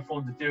a lot of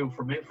fun to do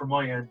from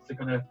my end to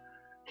kind of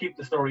keep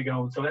the story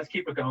going. So let's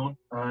keep it going,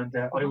 and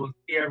I will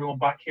see everyone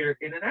back here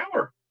in an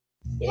hour.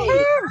 Yay.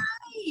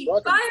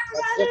 Bye,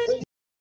 everybody.